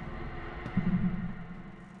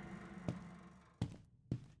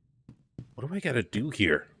 What do I gotta do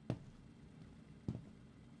here?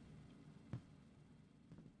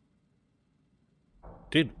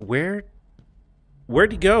 Dude, where'd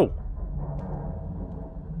he go?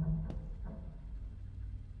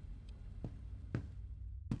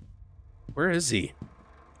 Where is he?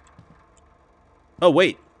 Oh,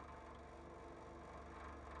 wait.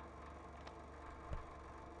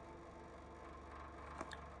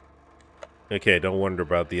 Okay, don't wonder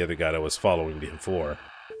about the other guy that was following before.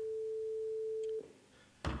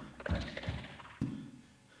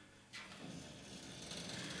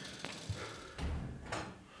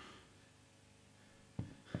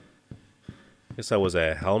 Guess that was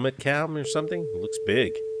a helmet cam or something? It looks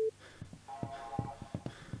big.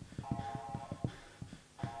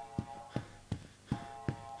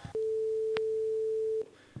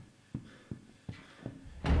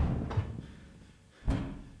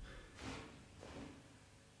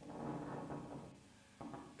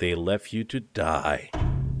 They left you to die.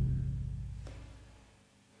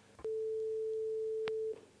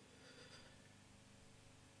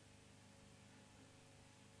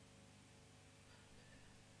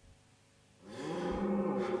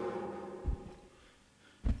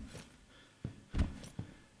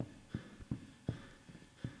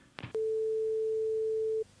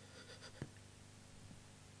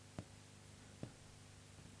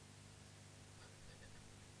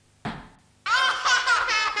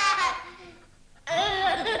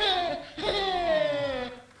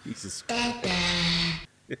 Jesus.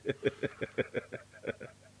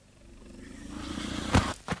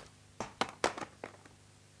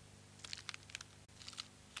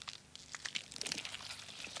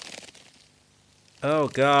 Oh,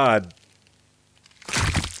 God.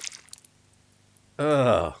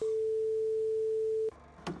 Ugh.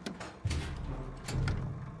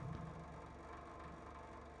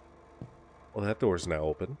 Well, that door's now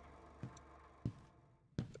open.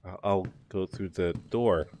 I'll go through the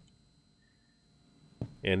door.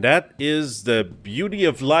 And that is the beauty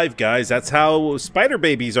of life, guys. That's how spider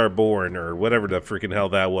babies are born, or whatever the freaking hell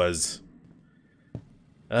that was.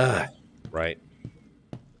 Right.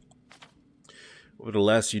 Over the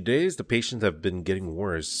last few days, the patients have been getting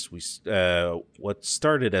worse. What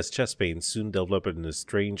started as chest pain soon developed into a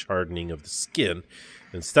strange hardening of the skin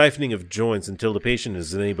and stifling of joints until the patient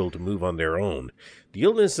is unable to move on their own. The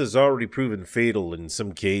illness has already proven fatal in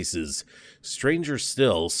some cases. Stranger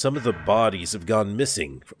still, some of the bodies have gone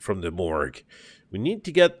missing from the morgue. We need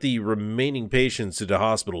to get the remaining patients to the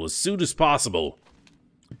hospital as soon as possible.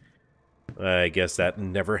 I guess that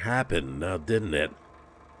never happened, now didn't it?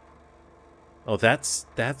 Oh, that's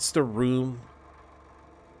the room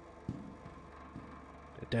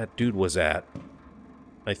that dude was at.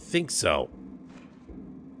 I think so.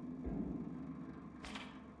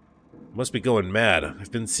 Must be going mad.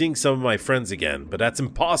 I've been seeing some of my friends again, but that's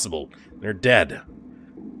impossible. They're dead.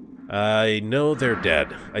 I know they're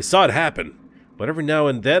dead. I saw it happen. But every now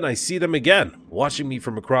and then I see them again, watching me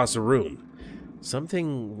from across the room.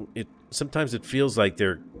 Sometimes it feels like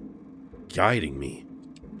they're guiding me.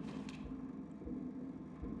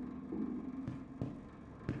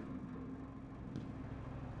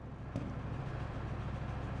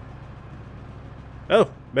 Oh,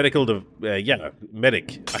 yeah,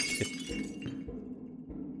 medic.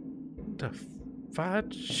 The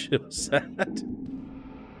fudge was that?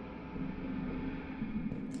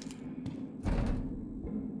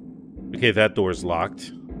 Okay, that door's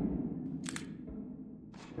locked.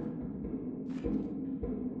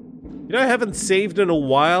 You know, I haven't saved in a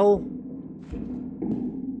while.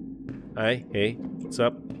 Hi, hey, what's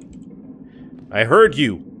up? I heard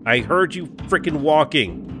you. I heard you frickin'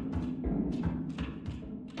 walking.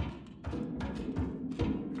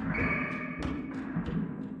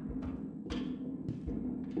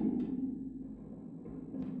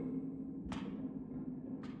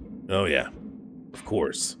 Oh, yeah. Of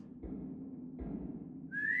course.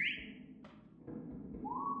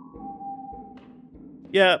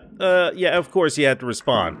 Yeah, yeah, of course you had to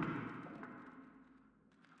respond.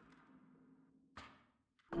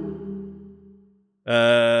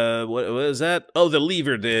 What was that? Oh, the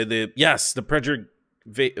lever, yes, the pressure,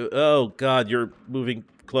 oh, God, you're moving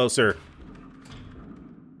closer.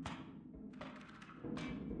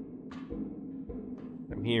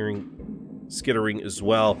 I'm hearing skittering as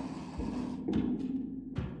well.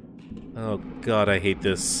 Oh, God, I hate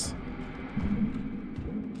this.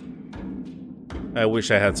 I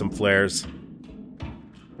wish I had some flares.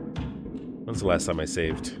 When's the last time I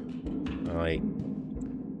saved?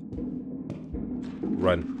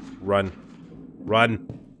 Run. Run.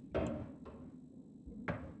 Run.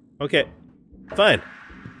 Okay. Fine.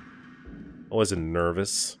 I wasn't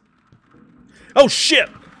nervous. Oh, shit!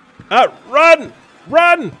 Run!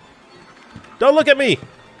 Run! Don't look at me!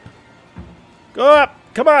 Go up!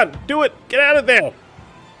 Come on! Do it! Get out of there!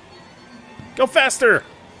 Go faster!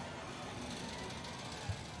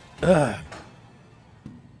 Ugh.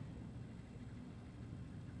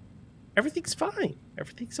 Everything's fine.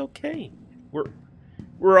 Everything's okay.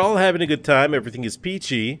 We're all having a good time. Everything is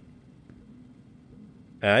peachy.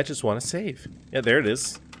 I just want to save. Yeah, there it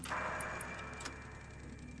is.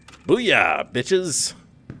 Booyah, bitches!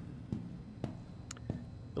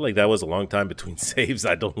 I feel like that was a long time between saves.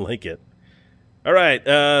 I don't like it. Alright,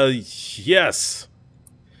 yes.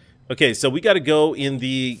 Okay, so we gotta go in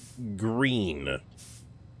the green.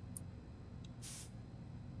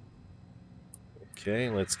 Okay,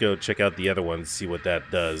 let's go check out the other one, see what that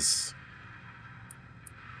does.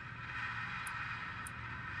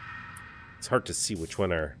 It's hard to see which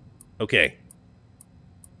one are... Okay.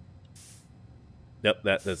 Nope,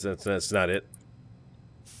 that's not it.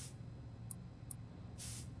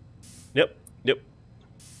 Yep, yep.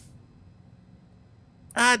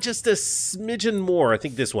 Just a smidgen more. I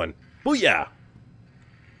think this one. Booyah!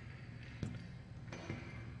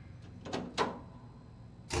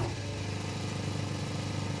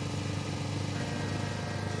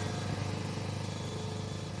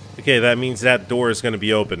 Okay, that means that door is going to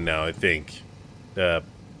be open now, I think. Yeah.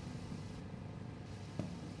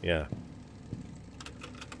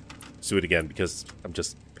 Let's do it again, because I'm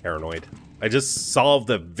just paranoid. I just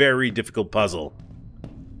solved a very difficult puzzle.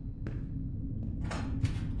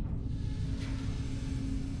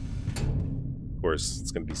 Of course,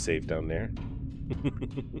 it's going to be safe down there.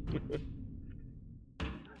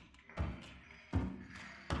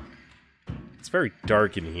 It's very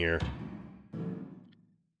dark in here.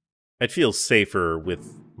 I'd feel safer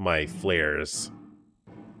with my flares.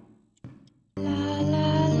 La,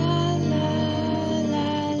 la, la, la.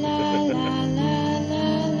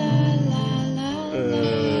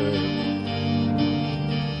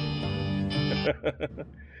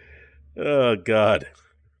 Oh, God.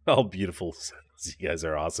 All beautiful. You guys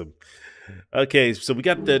are awesome. Okay, so we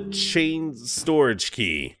got the chain storage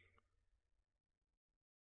key.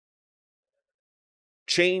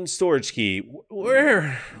 Chain storage key.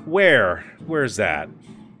 Where's that?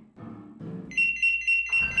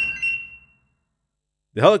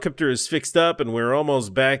 The helicopter is fixed up and we're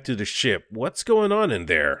almost back to the ship. What's going on in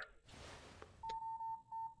there?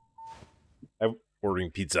 I'm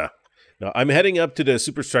ordering pizza. No, I'm heading up to the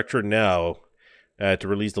superstructure now to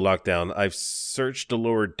release the lockdown. I've searched the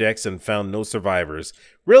lower decks and found no survivors.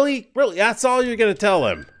 Really? Really? That's all you're going to tell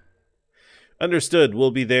him? Understood.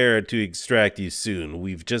 We'll be there to extract you soon.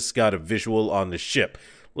 We've just got a visual on the ship.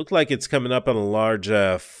 Looked like it's coming up on a large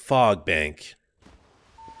fog bank.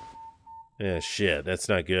 Shit. That's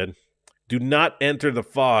not good. Do not enter the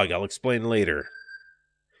fog. I'll explain later.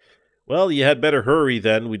 Well, you had better hurry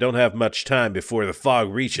then. We don't have much time before the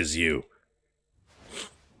fog reaches you.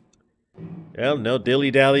 Well, no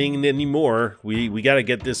dilly-dallying anymore. We got to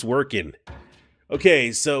get this working.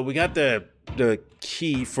 Okay, so we got the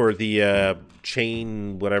key for the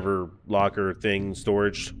chain, whatever, locker thing,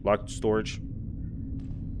 storage, locked storage.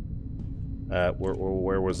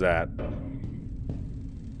 Where was that?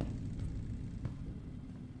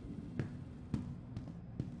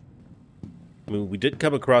 I mean, we did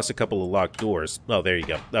come across a couple of locked doors. Oh, there you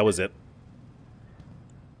go. That was it.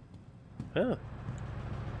 Huh.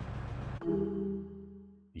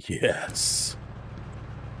 Yes.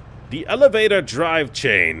 The elevator drive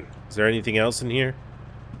chain. Is there anything else in here?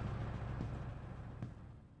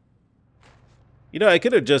 You know, I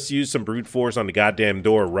could have just used some brute force on the goddamn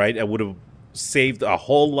door, right? I would have saved a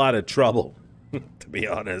whole lot of trouble, to be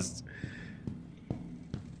honest.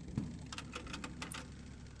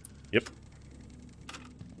 Yep.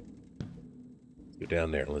 Let's go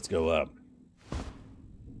down there. Let's go up.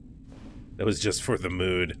 That was just for the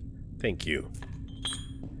mood. Thank you.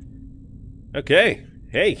 Okay.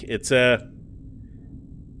 Hey, it's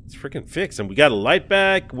freaking fixed, and we got a light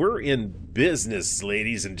back. We're in business,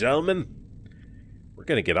 ladies and gentlemen. We're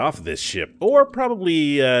gonna get off of this ship, or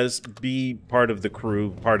probably be part of the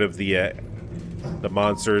crew, part of the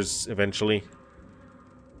monsters eventually.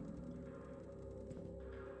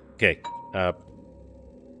 Okay,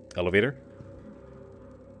 elevator.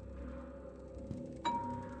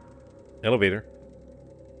 Elevator.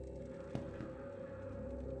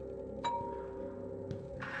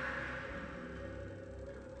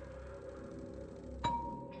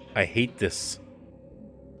 I hate this.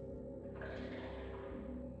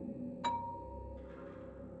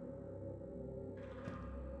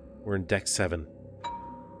 We're in deck 7.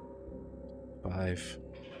 5.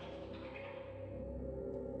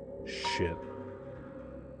 Shit.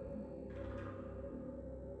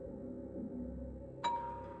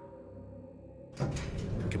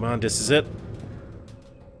 Come on, this is it.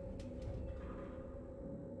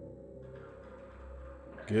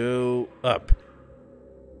 Go up.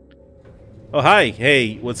 Oh, hi.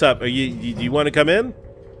 Hey, what's up? Do you want to come in?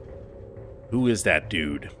 Who is that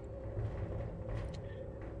dude?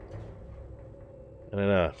 I don't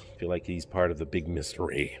know. I feel like he's part of the big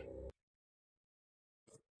mystery.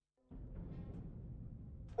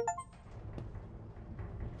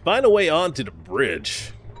 Find a way onto the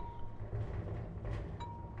bridge.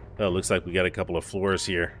 Oh, looks like we got a couple of floors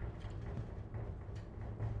here.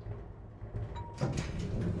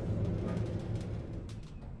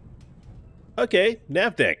 Okay,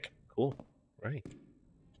 nav deck. Cool. Right.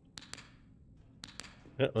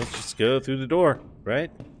 Yeah, let's just go through the door,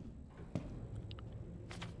 right?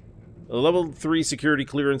 A level 3 security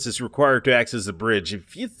clearance is required to access the bridge.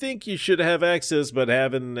 If you think you should have access but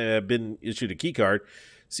haven't been issued a keycard,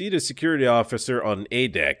 see the security officer on A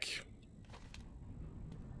deck.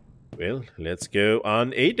 Well, let's go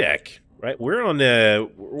on A deck. Right, we're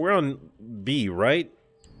on B, right?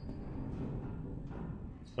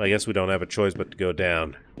 Well, I guess we don't have a choice but to go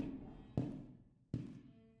down.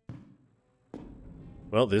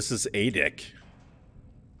 Well, this is A deck.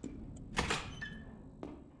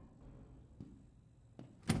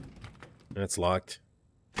 That's locked.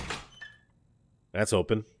 That's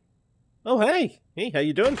open. Oh, hey! Hey, how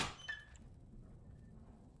you doing?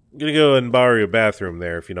 I'm gonna go and borrow your bathroom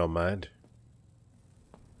there, if you don't mind.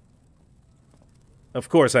 Of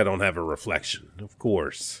course I don't have a reflection. Of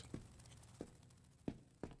course.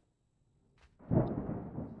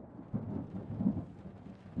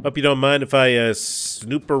 Hope you don't mind if I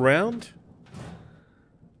snoop around?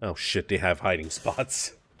 Oh shit, they have hiding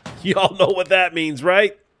spots. Y'all know what that means,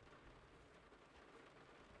 right?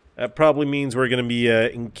 That probably means we're going to be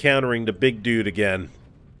encountering the big dude again.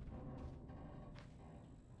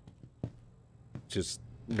 just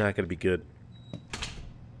not going to be good.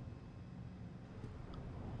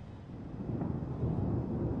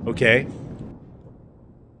 Okay.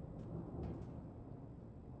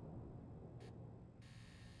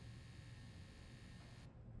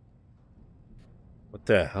 What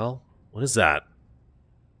the hell? What is that?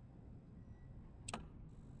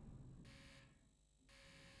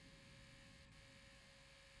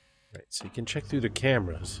 Right, so you can check through the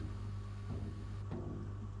cameras.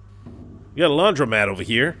 You got a laundromat over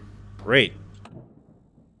here. Great.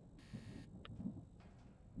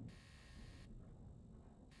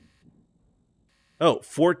 Oh,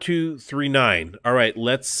 4239. All right,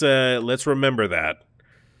 let's remember that.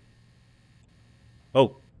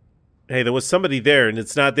 Oh, hey, there was somebody there, and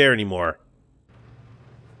it's not there anymore.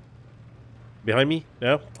 Behind me?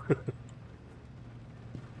 No?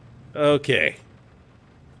 Okay.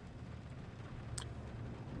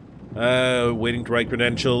 Waiting to write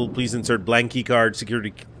credential. Please insert blank keycard,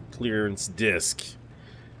 security clearance disk.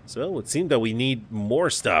 So it seemed that we need more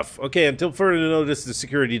stuff. Okay, until further notice, the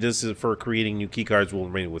security disk for creating new keycards will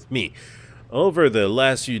remain with me. Over the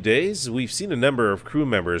last few days, we've seen a number of crew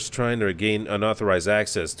members trying to gain unauthorized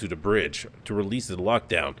access to the bridge to release the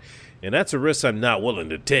lockdown, and that's a risk I'm not willing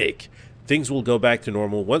to take. Things will go back to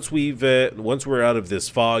normal once we're out of this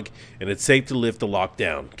fog, and it's safe to lift the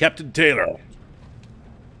lockdown. Captain Taylor.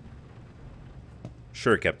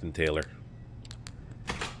 Sure, Captain Taylor.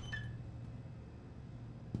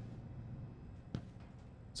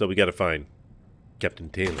 So we gotta find Captain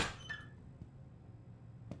Taylor.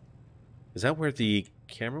 Is that where the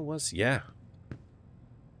camera was? Yeah.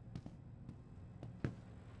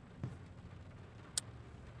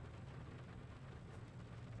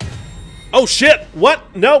 Oh shit!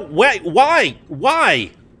 What? No, wait, why?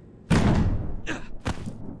 Why?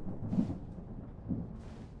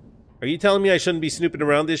 Are you telling me I shouldn't be snooping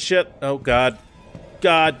around this shit? Oh god.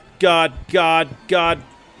 God, God, God, God.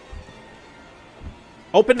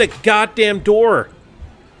 Open the goddamn door!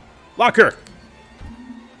 Lock her!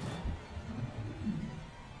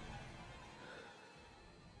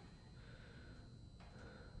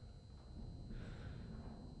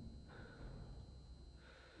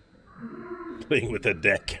 Playing with the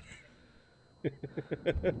deck.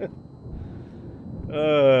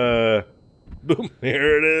 Boom,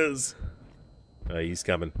 here it is. He's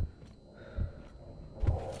coming.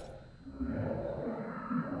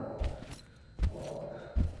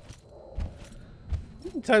 How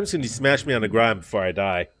many times can he smash me on the ground before I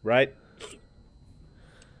die, right?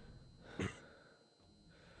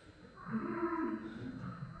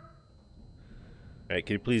 Alright,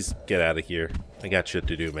 can you please get out of here? I got shit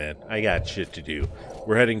to do, man. I got shit to do.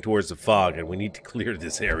 We're heading towards the fog, and we need to clear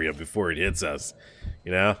this area before it hits us.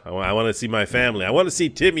 You know? I want to see my family. I want to see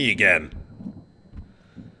Timmy again.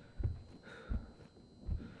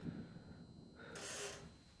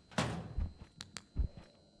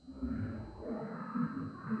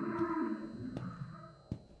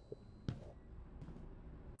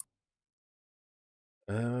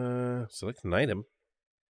 Select an item.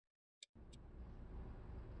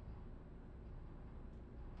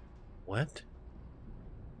 What?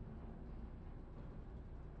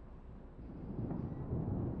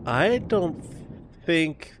 I don't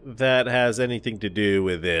think that has anything to do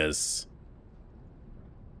with this.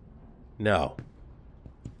 No.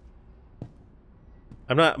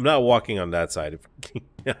 I'm not walking on that side.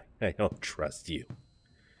 I don't trust you.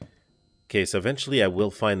 Okay, so eventually I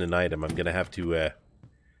will find an item. I'm gonna have to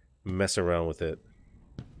mess around with it.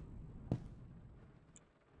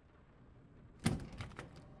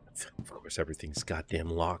 Of course, everything's goddamn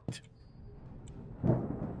locked.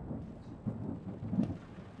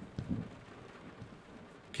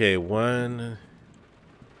 Okay, one.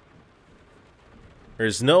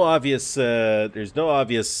 There's no obvious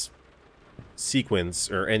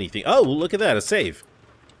sequence or anything. Oh, look at that, a save.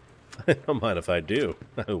 I don't mind if I do.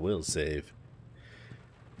 I will save.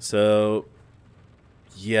 So,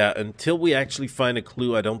 yeah, until we actually find a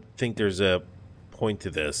clue, I don't think there's a point to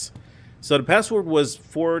this. So the password was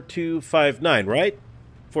 4259, right?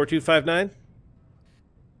 4259?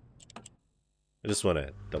 I just want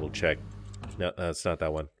to double check. No, it's not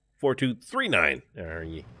that one. 4239. Are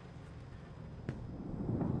you?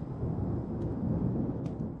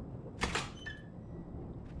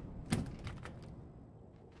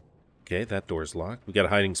 Okay, that door's locked. We got a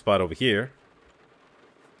hiding spot over here.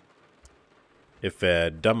 If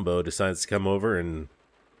Dumbo decides to come over and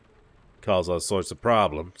cause all sorts of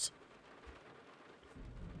problems.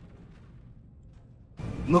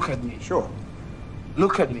 Look at me. Sure.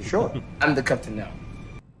 Look at me. Sure. I'm the captain now.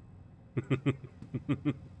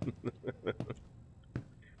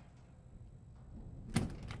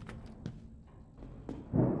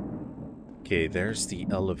 Okay, there's the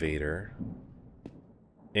elevator.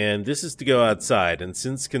 And this is to go outside. And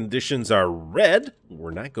since conditions are red,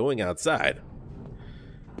 we're not going outside.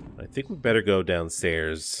 I think we better go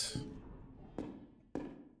downstairs.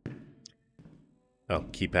 Oh,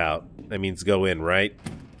 keep out. That means go in, right?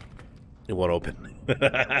 It won't open.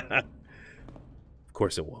 Of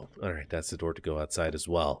course it won't. Alright, that's the door to go outside as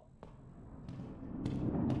well.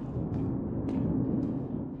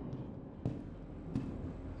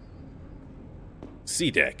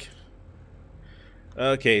 C-deck.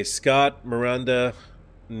 Okay, Scott, Miranda,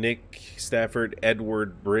 Nick, Stafford,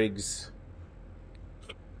 Edward, Briggs.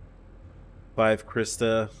 5,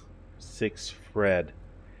 Krista. 6, Fred.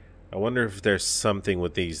 I wonder if there's something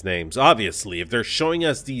with these names. Obviously, if they're showing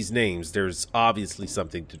us these names, there's obviously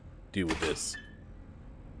something to do with this.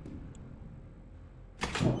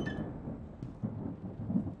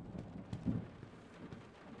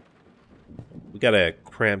 We got a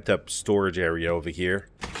cramped up storage area over here.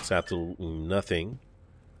 It's absolutely nothing.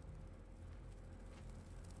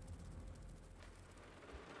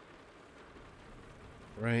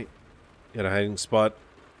 Right. Got a hiding spot.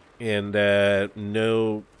 And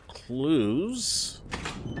no clues.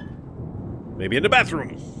 Maybe in the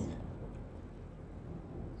bathroom.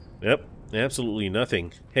 Yep. Absolutely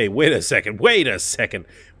nothing. Hey, wait a second. Wait a second.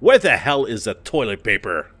 Where the hell is the toilet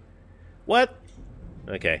paper? What?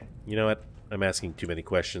 Okay. You know what? I'm asking too many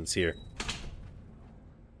questions here.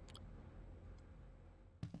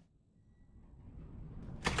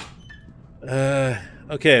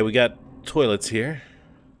 Okay, we got toilets here.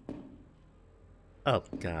 Oh,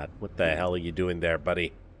 God. What the hell are you doing there,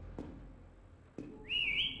 buddy?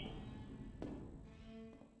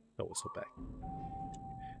 Oh, whistle back.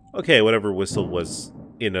 Okay, whatever whistle was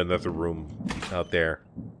in another room out there.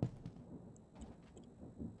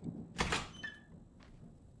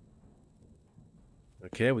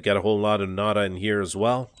 Okay, we got a whole lot of nada in here as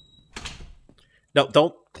well. No,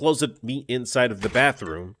 don't close it me inside of the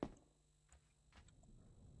bathroom.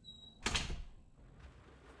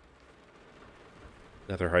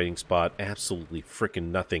 Another hiding spot. Absolutely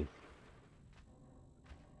freaking nothing.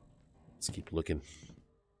 Let's keep looking.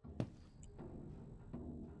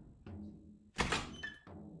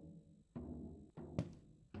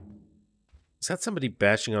 Is that somebody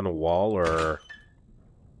bashing on a wall, or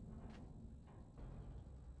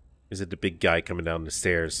is it the big guy coming down the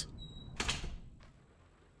stairs?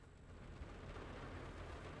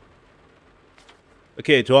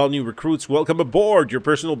 Okay, to all new recruits, welcome aboard. Your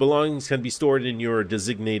personal belongings can be stored in your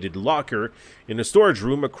designated locker in a storage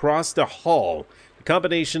room across the hall, the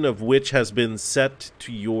combination of which has been set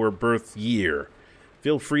to your birth year.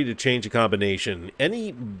 Feel free to change a combination.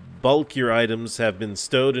 Any bulkier items have been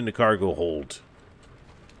stowed in the cargo hold.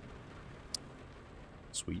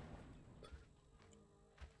 Sweet.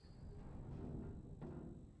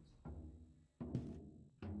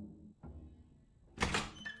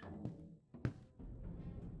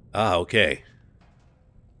 Ah, okay.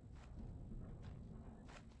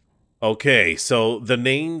 Okay, so the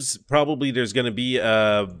names, probably there's going to be,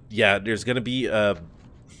 there's going to be a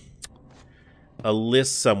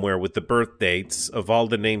list somewhere with the birth dates of all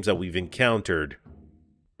the names that we've encountered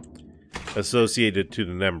associated to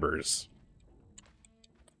the numbers.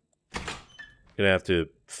 Gonna have to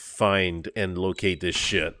find and locate this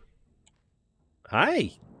shit.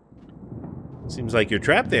 Hi! Seems like you're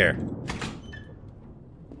trapped there.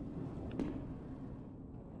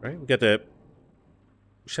 Right, we got the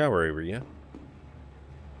shower area.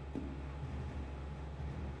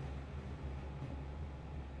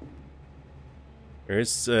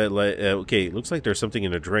 There's, okay, looks like there's something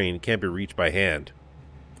in a drain. It can't be reached by hand.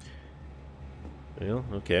 Well,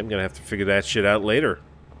 okay, I'm gonna have to figure that shit out later.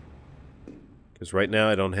 Because right now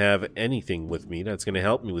I don't have anything with me that's gonna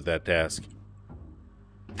help me with that task.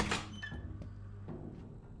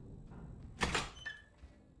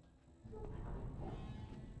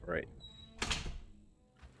 Right.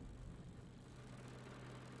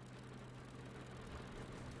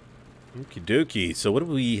 Okie dokie. So what do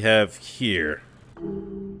we have here?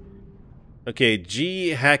 Okay, G.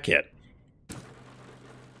 Hackett.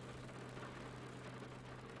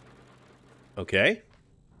 Okay.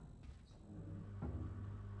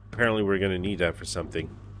 Apparently we're going to need that for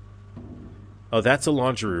something. Oh, that's a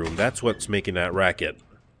laundry room. That's what's making that racket.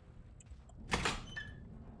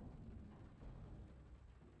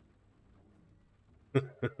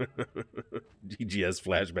 DGS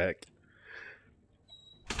flashback.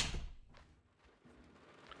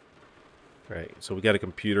 Right, so we got a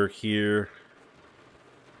computer here.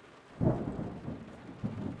 All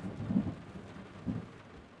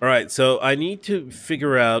right, so I need to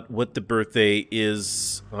figure out what the birthday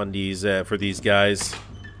is on these for these guys.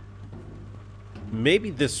 Maybe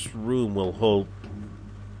this room will hold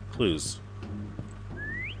clues.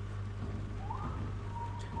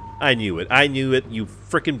 I knew it. I knew it, you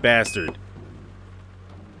frickin' bastard.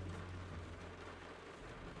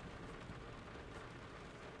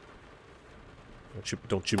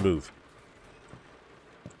 Don't you move.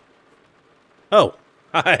 Oh,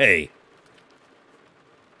 hi.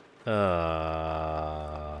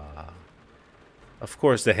 Of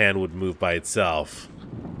course the hand would move by itself.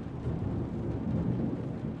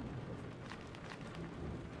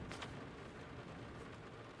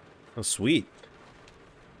 Oh, sweet.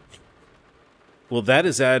 Well, that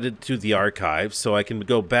is added to the archive, so I can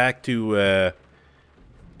go back to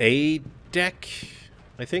A deck,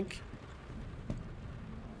 I think.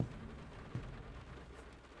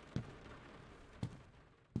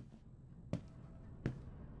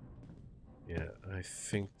 Yeah, I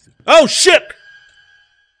think... Oh, shit!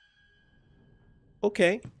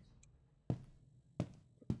 Okay.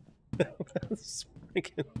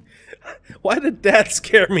 Why did that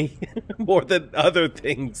scare me more than other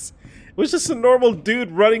things? It was just a normal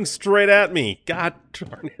dude running straight at me. God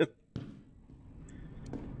darn it.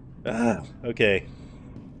 Ah, okay.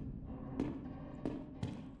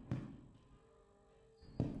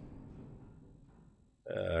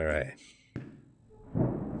 All right.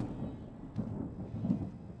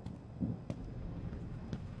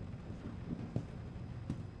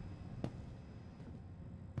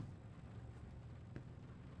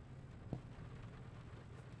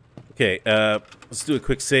 Okay, let's do a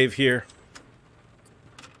quick save here.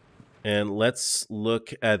 And let's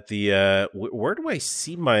look at the, where do I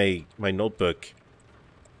see my notebook?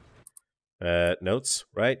 Notes,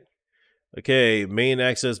 right? Okay, main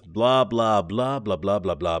access, blah, blah, blah, blah, blah,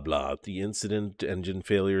 blah, blah, blah. The incident, engine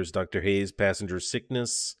failures, Dr. Hayes, passenger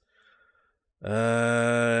sickness.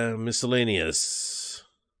 Miscellaneous.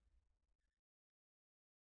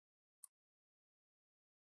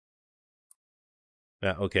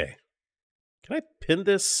 Yeah, okay. Can I pin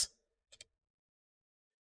this?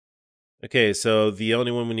 Okay, so the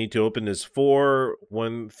only one we need to open is 4,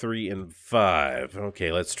 1, 3, and 5.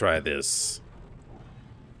 Okay, let's try this.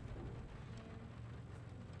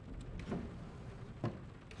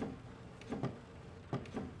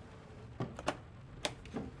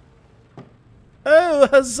 Oh,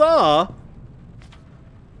 huzzah!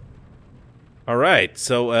 Alright,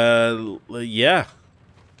 so, yeah.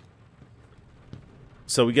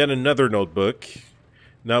 So we got another notebook.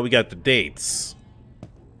 Now we got the dates.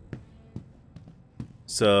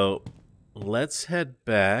 So, let's head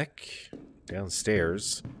back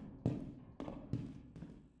downstairs.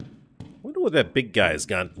 Wonder what that big guy's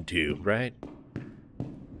gotten to, right?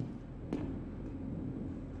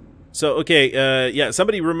 So, okay, yeah,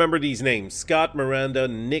 somebody remember these names. Scott, Miranda,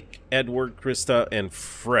 Nick, Edward, Krista, and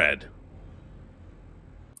Fred.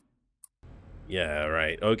 Yeah,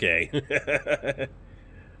 right, okay.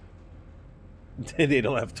 They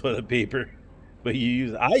don't have toilet paper. But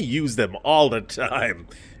I use them all the time.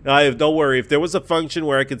 Don't worry, if there was a function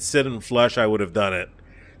where I could sit and flush, I would have done it.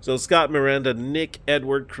 So Scott, Miranda, Nick,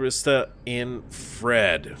 Edward, Krista, and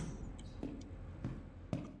Fred.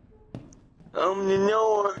 Open the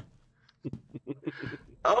door.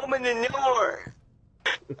 Open the door.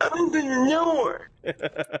 Open the door.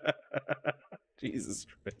 Jesus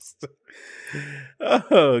Christ.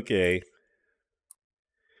 Okay.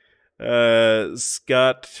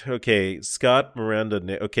 Scott, okay, Scott, Miranda,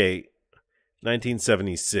 okay,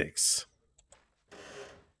 1976.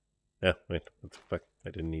 Yeah, wait, what the fuck? I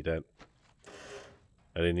didn't need that.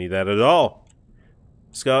 I didn't need that at all.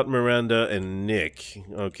 Scott, Miranda, and Nick.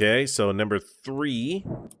 Okay, so number 3.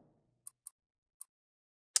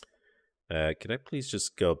 Could I please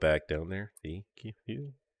just go back down there? Thank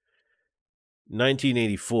you.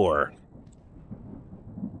 1984.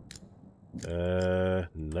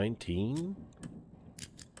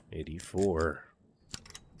 1984.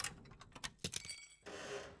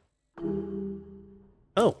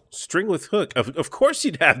 Oh, string with hook. Of course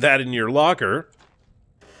you'd have that in your locker.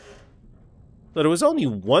 But it was only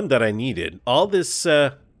one that I needed. All this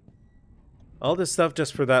stuff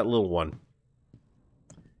just for that little one.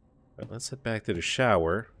 Right, let's head back to the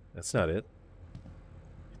shower. That's not it.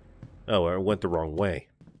 Oh, I went the wrong way.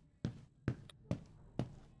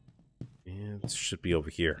 And it should be over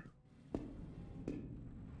here.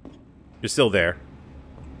 You're still there.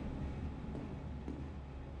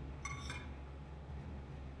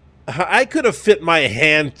 I could have fit my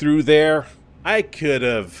hand through there. I could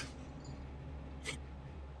have.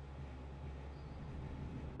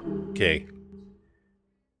 Okay.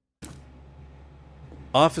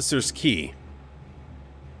 Officer's key.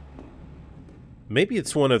 Maybe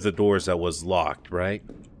it's one of the doors that was locked, right?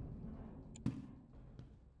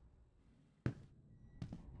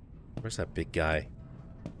 Where's that big guy?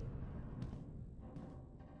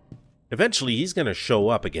 Eventually, he's gonna show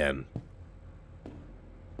up again.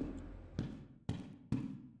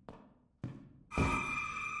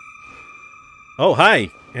 Oh, hi.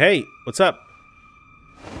 Hey, what's up?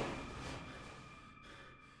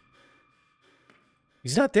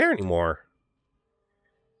 He's not there anymore.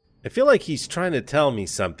 I feel like he's trying to tell me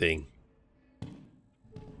something.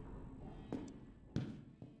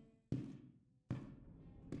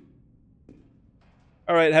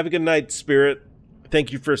 Alright, have a good night, Spirit.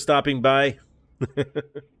 Thank you for stopping by.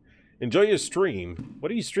 Enjoy your stream.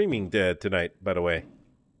 What are you streaming tonight, by the way?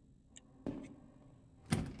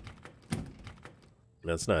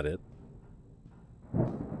 That's not it.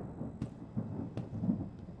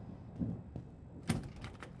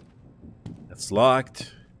 That's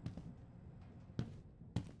locked.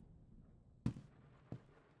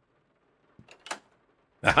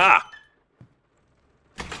 Aha!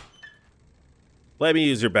 Let me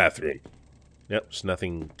use your bathroom. Yep, there's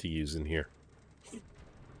nothing to use in here.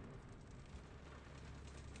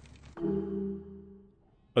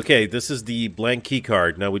 Okay, this is the blank key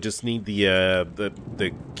card. Now we just need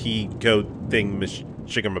the key code thing,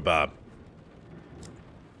 shigamabob.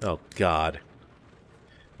 Oh God,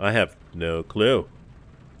 I have no clue.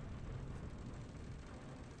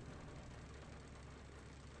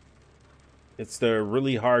 It's the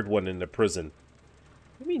really hard one in the prison.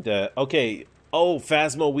 I mean, okay. Oh,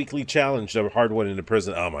 Phasmo Weekly Challenge, the hard one in the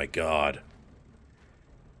prison. Oh my God.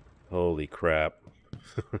 Holy crap.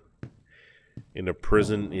 In a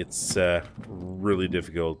prison, it's really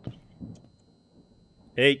difficult.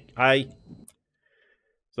 Hey, hi.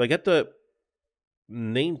 So I got the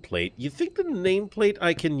nameplate. You think the nameplate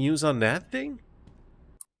I can use on that thing?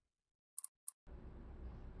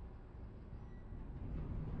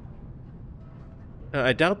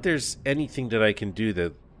 I doubt there's anything that I can do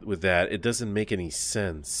that with that. It doesn't make any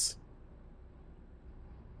sense.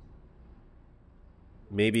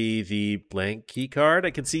 Maybe the blank key card?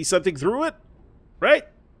 I can see something through it? Right?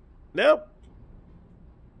 Nope.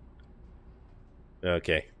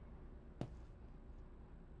 Okay.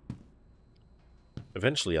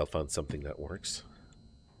 Eventually I'll find something that works.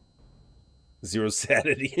 Zero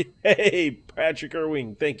sanity. Hey, Patrick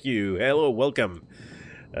Irving, thank you. Hello, welcome.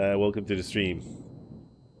 Welcome to the stream.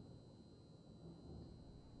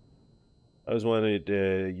 I always wanted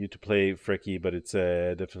you to play Freki, but it's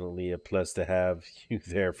definitely a plus to have you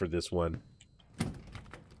there for this one.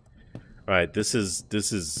 Alright, this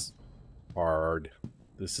is hard.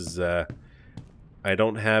 This is, I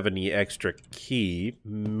don't have any extra key.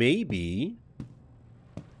 Maybe...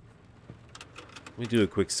 Let me do a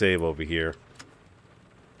quick save over here.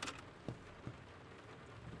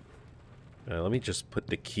 Let me just put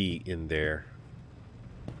the key in there.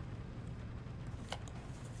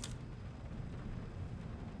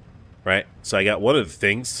 Right, so I got one of the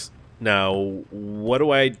things. Now, what do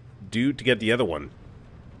I do to get the other one?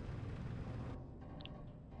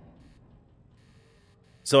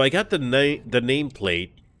 So I got the nameplate.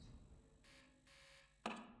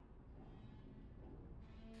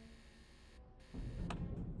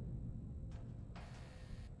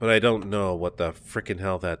 But I don't know what the frickin'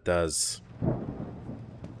 hell that does.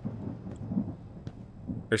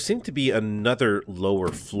 There seemed to be another lower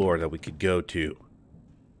floor that we could go to.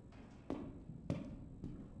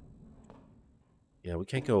 Yeah, we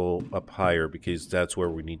can't go up higher because that's where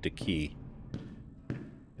we need the key.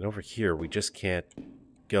 And over here, we just can't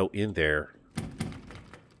go in there.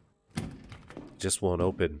 It just won't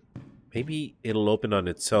open. Maybe it'll open on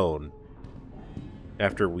its own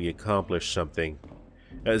after we accomplish something.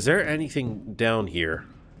 Is there anything down here?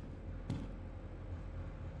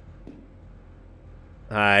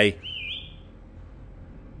 Hi.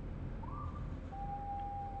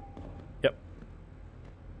 Yep.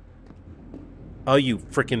 Oh, you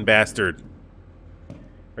frickin' bastard.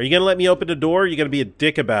 Are you gonna let me open the door? Or are you gonna be a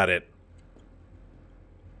dick about it?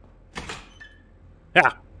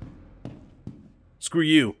 Ha! Screw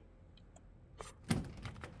you.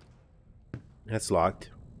 That's locked.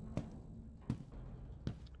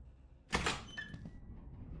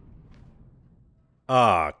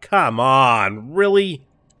 Ah, come on. Really?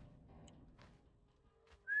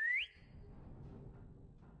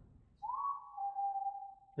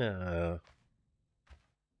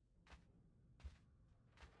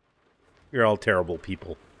 You're all terrible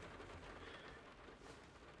people.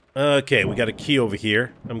 Okay, we got a key over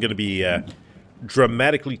here. I'm going to be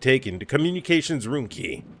dramatically taken. The communications room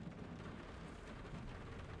key.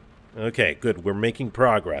 Okay, good. We're making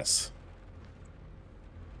progress.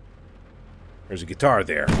 There's a guitar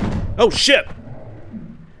there. Oh, shit!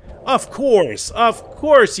 Of course! Of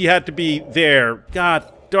course you had to be there!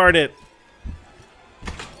 God darn it!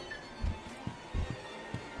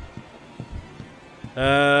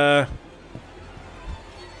 Oh,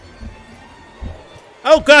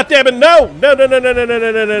 God damn it! No! No, no, no, no, no, no,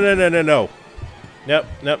 no, no, no, no, no, no. Nope,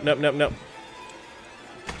 nope, nope, nope, nope.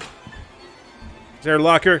 Is there a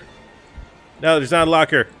locker? No, there's not a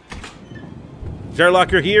locker. Is there a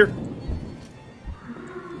locker here?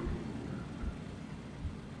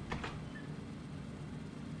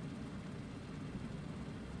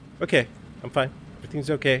 Okay, I'm fine.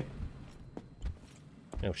 Everything's okay.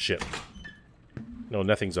 Oh, shit. No,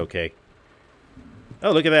 nothing's okay.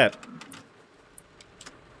 Oh, look at that.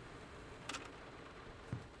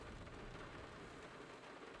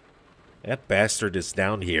 That bastard is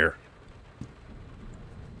down here.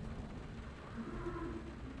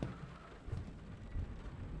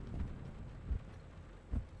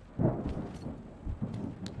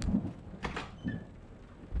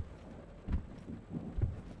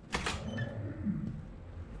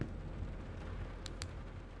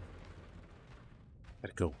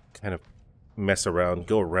 Gotta go kind of mess around,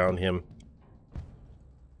 go around him.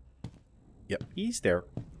 Yep, he's there.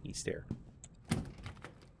 He's there.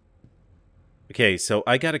 Okay, so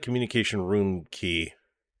I got a communication room key.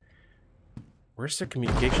 Where's the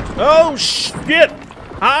communication? Oh, shit!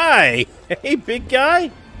 Hi! Hey, big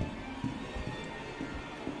guy!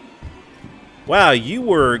 Wow, you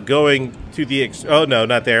were going to the oh, no,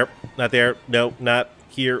 not there. Not there. No, not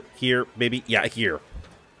here. Here, maybe. Yeah, here.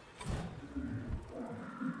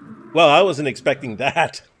 Well, I wasn't expecting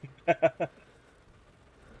that.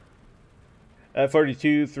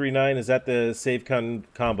 4239, is that the save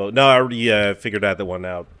combo? No, I already figured that one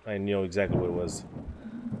out. I know exactly what it was.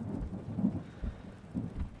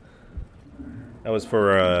 That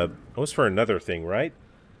was for another thing, right?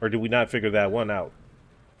 Or did we not figure that one out?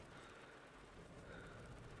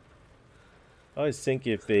 I always think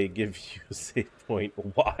if they give you a save point,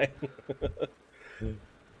 why?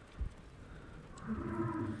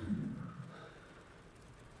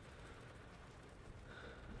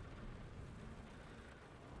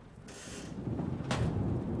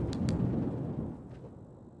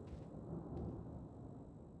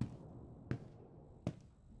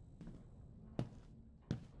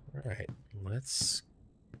 Alright, let's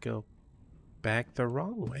go back the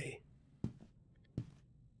wrong way.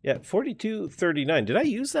 Yeah, 4239. Did I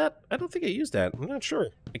use that? I don't think I used that. I'm not sure.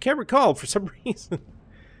 I can't recall for some reason.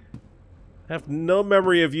 I have no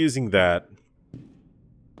memory of using that.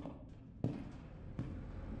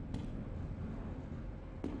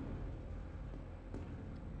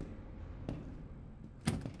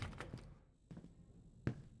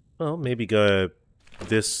 Well, maybe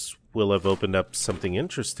this will have opened up something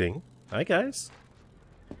interesting. Hi, guys.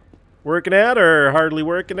 Working out or hardly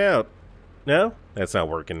working out? No? That's not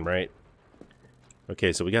working, right?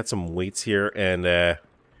 Okay, so we got some weights here, and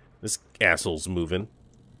this asshole's moving.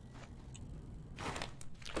 I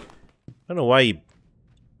don't know why he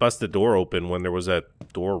busted the door open when there was a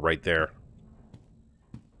door right there.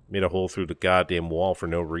 Made a hole through the goddamn wall for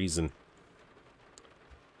no reason.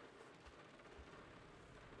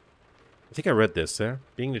 I think I read this there.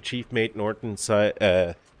 Being the chief mate, Norton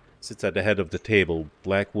sits at the head of the table.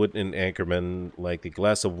 Blackwood and Anchorman like a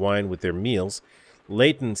glass of wine with their meals.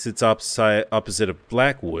 Leighton sits opposite of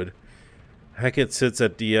Blackwood. Hackett sits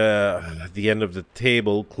at the end of the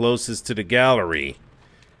table, closest to the gallery.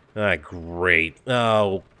 Ah, great.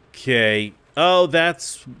 Okay. Oh,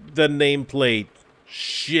 that's the nameplate.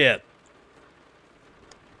 Shit.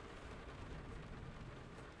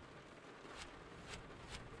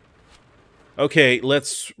 Okay,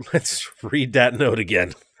 let's read that note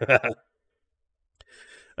again.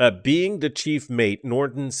 Being the chief mate,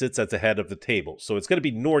 Norton sits at the head of the table. So it's going to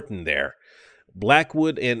be Norton there.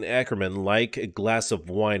 Blackwood and Ackerman like a glass of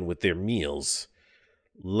wine with their meals.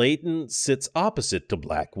 Leighton sits opposite to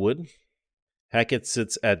Blackwood. Hackett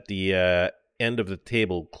sits at the end of the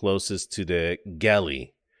table closest to the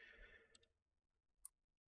galley.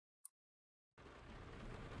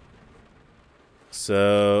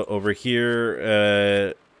 So over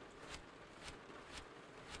here,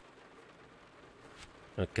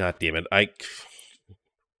 oh, God damn it!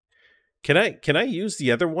 Can I use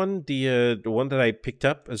the other one, the one that I picked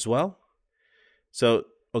up as well? So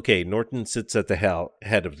okay, Norton sits at the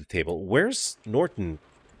head of the table. Where's Norton?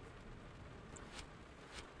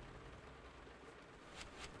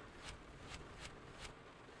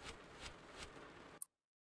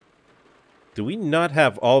 Do we not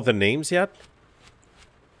have all the names yet?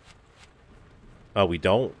 Oh, we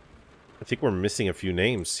don't? I think we're missing a few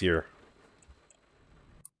names here.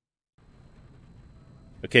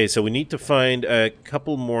 Okay, so we need to find a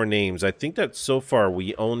couple more names. I think that so far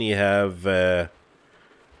we only have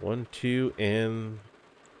 1, 2, and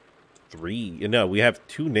 3. No, we have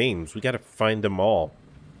 2 names. We got to find them all.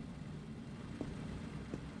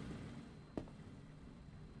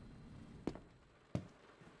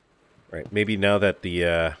 Right, maybe now that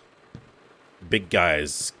the big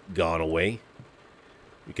guy's gone away,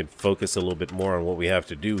 we can focus a little bit more on what we have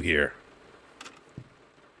to do here.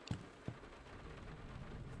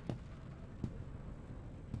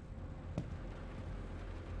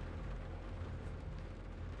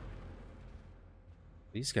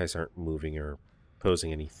 These guys aren't moving or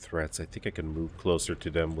posing any threats. I think I can move closer to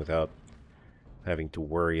them without having to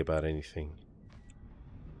worry about anything.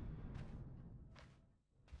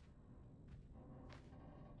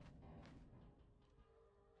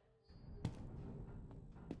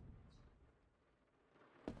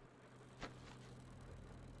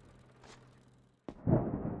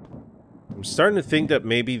 I'm starting to think that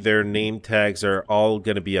maybe their name tags are all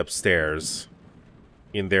going to be upstairs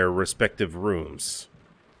in their respective rooms.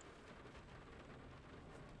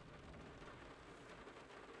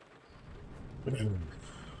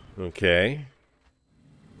 Okay.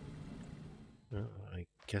 Well, I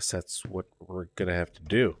guess that's what we're going to have to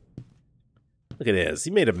do. Look at this.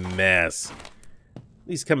 He made a mess. At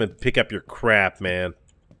least come and pick up your crap, man.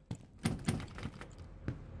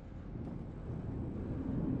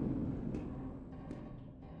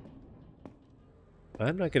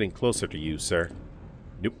 I'm not getting closer to you, sir.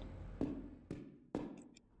 Nope.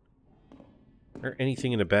 Is there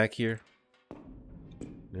anything in the back here?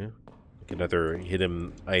 No? Like another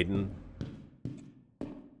hidden item?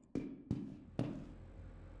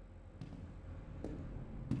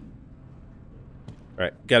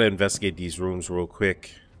 Alright, gotta investigate these rooms real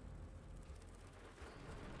quick.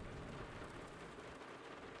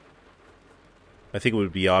 I think it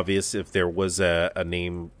would be obvious if there was a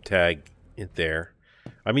name tag in there.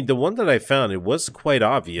 I mean, the one that I found, it was quite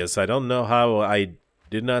obvious. I don't know how I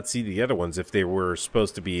did not see the other ones if they were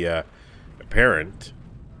supposed to be apparent.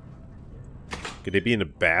 Could they be in a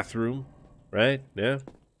bathroom? Right? Yeah.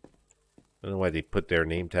 I don't know why they put their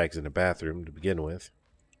name tags in a bathroom to begin with.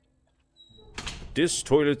 This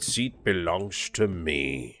toilet seat belongs to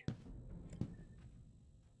me.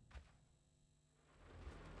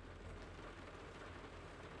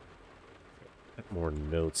 Got more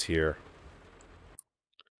notes here.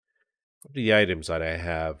 What are the items that I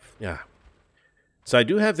have? Yeah. So I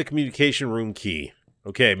do have the communication room key.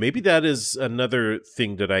 Okay, maybe that is another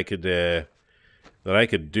thing that I could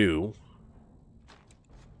do.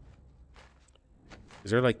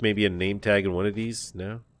 Is there like maybe a name tag in one of these?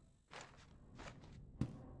 No.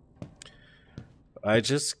 I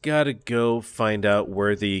just gotta go find out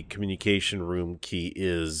where the communication room key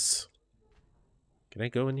is. Can I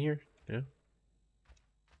go in here? Yeah.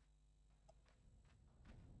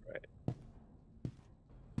 Right.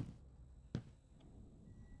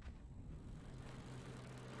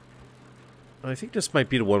 I think this might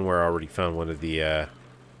be the one where I already found one of the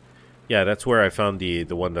yeah, that's where I found the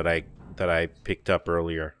one that I picked up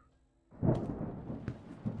earlier.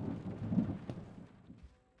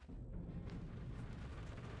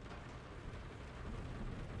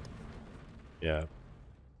 Yeah.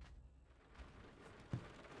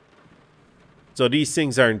 So these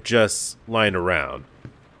things aren't just lying around.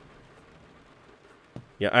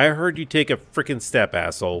 Yeah, I heard you take a frickin' step,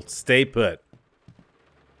 asshole. Stay put.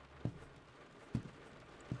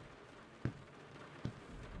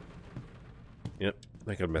 Yep,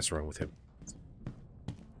 I gotta mess around with him.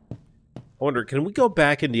 I wonder, can we go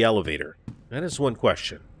back in the elevator? That is one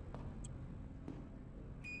question.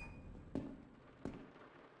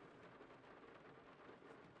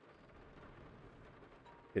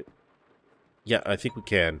 Yeah, I think we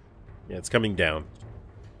can. Yeah, it's coming down.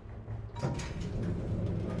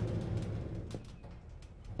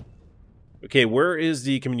 Okay, where is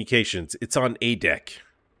the communications? It's on A deck.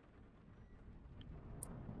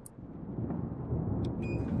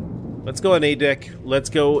 Let's go on A deck. Let's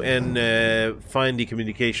go and find the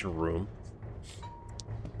communication room.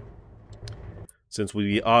 Since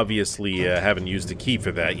we obviously haven't used the key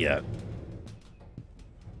for that yet.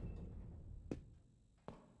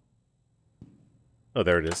 Oh,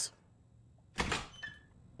 there it is.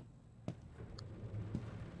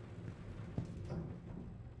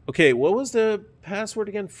 Okay, what was the password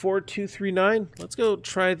again? 4239? Let's go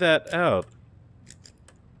try that out.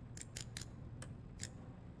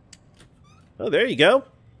 Oh, there you go.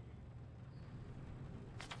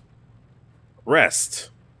 Rest.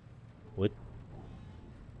 What?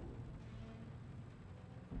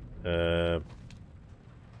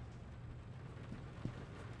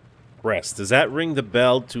 Crest. Does that ring the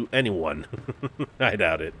bell to anyone? I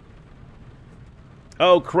doubt it.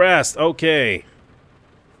 Oh, Crest. Okay.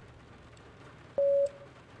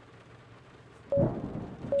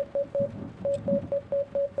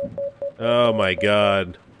 Oh my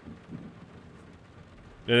god.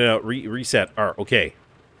 No, reset. R. Okay.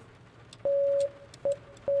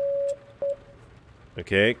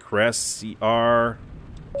 Okay, Crest, CR.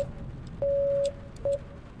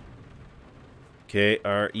 Okay,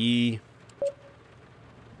 RE.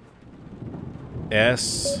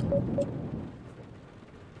 S.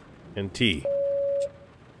 And T.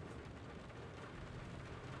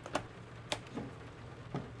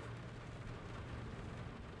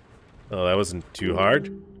 Oh, that wasn't too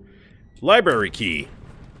hard. Library key.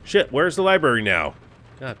 Shit, where's the library now?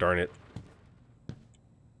 God darn it.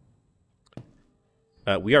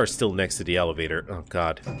 We are still next to the elevator. Oh,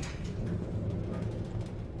 God.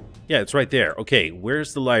 Yeah, it's right there. Okay,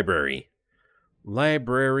 where's the library?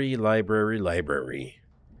 Library.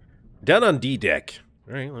 Down on D deck.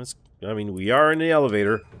 Alright, let's... I mean, we are in the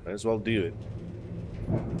elevator. Might as well do it.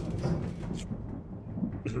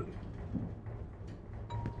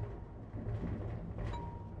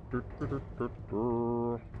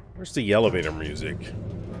 Where's the elevator music?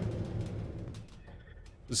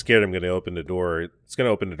 I'm scared I'm going to open the door. It's going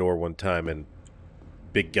to open the door one time and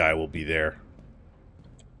big guy will be there.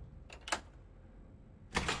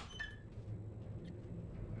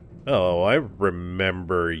 Oh, I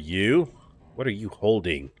remember you. What are you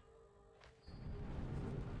holding?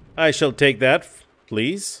 I shall take that,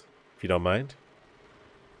 please, if you don't mind.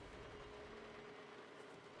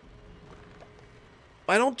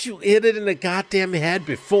 Why don't you hit it in the goddamn head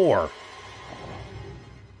before?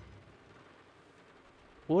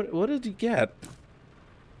 What did you get?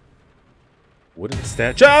 Wooden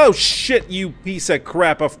statue? Oh shit, you piece of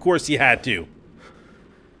crap! Of course you had to.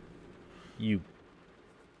 You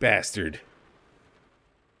bastard.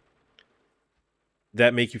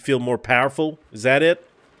 That make you feel more powerful? Is that it?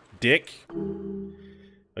 Dick?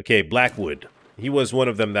 Okay, Blackwood. He was one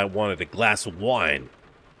of them that wanted a glass of wine.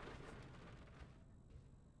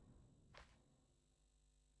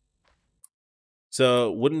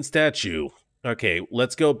 So, wooden statue. Okay,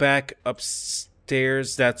 let's go back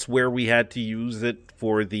upstairs. That's where we had to use it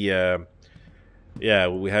for the, yeah,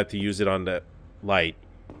 we had to use it on the light.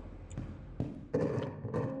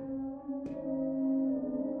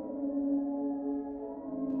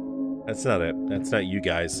 That's not it. That's not you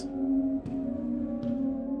guys.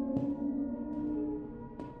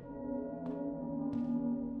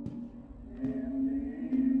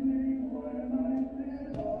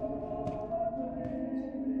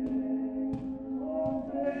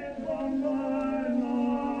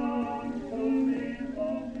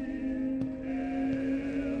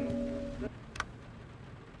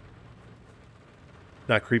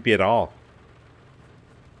 Not creepy at all.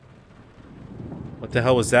 What the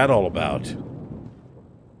hell was that all about?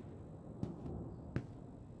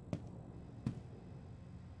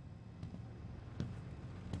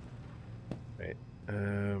 Right.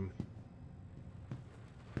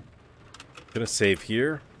 Gonna save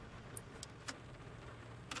here.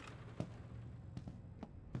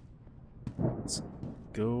 Let's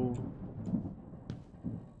go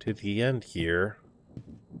to the end here.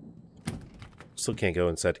 Still can't go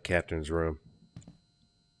inside the captain's room.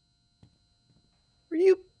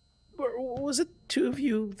 Was it two of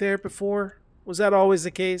you there before? Was that always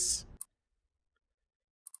the case?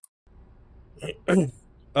 Oh,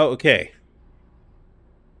 okay.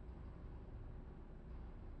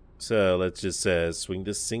 So let's just swing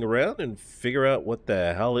this thing around and figure out what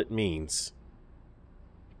the hell it means.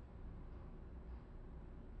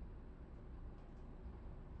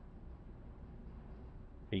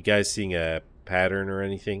 Are you guys seeing a pattern or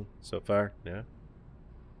anything so far? No?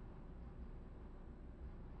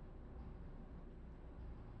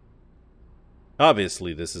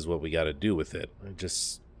 Obviously, this is what we got to do with it. I'm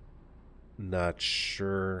just not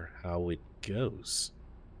sure how it goes.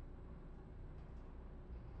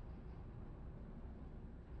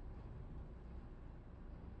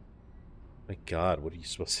 My God, what are you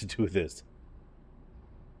supposed to do with this?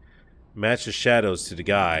 Match the shadows to the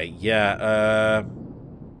guy. Yeah,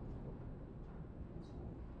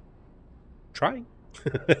 trying.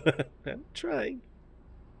 I'm trying.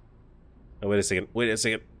 Oh, wait a second. Wait a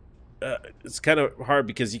second. It's kind of hard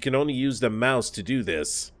because you can only use the mouse to do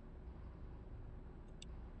this.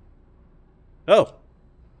 Oh.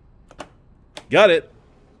 Got it.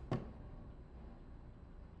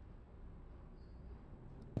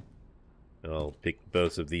 I'll pick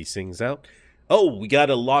both of these things out. Oh, we got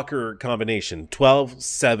a locker combination. 12,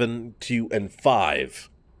 7, 2, and 5.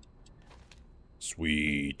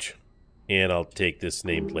 Sweet. And I'll take this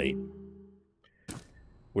nameplate.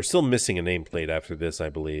 We're still missing a nameplate after this, I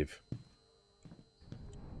believe.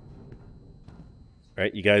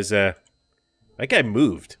 Alright, you guys, that guy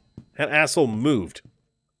moved. That asshole moved.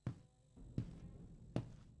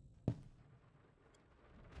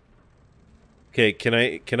 Okay, can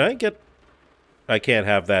I get... I can't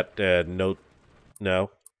have that, note...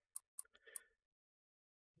 No.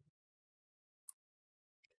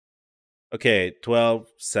 Okay, 12,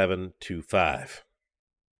 7, 2, 5.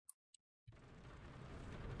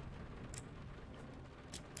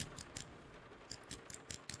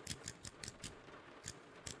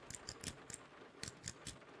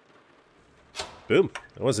 Boom.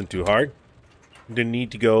 That wasn't too hard. Didn't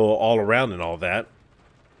need to go all around and all that.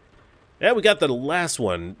 Yeah, we got the last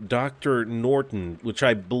one, Dr. Norton, which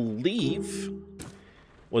I believe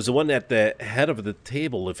was the one at the head of the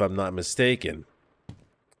table, if I'm not mistaken.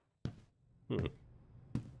 We're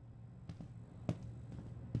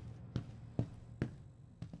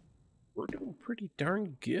doing pretty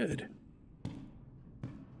darn good.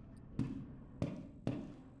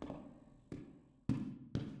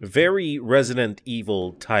 Very Resident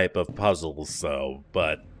Evil type of puzzles, though,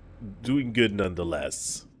 but doing good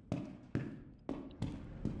nonetheless.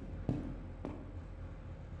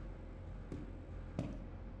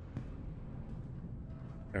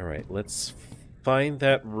 Alright, let's find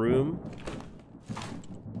that room.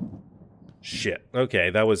 Shit. Okay,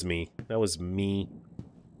 that was me. That was me.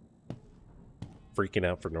 Freaking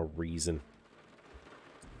out for no reason.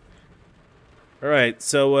 Alright,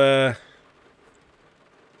 so,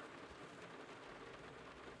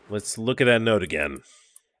 let's look at that note again.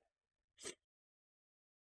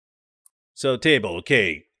 So, table,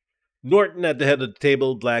 okay. Norton at the head of the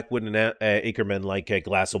table, Blackwood and Ackerman like a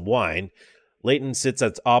glass of wine. Layton sits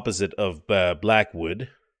at opposite of Blackwood.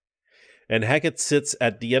 And Hackett sits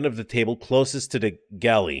at the end of the table closest to the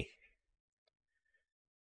galley.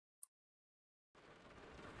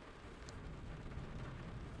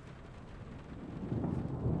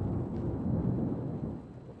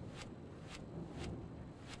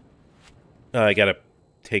 I gotta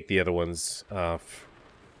take the other ones off.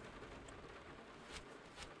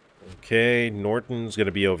 Okay, Norton's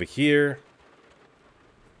gonna be over here.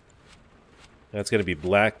 That's gonna be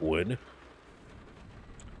Blackwood.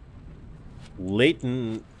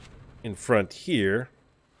 Layton in front here.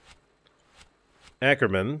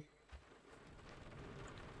 Ackerman.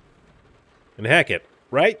 And Hackett,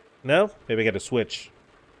 right? No? Maybe I gotta switch.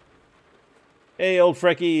 Hey, old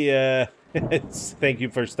Freki, thank you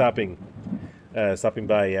for stopping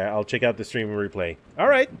by. I'll check out the stream and replay.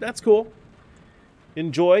 Alright, that's cool.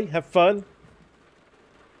 Enjoy, have fun.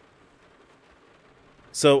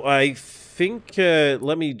 So I think,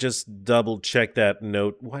 let me just double check that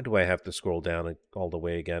note. Why do I have to scroll down all the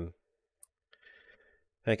way again?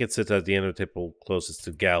 Hackett sits at the end of the table closest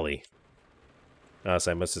to galley.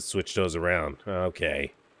 So I must have switched those around.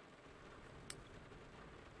 Okay.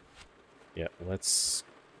 Yeah, let's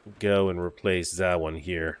go and replace that one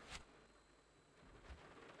here.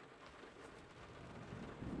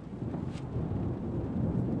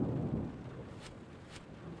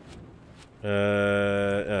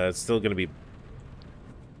 It's still gonna be...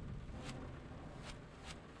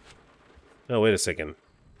 Oh, wait a second.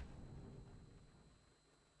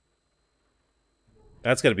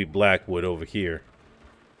 That's gotta be Blackwood over here.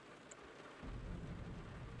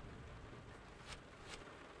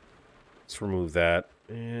 Let's remove that,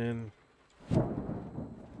 and...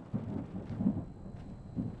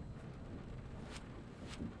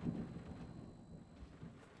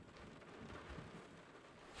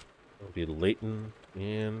 Be Layton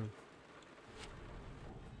and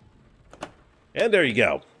there you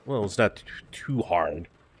go. Well, it's not too hard.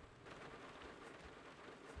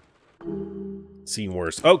 Seen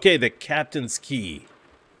worse. Okay, the captain's key.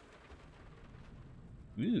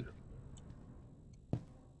 Ooh.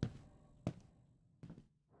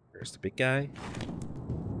 There's the big guy.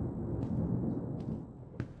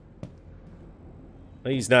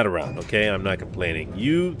 He's not around, okay? I'm not complaining.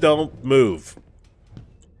 You don't move.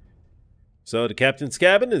 So the captain's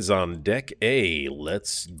cabin is on deck A.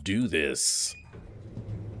 Let's do this.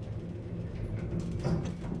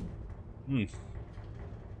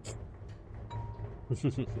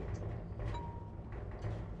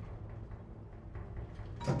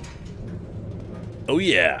 Oh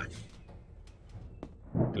yeah.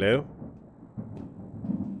 Hello?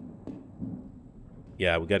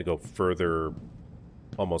 Yeah, we got to go further,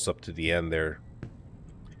 almost up to the end there.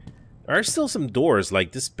 There are still some doors,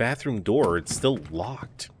 like this bathroom door. It's still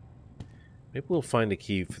locked. Maybe we'll find a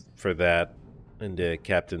key for that in the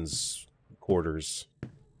captain's quarters.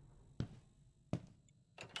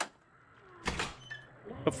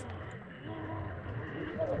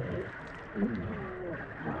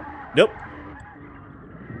 Nope.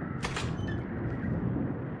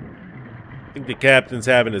 I think the captain's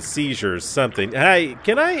having a seizure or something. Hey,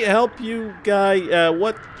 can I help you, guy?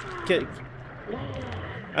 What?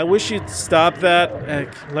 I wish you'd stop that.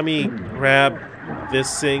 Let me grab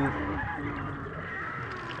this thing.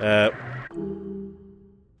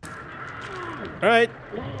 Alright.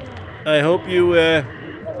 I hope you,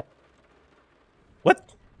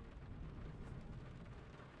 What?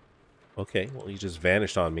 Okay, well, he just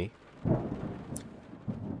vanished on me.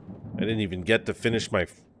 I didn't even get to finish my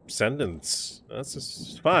sentence. That's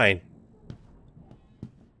just fine.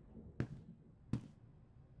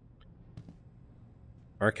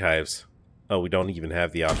 Archives. Oh, we don't even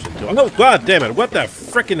have the option to... Oh, god damn it! What the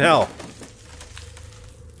frickin' hell?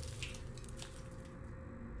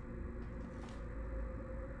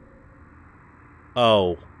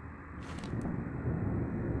 Oh.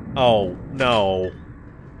 Oh, no.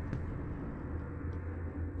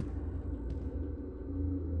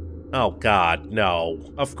 Oh, God,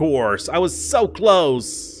 no. Of course. I was so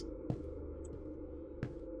close.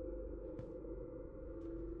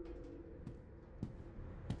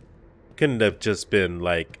 Couldn't have just been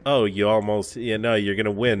like, oh, you almost, you know, you're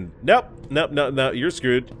gonna win. Nope, nope, no, no, you're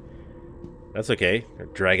screwed. That's okay. They're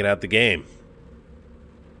dragging out the game.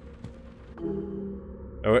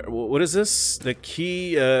 What is this? The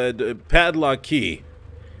key, the padlock key.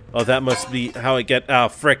 Oh, that must be how I get, oh,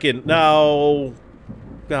 frickin', no.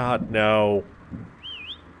 God, no.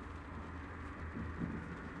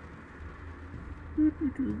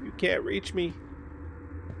 You can't reach me.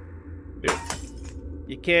 Dude.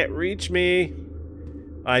 You can't reach me.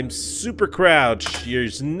 I'm super crouched.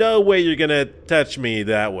 There's no way you're gonna touch me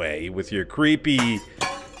that way with your creepy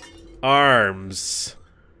arms.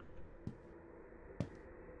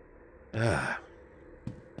 Ah.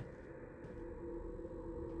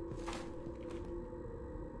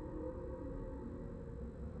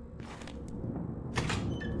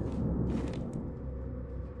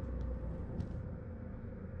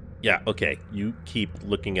 Yeah, okay. You keep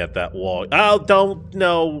looking at that wall. Oh, don't.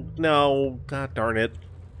 No, no. God darn it.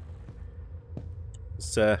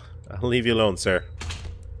 Just, I'll leave you alone, sir.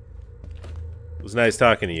 It was nice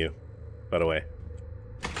talking to you, by the way.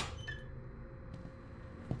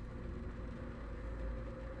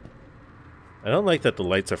 I don't like that the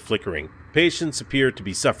lights are flickering. Patients appear to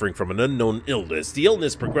be suffering from an unknown illness. The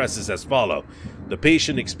illness progresses as follows. The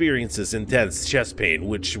patient experiences intense chest pain,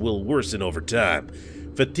 which will worsen over time.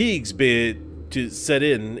 Fatigues to set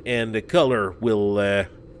in, and the color will the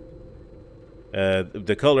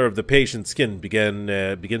color of the patient's skin begin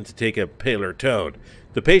to take a paler tone.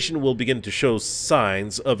 The patient will begin to show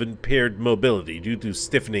signs of impaired mobility due to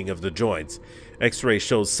stiffening of the joints. X-ray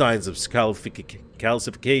shows signs of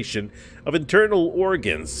calcification of internal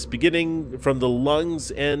organs, beginning from the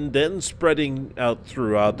lungs and then spreading out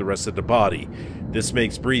throughout the rest of the body. This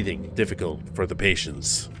makes breathing difficult for the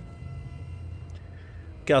patients.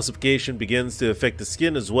 Calcification begins to affect the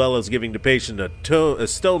skin as well as giving the patient a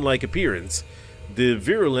stone-like appearance. The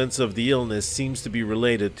virulence of the illness seems to be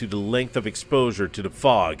related to the length of exposure to the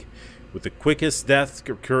fog, with the quickest death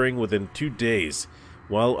occurring within 2 days,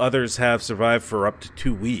 while others have survived for up to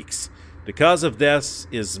 2 weeks. The cause of death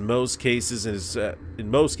in most cases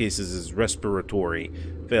is respiratory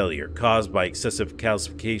failure caused by excessive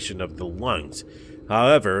calcification of the lungs.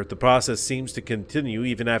 However, the process seems to continue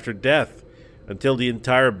even after death, until the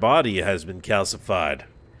entire body has been calcified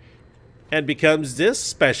and becomes this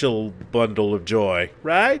special bundle of joy,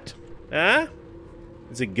 right? Huh?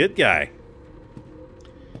 He's a good guy.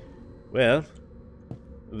 Well,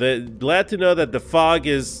 glad to know that the fog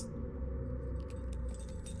is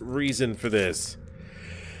reason for this.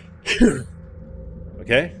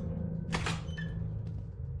 Okay.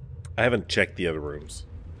 I haven't checked the other rooms.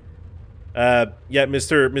 Yeah,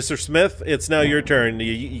 Mr. Smith, it's now your turn.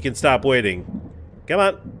 You can stop waiting. Come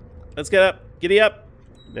on. Let's get up. Giddy up.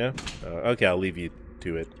 Yeah? Okay, I'll leave you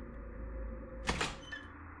to it.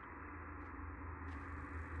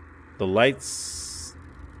 The lights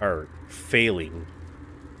are failing.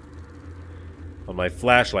 On my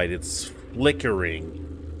flashlight, it's flickering.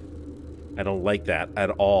 I don't like that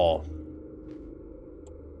at all.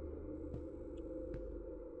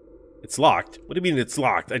 It's locked. What do you mean it's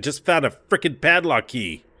locked? I just found a frickin' padlock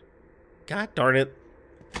key. God darn it.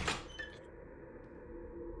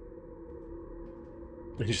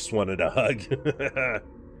 I just wanted a hug.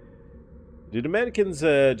 Did the mannequins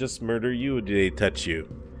just murder you, or did they touch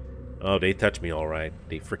you? Oh, they touched me all right.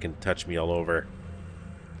 They freaking touched me all over.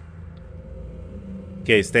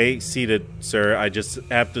 Okay, stay seated, sir. I just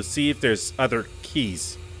have to see if there's other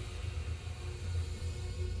keys.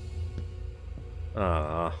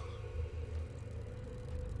 Ah,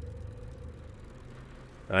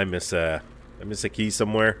 I miss a key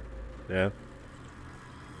somewhere. Yeah.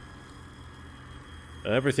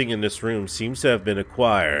 Everything in this room seems to have been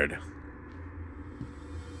acquired.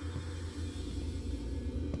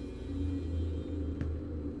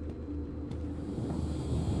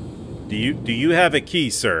 Do you have a key,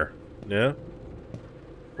 sir? No?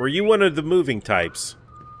 Were you one of the moving types?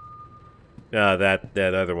 That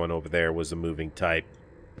other one over there was a moving type.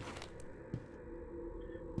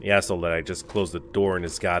 The asshole that I just closed the door in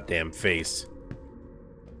his goddamn face.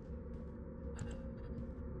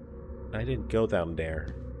 I didn't go down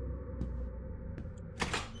there.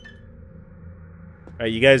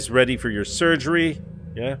 Alright, you guys ready for your surgery?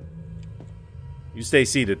 Yeah? You stay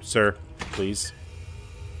seated, sir, please.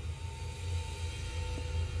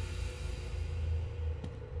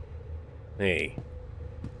 Hey.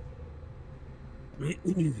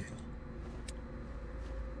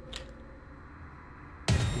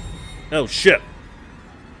 Oh, shit.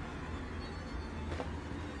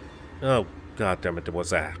 Oh, god damn it, there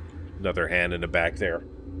was another hand in the back there.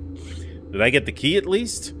 Did I get the key at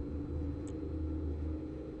least?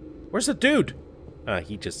 Where's the dude?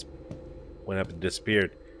 He just went up and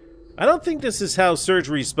disappeared. I don't think this is how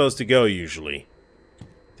surgery is supposed to go usually.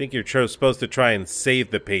 I think you're supposed to try and save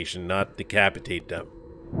the patient, not decapitate them.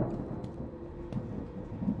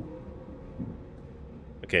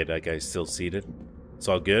 Okay, that guy's still seated. It's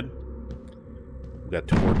all good. We got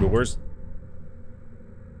 2 more doors.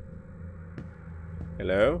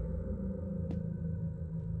 Hello?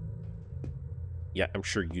 Yeah, I'm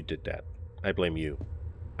sure you did that. I blame you.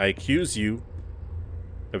 I accuse you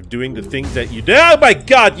of doing the things that you did. Oh my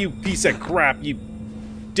god, you piece of crap, you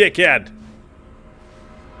dickhead!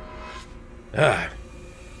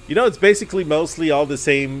 You know, it's basically mostly all the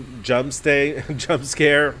same jump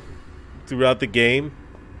scare throughout the game,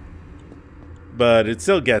 but it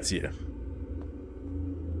still gets you.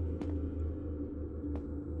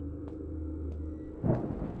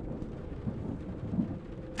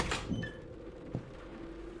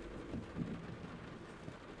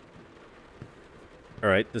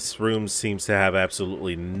 Alright, this room seems to have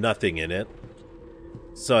absolutely nothing in it.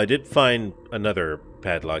 So I did find another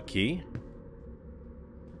padlock key.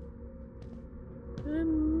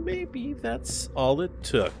 And maybe that's all it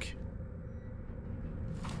took.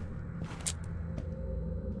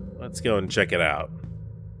 Let's go and check it out.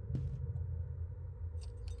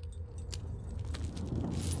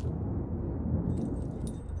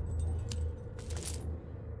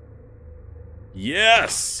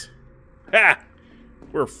 Yes! Ha!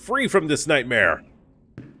 We're free from this nightmare.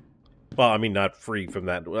 Well, I mean, not free from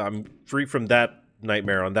that. I'm free from that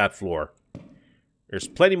nightmare on that floor. There's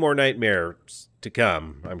plenty more nightmares to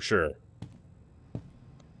come, I'm sure.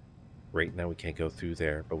 Right now we can't go through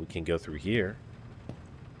there, but we can go through here.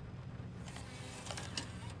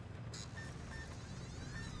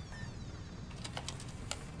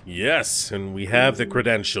 Yes, and we have the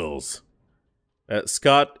credentials.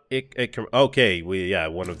 Scott, okay, yeah,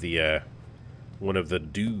 one of the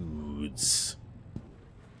dudes.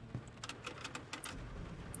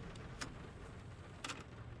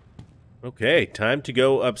 Okay, time to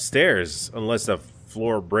go upstairs, unless the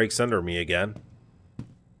floor breaks under me again.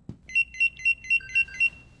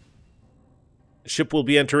 The ship will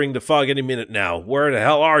be entering the fog any minute now. Where the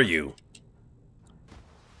hell are you?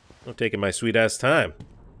 I'm taking my sweet-ass time.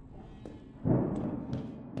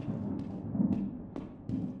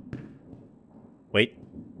 Wait.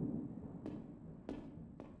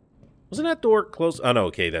 Wasn't that door closed? Oh, no,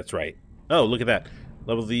 okay, that's right. Oh, look at that.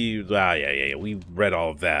 Level the... yeah, we read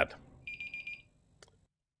all of that.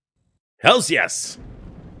 Hells yes!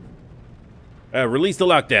 Release the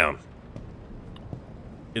lockdown.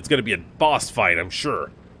 It's gonna be a boss fight, I'm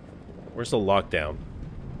sure. Where's the lockdown?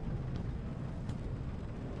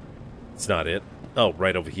 It's not it. Oh,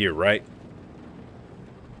 right over here, right?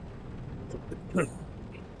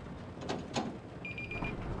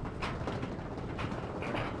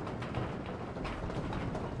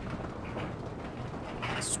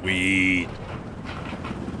 Sweet.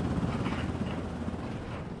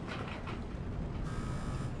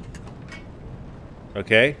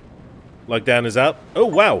 Okay. Lockdown is out. Oh,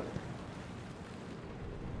 wow.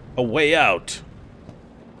 A way out.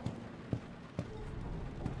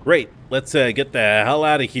 Great. Let's get the hell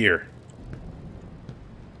out of here.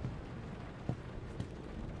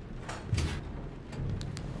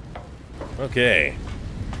 Okay.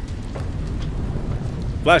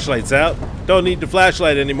 Flashlight's out. Don't need the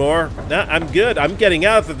flashlight anymore. Nah, I'm good. I'm getting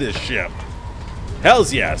out of this ship.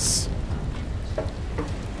 Hells yes.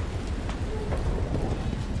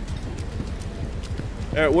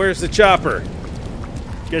 Alright, where's the chopper?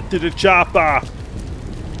 Get to the chopper.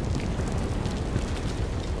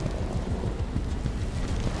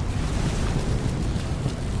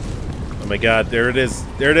 Oh my god, there it is.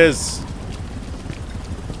 There it is.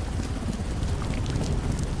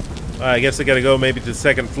 I guess I gotta go maybe to the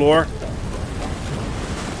second floor.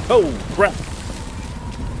 Oh, crap.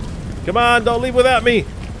 Come on, don't leave without me.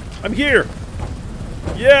 I'm here.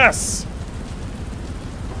 Yes.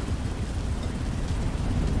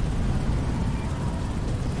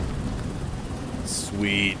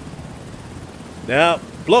 Sweet. Now,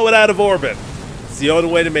 blow it out of orbit. It's the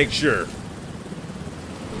only way to make sure.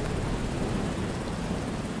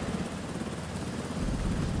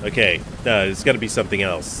 Okay, no, it's gotta be something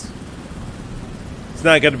else. It's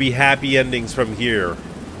not going to be happy endings from here.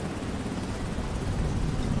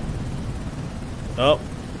 Oh,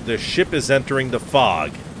 the ship is entering the fog.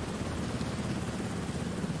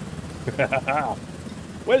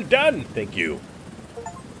 Well done! Thank you.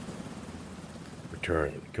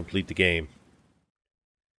 Return. Complete the game.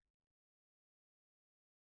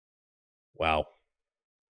 Wow.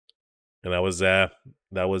 And that was it?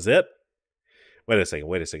 Wait a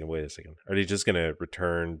second. Are they just gonna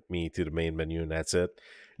return me to the main menu and that's it?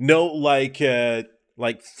 No, like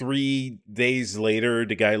 3 days later,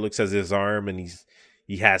 the guy looks at his arm and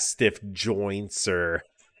he has stiff joints, or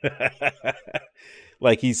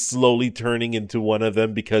like he's slowly turning into one of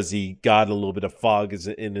them because he got a little bit of fog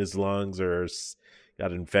in his lungs or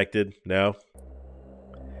got infected. No,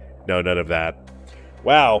 none of that.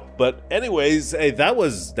 Wow. But anyways, hey, that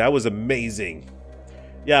was amazing.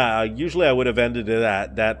 Yeah, usually I would have ended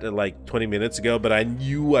that like 20 minutes ago, but I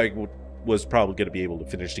knew I was probably going to be able to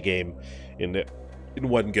finish the game in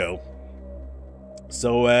one go.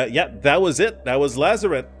 So, yeah, that was it. That was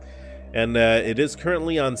Lazaret. And it is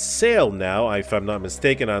currently on sale now, if I'm not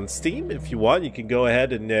mistaken, on Steam. If you want, you can go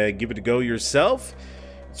ahead and give it a go yourself.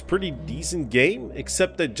 It's a pretty decent game,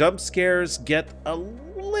 except the jump scares get a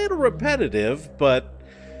little repetitive, but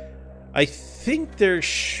I think there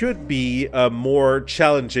should be a more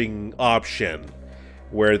challenging option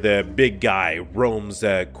where the big guy roams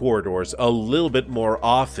corridors a little bit more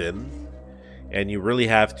often, and you really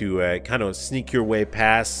have to kind of sneak your way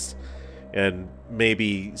past, and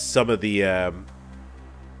maybe some of the,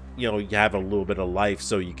 you have a little bit of life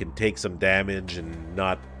so you can take some damage and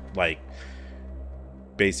not, like,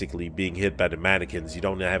 basically being hit by the mannequins. You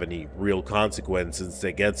don't have any real consequences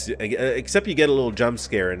except you get a little jump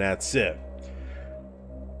scare and that's it.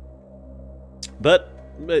 But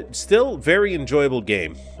still, very enjoyable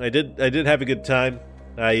game. I did have a good time.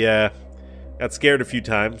 I got scared a few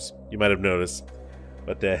times. You might have noticed,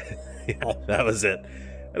 but yeah, that was it.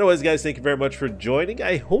 Anyways, guys, thank you very much for joining.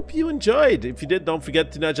 I hope you enjoyed. If you did, don't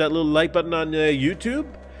forget to nudge that little like button on YouTube.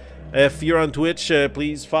 If you're on Twitch,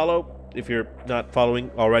 please follow. If you're not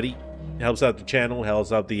following already, it helps out the channel,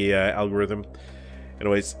 helps out the algorithm.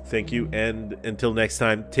 Anyways, thank you, and until next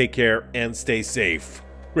time, take care and stay safe.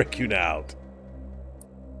 Rakoona out.